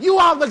 Lord, you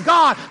are the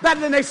God that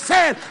when they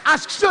said I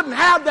shouldn't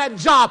have that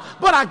job,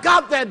 but I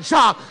got that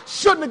job.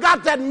 Shouldn't have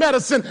got that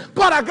medicine,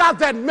 but I got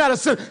that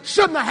medicine.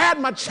 Shouldn't have had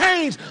my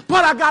change,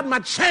 but I got my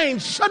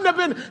change. Shouldn't have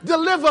been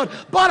delivered,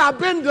 but I've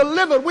been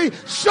delivered. We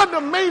shouldn't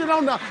have made it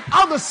on the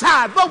other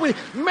side, but we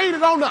made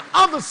it on the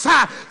other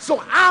side.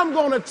 So I'm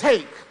going to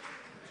take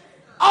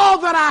all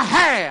that I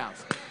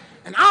have,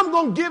 and I'm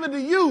going to give it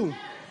to you,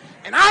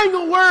 and I ain't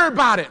going to worry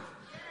about it.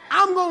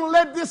 I'm going to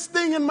let this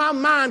thing in my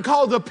mind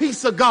called the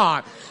peace of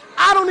God.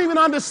 I don't even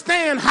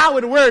understand how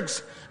it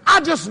works, I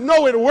just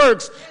know it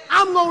works.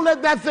 I'm going to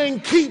let that thing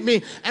keep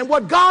me. And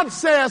what God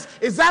says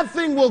is that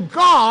thing will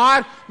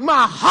guard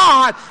my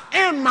heart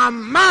and my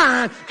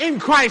mind in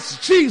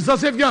Christ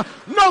Jesus. If you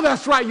know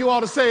that's right, you ought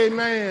to say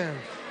amen.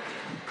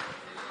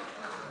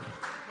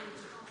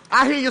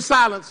 I hear your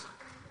silence.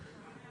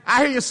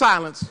 I hear your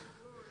silence.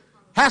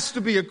 Has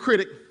to be a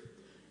critic.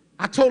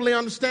 I totally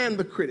understand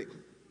the critic.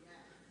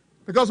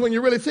 Because when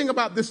you really think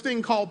about this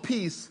thing called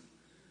peace,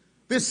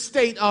 this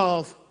state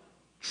of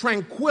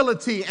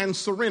tranquility and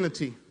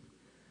serenity,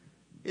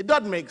 it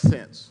doesn't make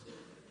sense.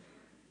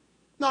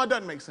 No, it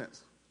doesn't make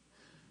sense.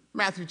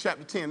 Matthew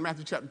chapter 10,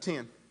 Matthew chapter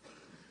 10.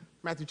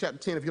 Matthew chapter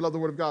 10, if you love the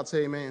word of God,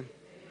 say amen.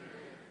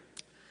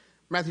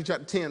 Matthew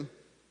chapter 10.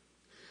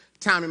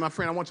 Timing, my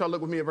friend, I want y'all to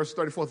look with me at verse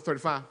 34 to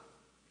 35.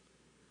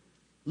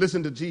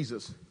 Listen to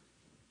Jesus.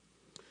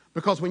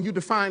 Because when you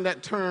define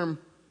that term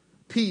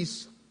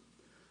peace,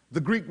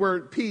 the Greek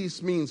word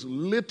peace means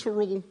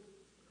literal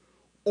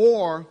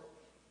or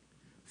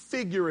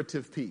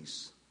figurative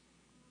peace.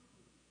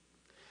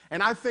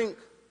 And I think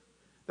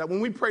that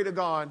when we pray to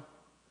God,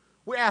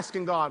 we're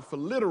asking God for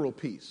literal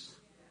peace.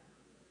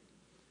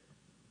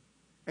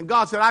 And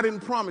God said, I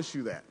didn't promise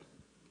you that.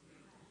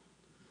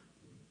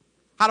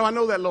 How do I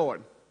know that,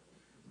 Lord?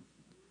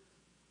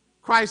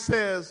 Christ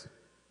says,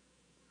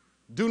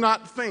 do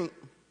not think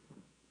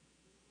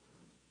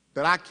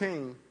that I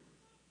came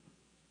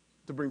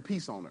to bring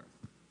peace on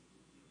earth.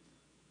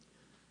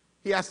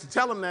 He has to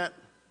tell him that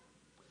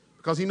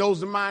because he knows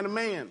the mind of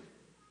man.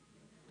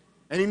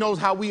 And he knows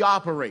how we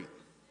operate.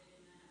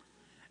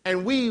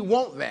 And we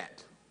want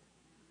that.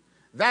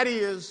 That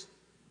is,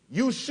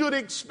 you should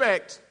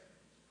expect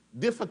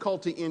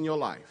difficulty in your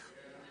life.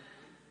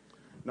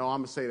 No, I'm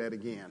going to say that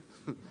again.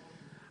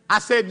 I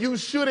said you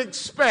should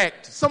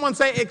expect. Someone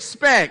say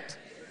expect.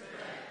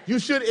 You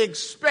should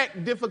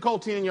expect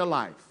difficulty in your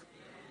life.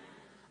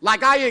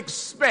 Like I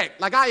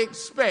expect,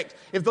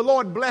 if the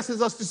Lord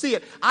blesses us to see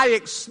it, I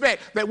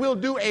expect that we'll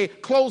do a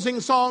closing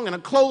song and a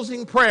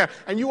closing prayer,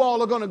 and you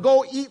all are going to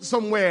go eat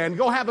somewhere and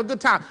go have a good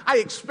time. I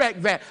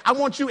expect that. I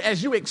want you,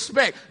 as you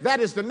expect, that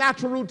is the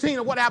natural routine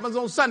of what happens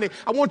on Sunday.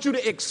 I want you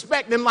to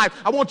expect in life.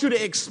 I want you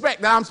to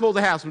expect that I'm supposed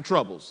to have some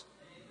troubles.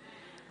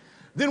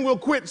 Then we'll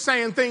quit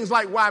saying things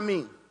like, why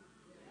me?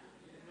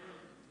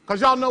 Because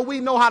y'all know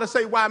we know how to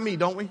say why me,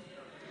 don't we?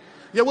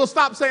 Yeah, we'll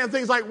stop saying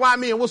things like, why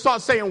me? And we'll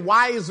start saying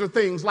wiser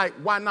things like,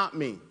 why not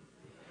me?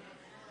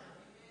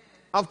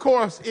 Of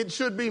course, it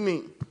should be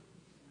me.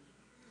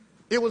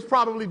 It was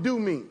probably due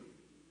me.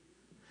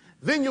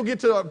 Then you'll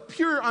get to a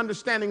pure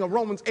understanding of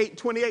Romans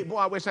 8:28. Boy,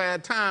 I wish I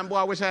had time. Boy,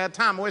 I wish I had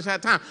time. I wish I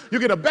had time. You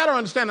get a better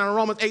understanding of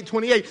Romans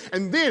 8:28.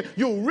 And then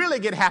you'll really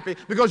get happy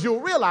because you'll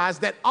realize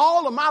that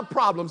all of my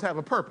problems have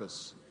a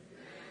purpose.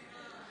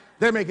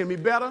 They're making me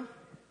better.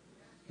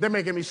 They're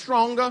making me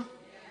stronger.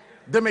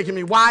 They're making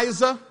me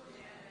wiser.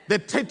 They're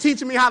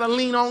teaching me how to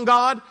lean on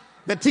God.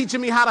 They're teaching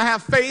me how to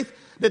have faith.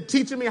 They're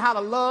teaching me how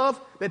to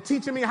love. They're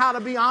teaching me how to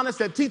be honest.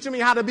 They're teaching me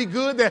how to be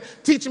good. They're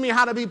teaching me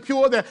how to be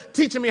pure. They're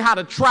teaching me how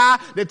to try.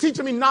 They're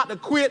teaching me not to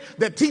quit.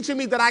 They're teaching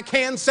me that I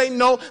can say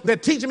no. They're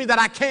teaching me that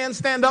I can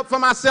stand up for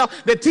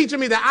myself. They're teaching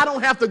me that I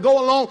don't have to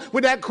go along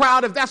with that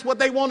crowd. If that's what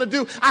they want to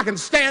do, I can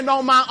stand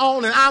on my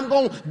own and I'm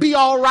going to be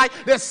all right.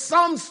 There's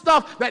some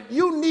stuff that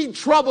you need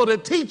trouble to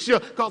teach you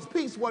because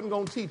peace wasn't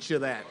going to teach you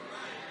that.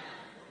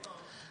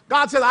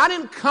 God said, I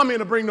didn't come in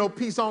to bring no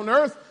peace on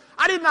earth.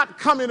 I did not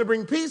come in to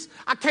bring peace.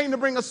 I came to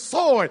bring a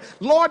sword.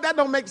 Lord, that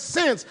don't make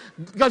sense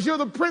because you're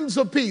the Prince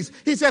of Peace.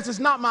 He says, it's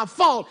not my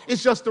fault.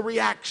 It's just a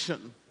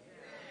reaction.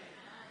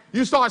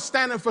 You start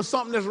standing for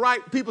something that's right,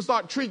 people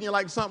start treating you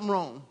like something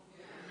wrong.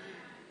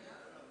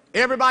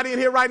 Everybody in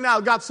here right now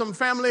got some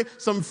family,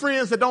 some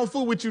friends that don't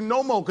fool with you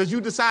no more because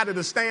you decided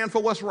to stand for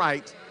what's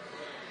right.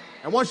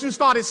 And once you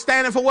started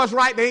standing for what's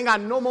right, they ain't got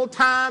no more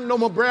time, no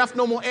more breath,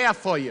 no more air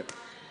for you.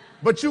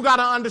 But you got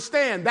to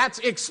understand, that's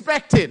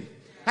expected.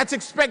 That's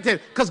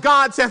expected because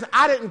God says,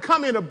 I didn't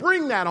come here to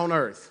bring that on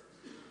earth.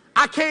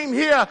 I came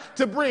here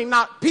to bring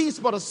not peace,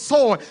 but a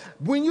sword.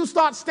 When you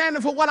start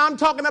standing for what I'm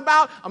talking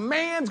about, a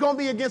man's going to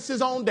be against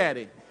his own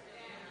daddy.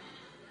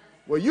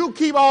 Well, you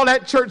keep all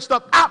that church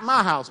stuff out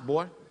my house,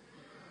 boy.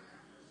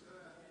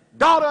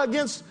 Daughter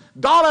against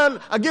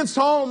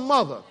her own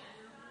mother.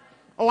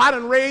 Oh, I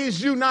done raised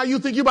you. Now you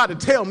think you about to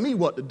tell me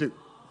what to do.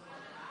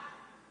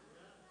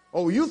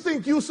 Oh, you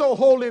think you so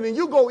holy and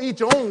you go eat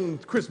your own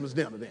Christmas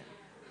dinner then.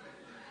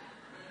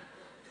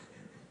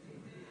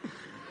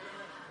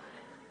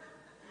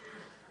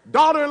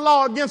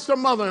 Daughter-in-law against her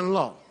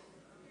mother-in-law.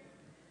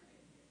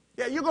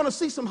 Yeah, you're going to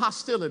see some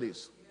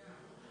hostilities.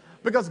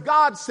 Because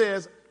God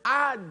says,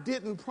 I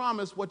didn't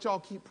promise what y'all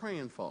keep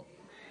praying for.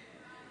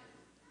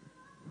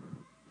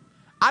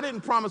 I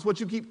didn't promise what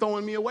you keep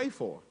throwing me away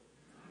for.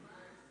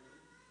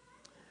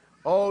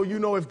 Oh, you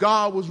know, if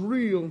God was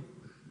real,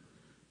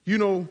 you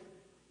know,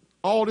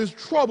 all this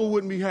trouble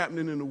wouldn't be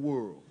happening in the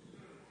world.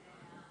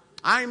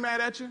 I ain't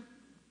mad at you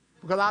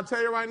because I'll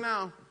tell you right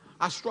now,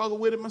 I struggle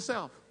with it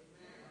myself.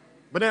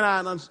 But then I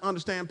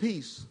understand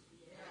peace.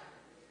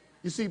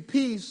 You see,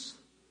 peace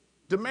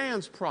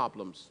demands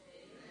problems.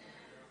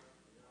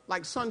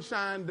 like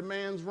sunshine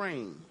demands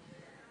rain,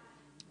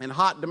 and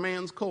hot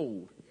demands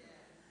cold,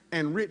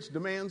 and rich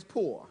demands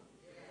poor,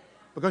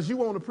 because you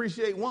won't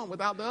appreciate one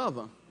without the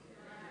other.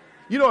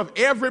 You know, if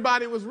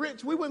everybody was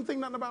rich, we wouldn't think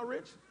nothing about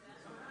rich.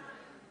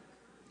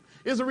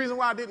 It's the reason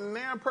why I didn't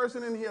name a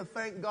person in here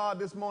thank God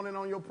this morning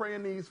on your prayer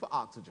needs for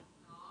oxygen.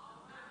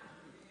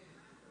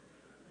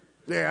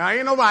 Yeah, I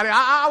ain't nobody.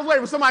 I was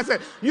waiting for somebody to say,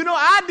 you know,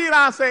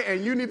 I say,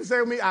 and you need to say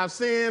with me, I've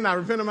sinned, I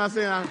repent of my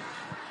sin.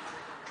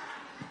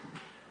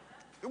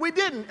 We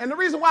didn't. And the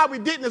reason why we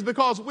didn't is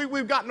because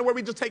we've gotten to where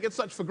we just take it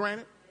such for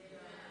granted.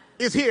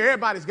 It's here.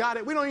 Everybody's got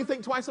it. We don't even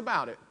think twice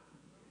about it.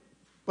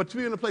 But to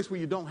be in a place where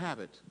you don't have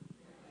it,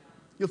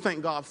 you'll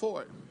thank God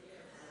for it.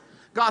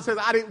 God says,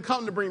 I didn't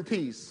come to bring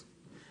peace.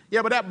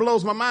 Yeah, but that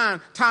blows my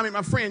mind. Tommy,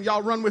 my friend,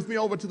 y'all run with me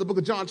over to the book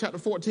of John chapter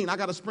 14. I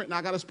got to sprint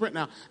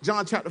now.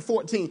 John chapter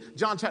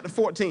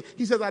 14.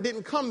 He says, I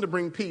didn't come to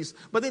bring peace.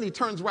 But then he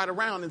turns right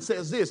around and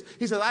says this.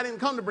 He says, I didn't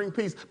come to bring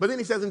peace. But then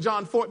he says in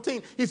John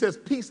 14, he says,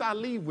 peace I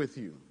leave with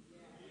you.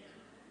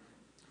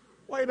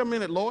 Wait a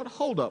minute, Lord.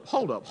 Hold up.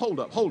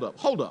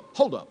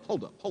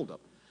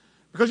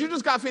 Because you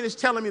just got finished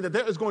telling me that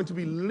there is going to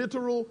be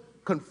literal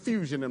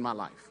confusion in my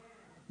life.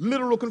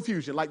 Literal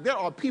confusion. Like there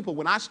are people,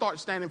 when I start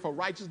standing for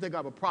righteousness, they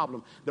got a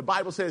problem. The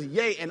Bible says,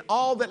 yea, and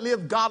all that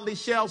live godly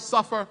shall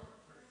suffer.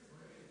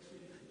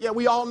 Yeah,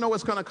 we all know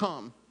it's going to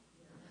come.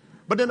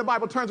 But then the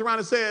Bible turns around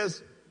and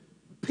says,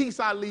 peace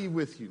I leave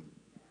with you.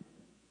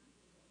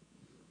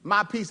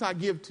 My peace I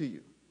give to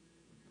you.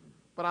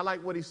 But I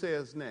like what he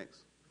says next.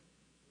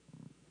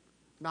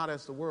 Not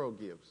as the world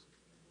gives.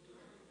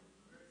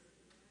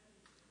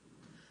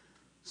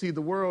 See,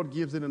 the world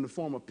gives it in the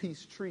form of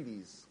peace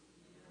treaties.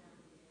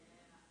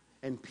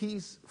 And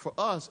peace for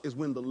us is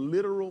when the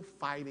literal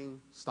fighting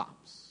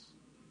stops.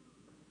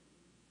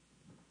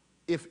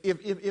 If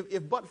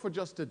but for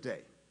just a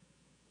day,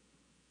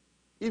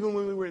 even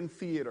when we were in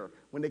theater,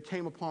 when they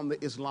came upon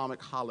the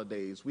Islamic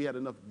holidays, we had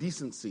enough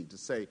decency to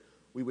say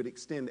we would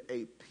extend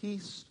a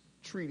peace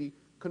treaty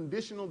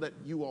conditional that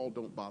you all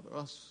don't bother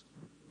us.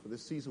 For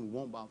this season, we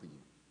won't bother you.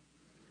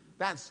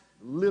 That's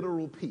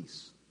literal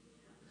peace.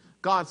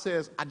 God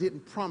says, I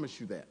didn't promise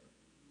you that.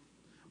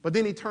 But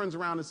then he turns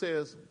around and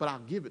says, but I'll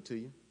give it to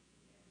you.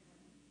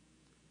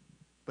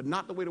 But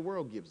not the way the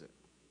world gives it.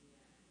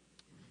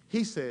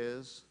 He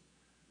says,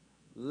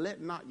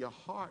 let not your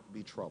heart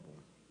be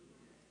troubled.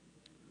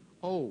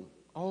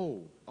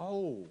 Okay.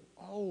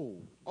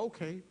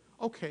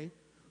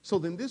 So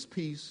then this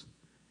peace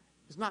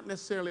is not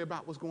necessarily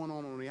about what's going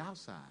on the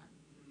outside.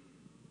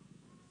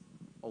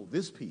 Oh,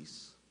 this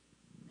peace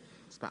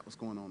is about what's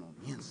going on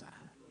the inside.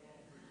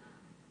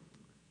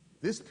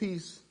 This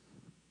peace,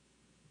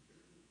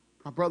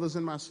 my brothers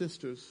and my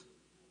sisters,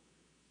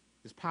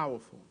 is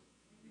powerful.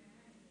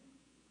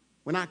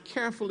 When I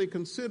carefully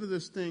consider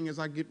this thing as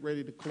I get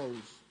ready to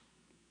close,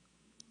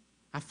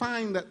 I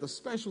find that the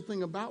special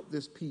thing about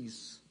this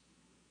peace,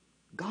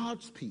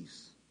 God's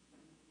peace,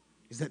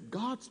 is that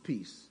God's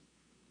peace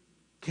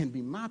can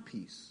be my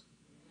peace,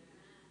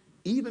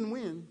 even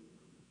when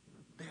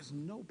there's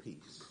no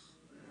peace.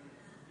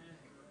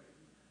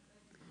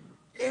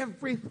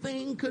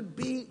 Everything could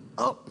be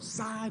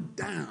upside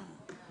down.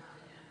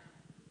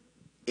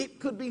 It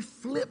could be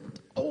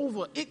flipped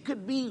over. It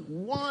could be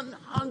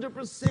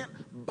 100%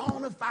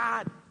 bona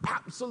fide,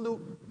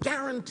 absolute,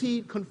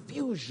 guaranteed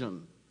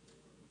confusion.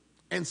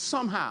 And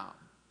somehow,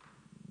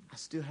 I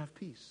still have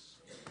peace.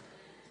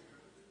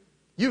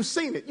 You've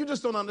seen it. You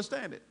just don't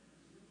understand it.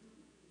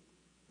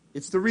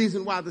 It's the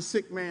reason why the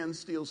sick man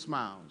still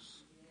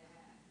smiles.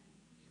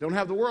 He don't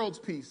have the world's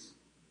peace.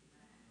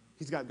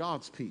 He's got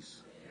God's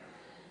peace.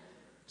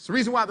 It's the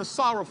reason why the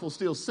sorrowful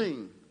still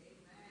sing.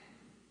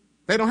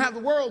 They don't have the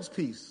world's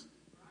peace.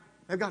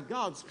 They've got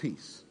God's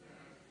peace.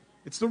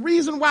 It's the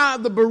reason why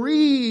the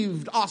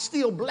bereaved are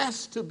still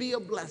blessed to be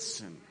a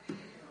blessing.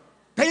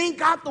 They ain't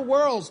got the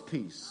world's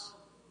peace.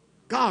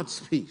 God's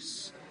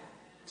peace.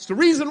 It's the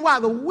reason why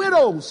the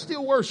widow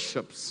still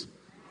worships.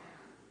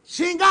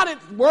 She ain't got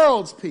it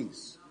world's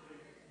peace.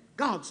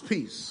 God's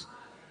peace.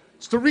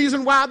 It's the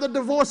reason why the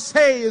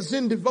divorcee is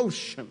in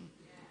devotion.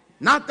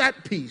 Not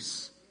that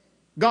peace.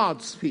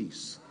 God's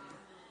peace.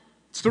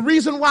 It's the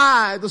reason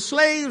why the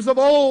slaves of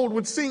old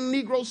would sing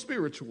Negro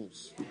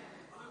spirituals.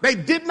 They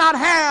did not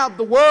have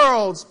the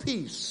world's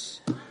peace.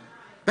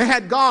 They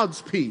had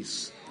God's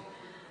peace.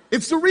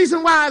 It's the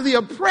reason why the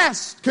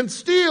oppressed can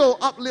still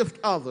uplift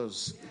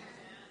others.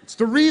 It's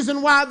the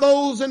reason why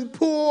those in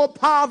poor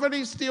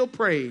poverty still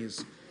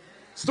praise.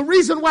 It's the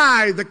reason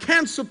why the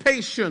cancer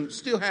patient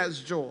still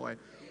has joy.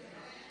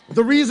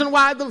 The reason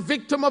why the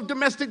victim of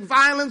domestic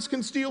violence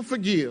can still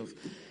forgive.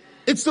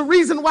 It's the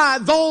reason why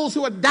those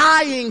who are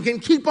dying can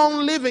keep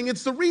on living.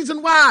 It's the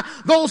reason why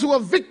those who are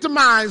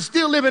victimized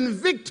still live in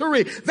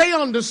victory. They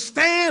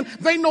understand,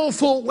 they know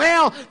full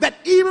well that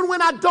even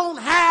when I don't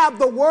have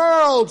the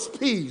world's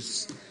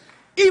peace,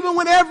 even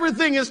when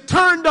everything is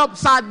turned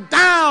upside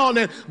down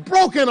and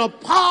broken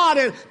apart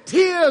and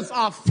tears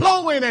are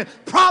flowing and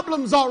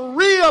problems are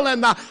real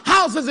and the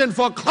house is in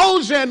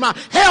foreclosure and my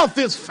health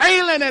is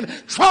failing and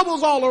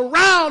troubles all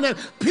around and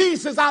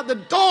peace is out the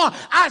door,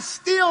 I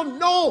still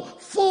know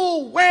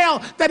full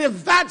well that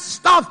if that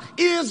stuff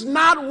is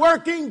not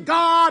working,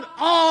 God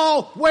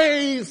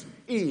always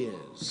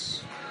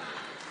is.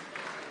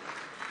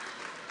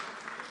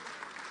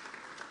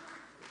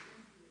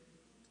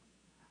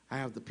 I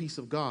have the peace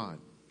of God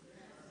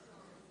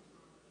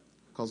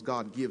because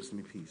God gives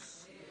me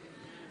peace.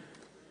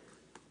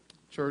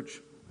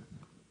 Church,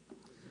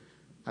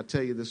 I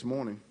tell you this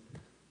morning,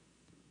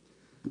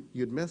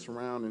 you'd mess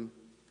around and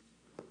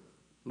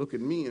look at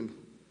me and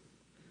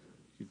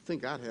you'd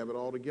think I'd have it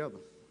all together.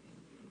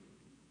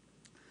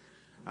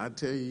 I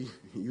tell you,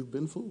 you've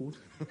been fooled.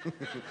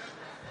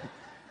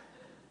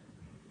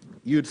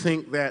 You'd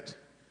think that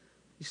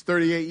these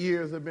 38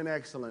 years have been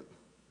excellent.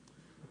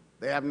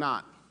 They have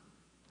not.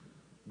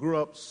 Grew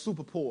up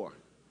super poor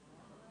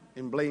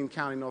in Blaine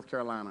County, North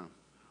Carolina.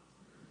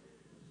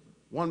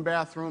 One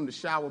bathroom, the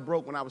shower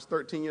broke when I was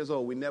 13 years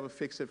old. We never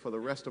fixed it for the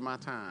rest of my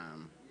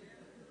time.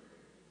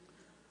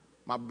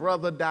 My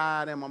brother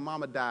died and my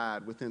mama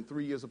died within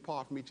 3 years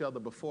apart from each other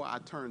before I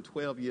turned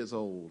 12 years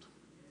old.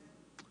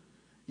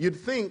 You'd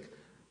think,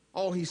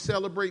 oh, he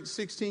celebrates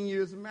 16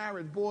 years of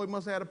marriage. Boy, he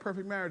must have had a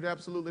perfect marriage.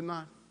 Absolutely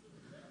not.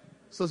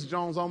 Sister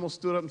Jones almost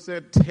stood up and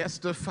said,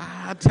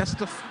 testify,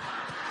 testify.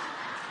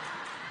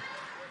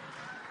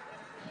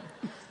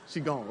 She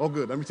gone. Oh,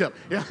 good. Let me tell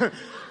you.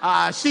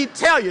 Yeah. She'd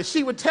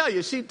would tell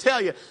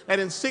you that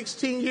in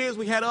 16 years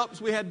we had ups,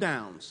 we had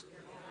downs.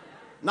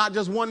 Not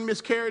just one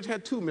miscarriage,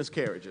 had two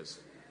miscarriages.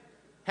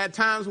 Had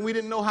times when we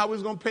didn't know how we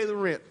was going to pay the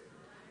rent.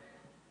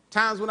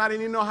 Times when I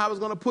didn't even know how I was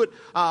going to put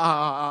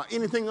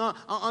anything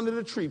under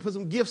the tree, put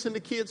some gifts in the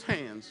kids'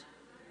 hands.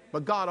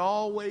 But God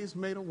always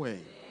made a way.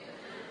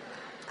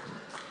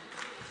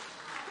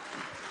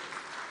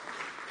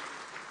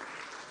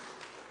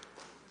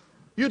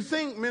 You'd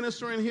think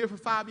ministering here for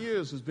 5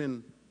 years has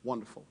been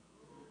wonderful.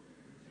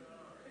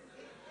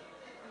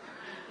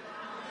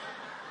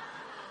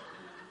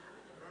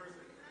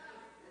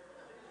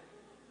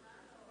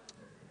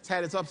 It's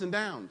had its ups and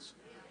downs.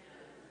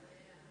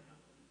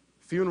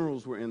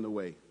 Funerals were in the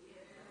way.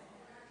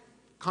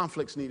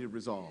 Conflicts needed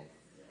resolve.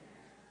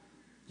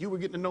 You were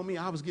getting to know me,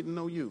 I was getting to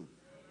know you.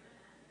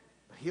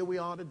 But here we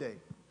are today.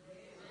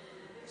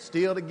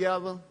 Still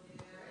together,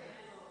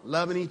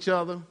 loving each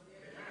other,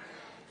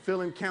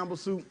 feeling Campbell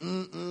soup,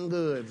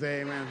 good.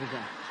 Say amen.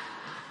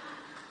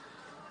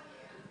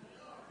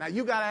 Now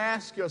you got to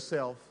ask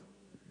yourself,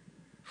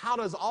 how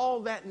does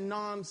all that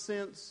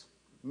nonsense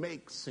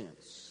make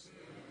sense?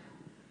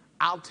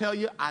 I'll tell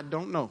you, I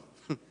don't know.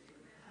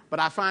 But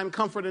I find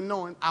comfort in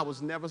knowing I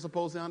was never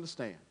supposed to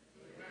understand.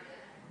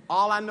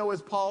 All I know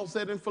is Paul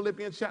said in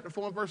Philippians chapter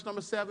 4 and verse number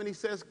 7, he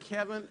says,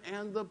 Kevin,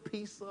 and the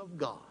peace of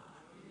God.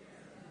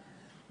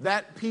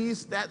 That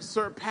peace that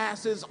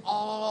surpasses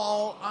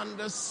all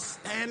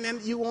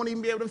understanding. You won't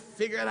even be able to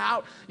figure it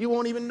out. You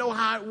won't even know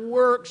how it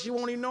works. You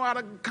won't even know how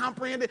to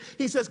comprehend it.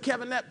 He says,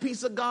 Kevin, that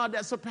peace of God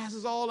that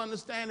surpasses all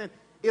understanding,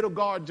 it'll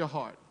guard your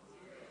heart.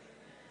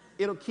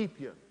 It'll keep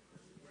you.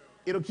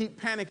 It'll keep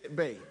panic at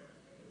bay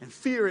and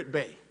fear at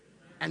bay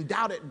and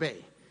doubt at bay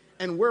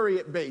and worry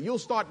at bay. You'll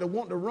start to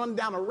want to run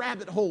down a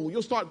rabbit hole.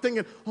 You'll start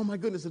thinking, oh my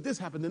goodness, if this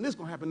happened, then this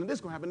going to happen, and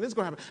this going to happen, and this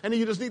going to happen. And then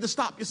you just need to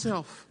stop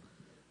yourself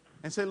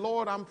and say,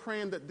 Lord, I'm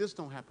praying that this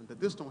don't happen, that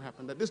this don't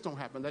happen, that this don't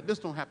happen, that this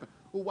don't happen.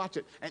 Well, watch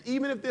it. And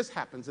even if this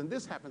happens, and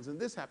this happens, and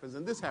this happens,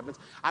 and this happens,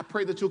 I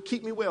pray that you'll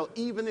keep me well,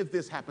 even if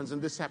this happens,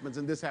 and this happens,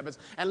 and this happens.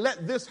 And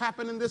let this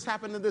happen, and this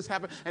happen, and this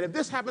happen. And if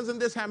this happens,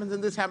 and this happens,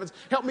 and this happens,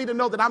 help me to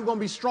know that I'm going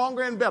to be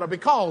stronger and better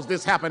because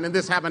this happened, and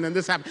this happened, and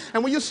this happened.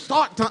 And when you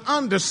start to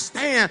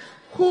understand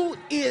who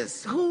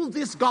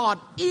this God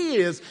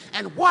is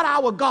and what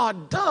our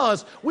God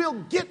does,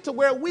 we'll get to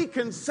where we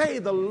can say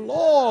the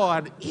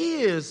Lord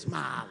is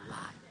my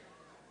life.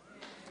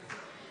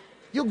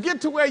 You'll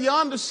get to where you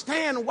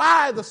understand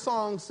why the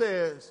song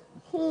says,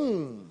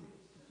 whom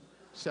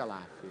shall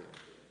I fear?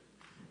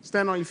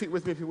 Stand on your feet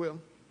with me if you will.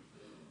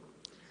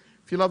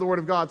 If you love the word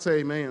of God, say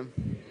amen.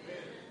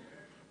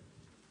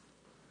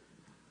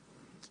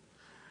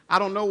 I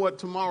don't know what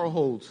tomorrow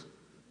holds.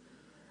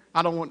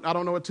 I don't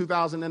know what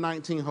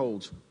 2019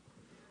 holds.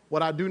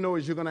 What I do know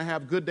is you're going to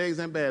have good days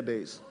and bad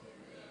days.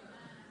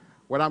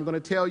 What I'm going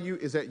to tell you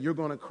is that you're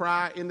going to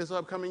cry in this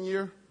upcoming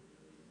year.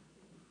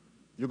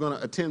 You're going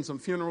to attend some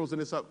funerals in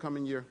this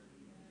upcoming year.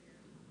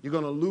 You're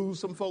going to lose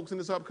some folks in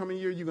this upcoming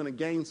year. You're going to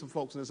gain some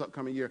folks in this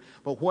upcoming year.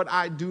 But what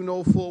I do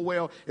know full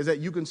well is that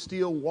you can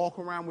still walk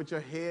around with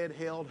your head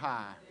held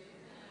high.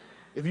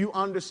 If you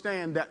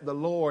understand that the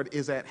Lord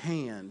is at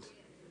hand.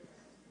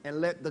 And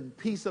let the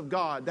peace of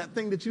God, that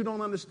thing that you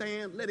don't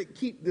understand, let it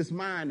keep this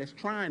mind that's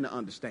trying to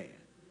understand.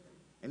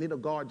 And it'll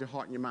guard your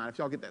heart and your mind. If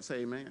y'all get that, say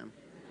amen.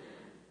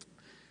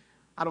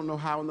 I don't know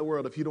how in the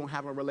world, if you don't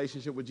have a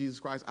relationship with Jesus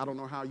Christ, I don't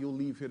know how you'll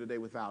leave here today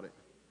without it.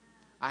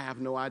 I have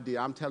no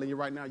idea. I'm telling you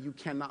right now, you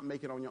cannot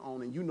make it on your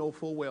own. And you know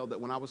full well that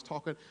when I was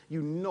talking,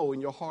 you know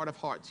in your heart of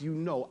hearts, you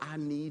know I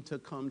need to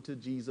come to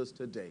Jesus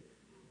today.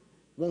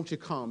 Won't you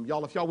come?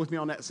 Y'all, if y'all with me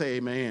on that, say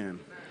amen.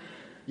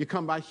 You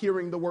come by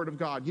hearing the word of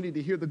God. You need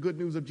to hear the good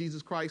news of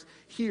Jesus Christ.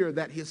 Hear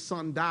that his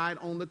son died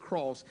on the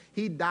cross.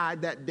 He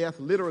died that death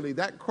literally.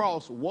 That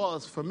cross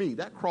was for me.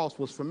 That cross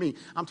was for me.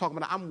 I'm talking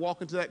about I'm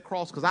walking to that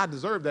cross because I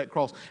deserve that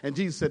cross. And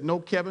Jesus said, no,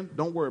 Kevin,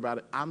 don't worry about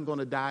it. I'm going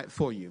to die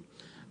for you.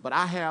 But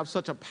I have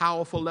such a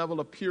powerful level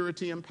of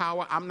purity and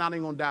power. I'm not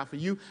even going to die for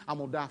you. I'm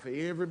going to die for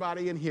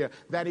everybody in here.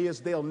 That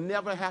is, they'll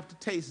never have to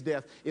taste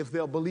death if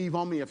they'll believe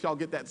on me. If y'all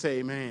get that, say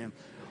amen.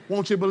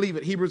 Won't you believe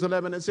it? Hebrews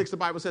 11:6, the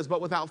Bible says, but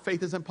without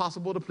faith it's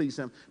impossible to please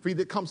him. For he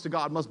that comes to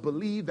God must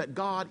believe that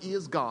God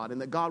is God and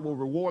that God will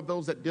reward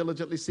those that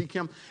diligently seek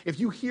him.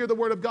 If you hear the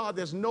word of God,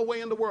 there's no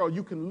way in the world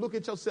you can look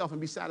at yourself and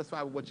be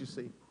satisfied with what you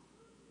see.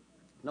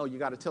 No, you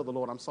got to tell the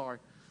Lord, I'm sorry.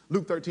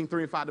 Luke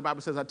 13:3-5, the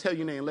Bible says, I tell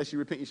you nay, unless you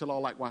repent, you shall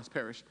all likewise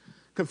perish.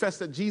 Confess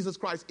that Jesus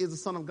Christ is the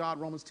Son of God,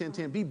 Romans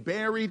 10:10. Be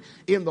buried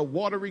in the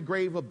watery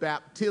grave of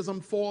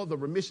baptism for the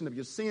remission of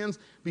your sins.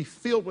 Be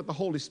filled with the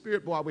Holy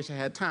Spirit. Boy, I wish I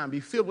had time.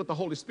 Be filled with the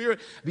Holy Spirit.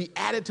 Be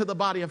added to the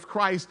body of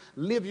Christ.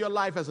 Live your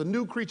life as a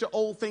new creature.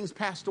 Old things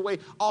passed away.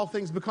 All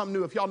things become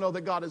new. If y'all know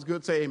that God is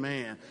good, say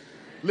amen.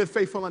 Live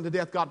faithful unto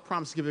death. God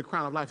promised to give you the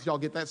crown of life. If y'all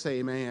get that,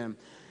 say amen.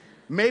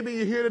 Maybe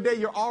you're here today,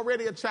 you're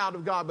already a child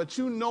of God, but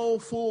you know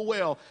full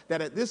well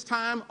that at this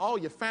time, all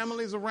your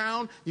family's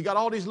around, you got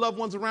all these loved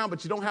ones around,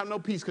 but you don't have no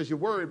peace because you're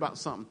worried about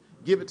something.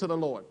 Give it to the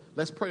Lord.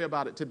 Let's pray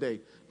about it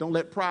today. Don't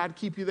let pride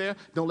keep you there.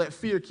 Don't let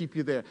fear keep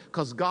you there,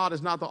 because God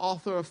is not the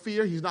author of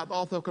fear. He's not the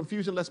author of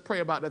confusion. Let's pray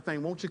about that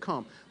thing. Won't you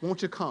come?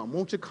 Won't you come?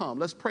 Won't you come?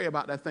 Let's pray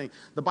about that thing.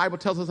 The Bible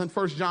tells us in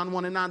 1 John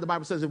 1:9, the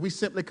Bible says, if we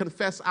simply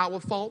confess our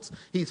faults,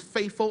 he's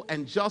faithful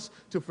and just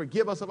to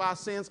forgive us of our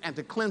sins and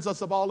to cleanse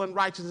us of all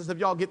unrighteousness. If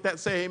y'all get that,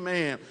 say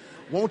amen.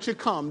 Won't you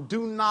come?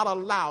 Do not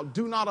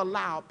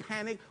allow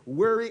panic,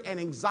 worry, and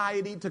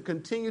anxiety to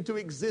continue to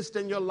exist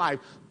in your life.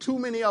 Too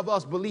many of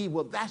us believe,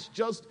 well, that's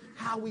just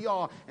how we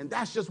are, and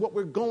that's just what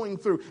we're going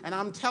through. And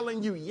I'm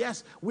telling you,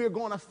 yes, we're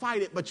going to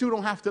fight it, but you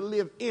don't have to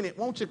live in it.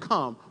 Won't you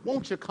come?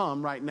 Won't you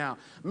come right now?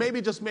 Maybe,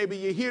 just maybe,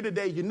 you're here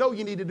today. You know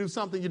you need to do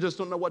something. You just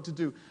don't know what to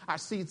do. Our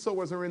seed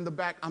sowers are in the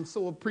back. I'm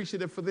so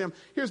appreciative for them.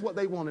 Here's what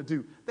they want to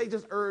do. They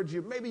just urge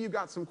you. Maybe you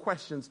got some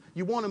questions.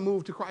 You want to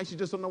move to Christ. You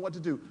just don't know what to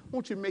do.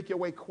 Won't you make your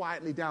way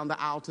quietly down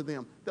the aisle to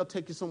them? They'll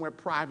take you somewhere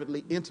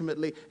privately,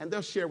 intimately, and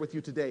they'll share with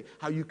you today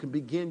how you can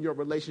begin your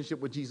relationship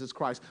with Jesus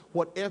Christ.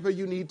 Whatever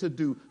you need to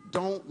do,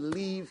 don't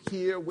leave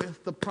here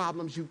with the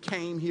problems you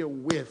came here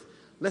with.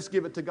 Let's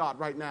give it to God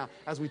right now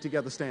as we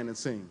together stand and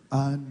sing.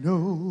 I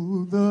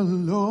know the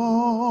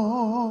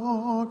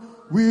Lord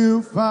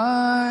will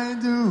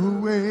find a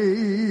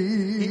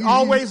way. He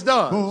always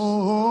does.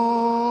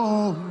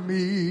 For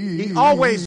me. He always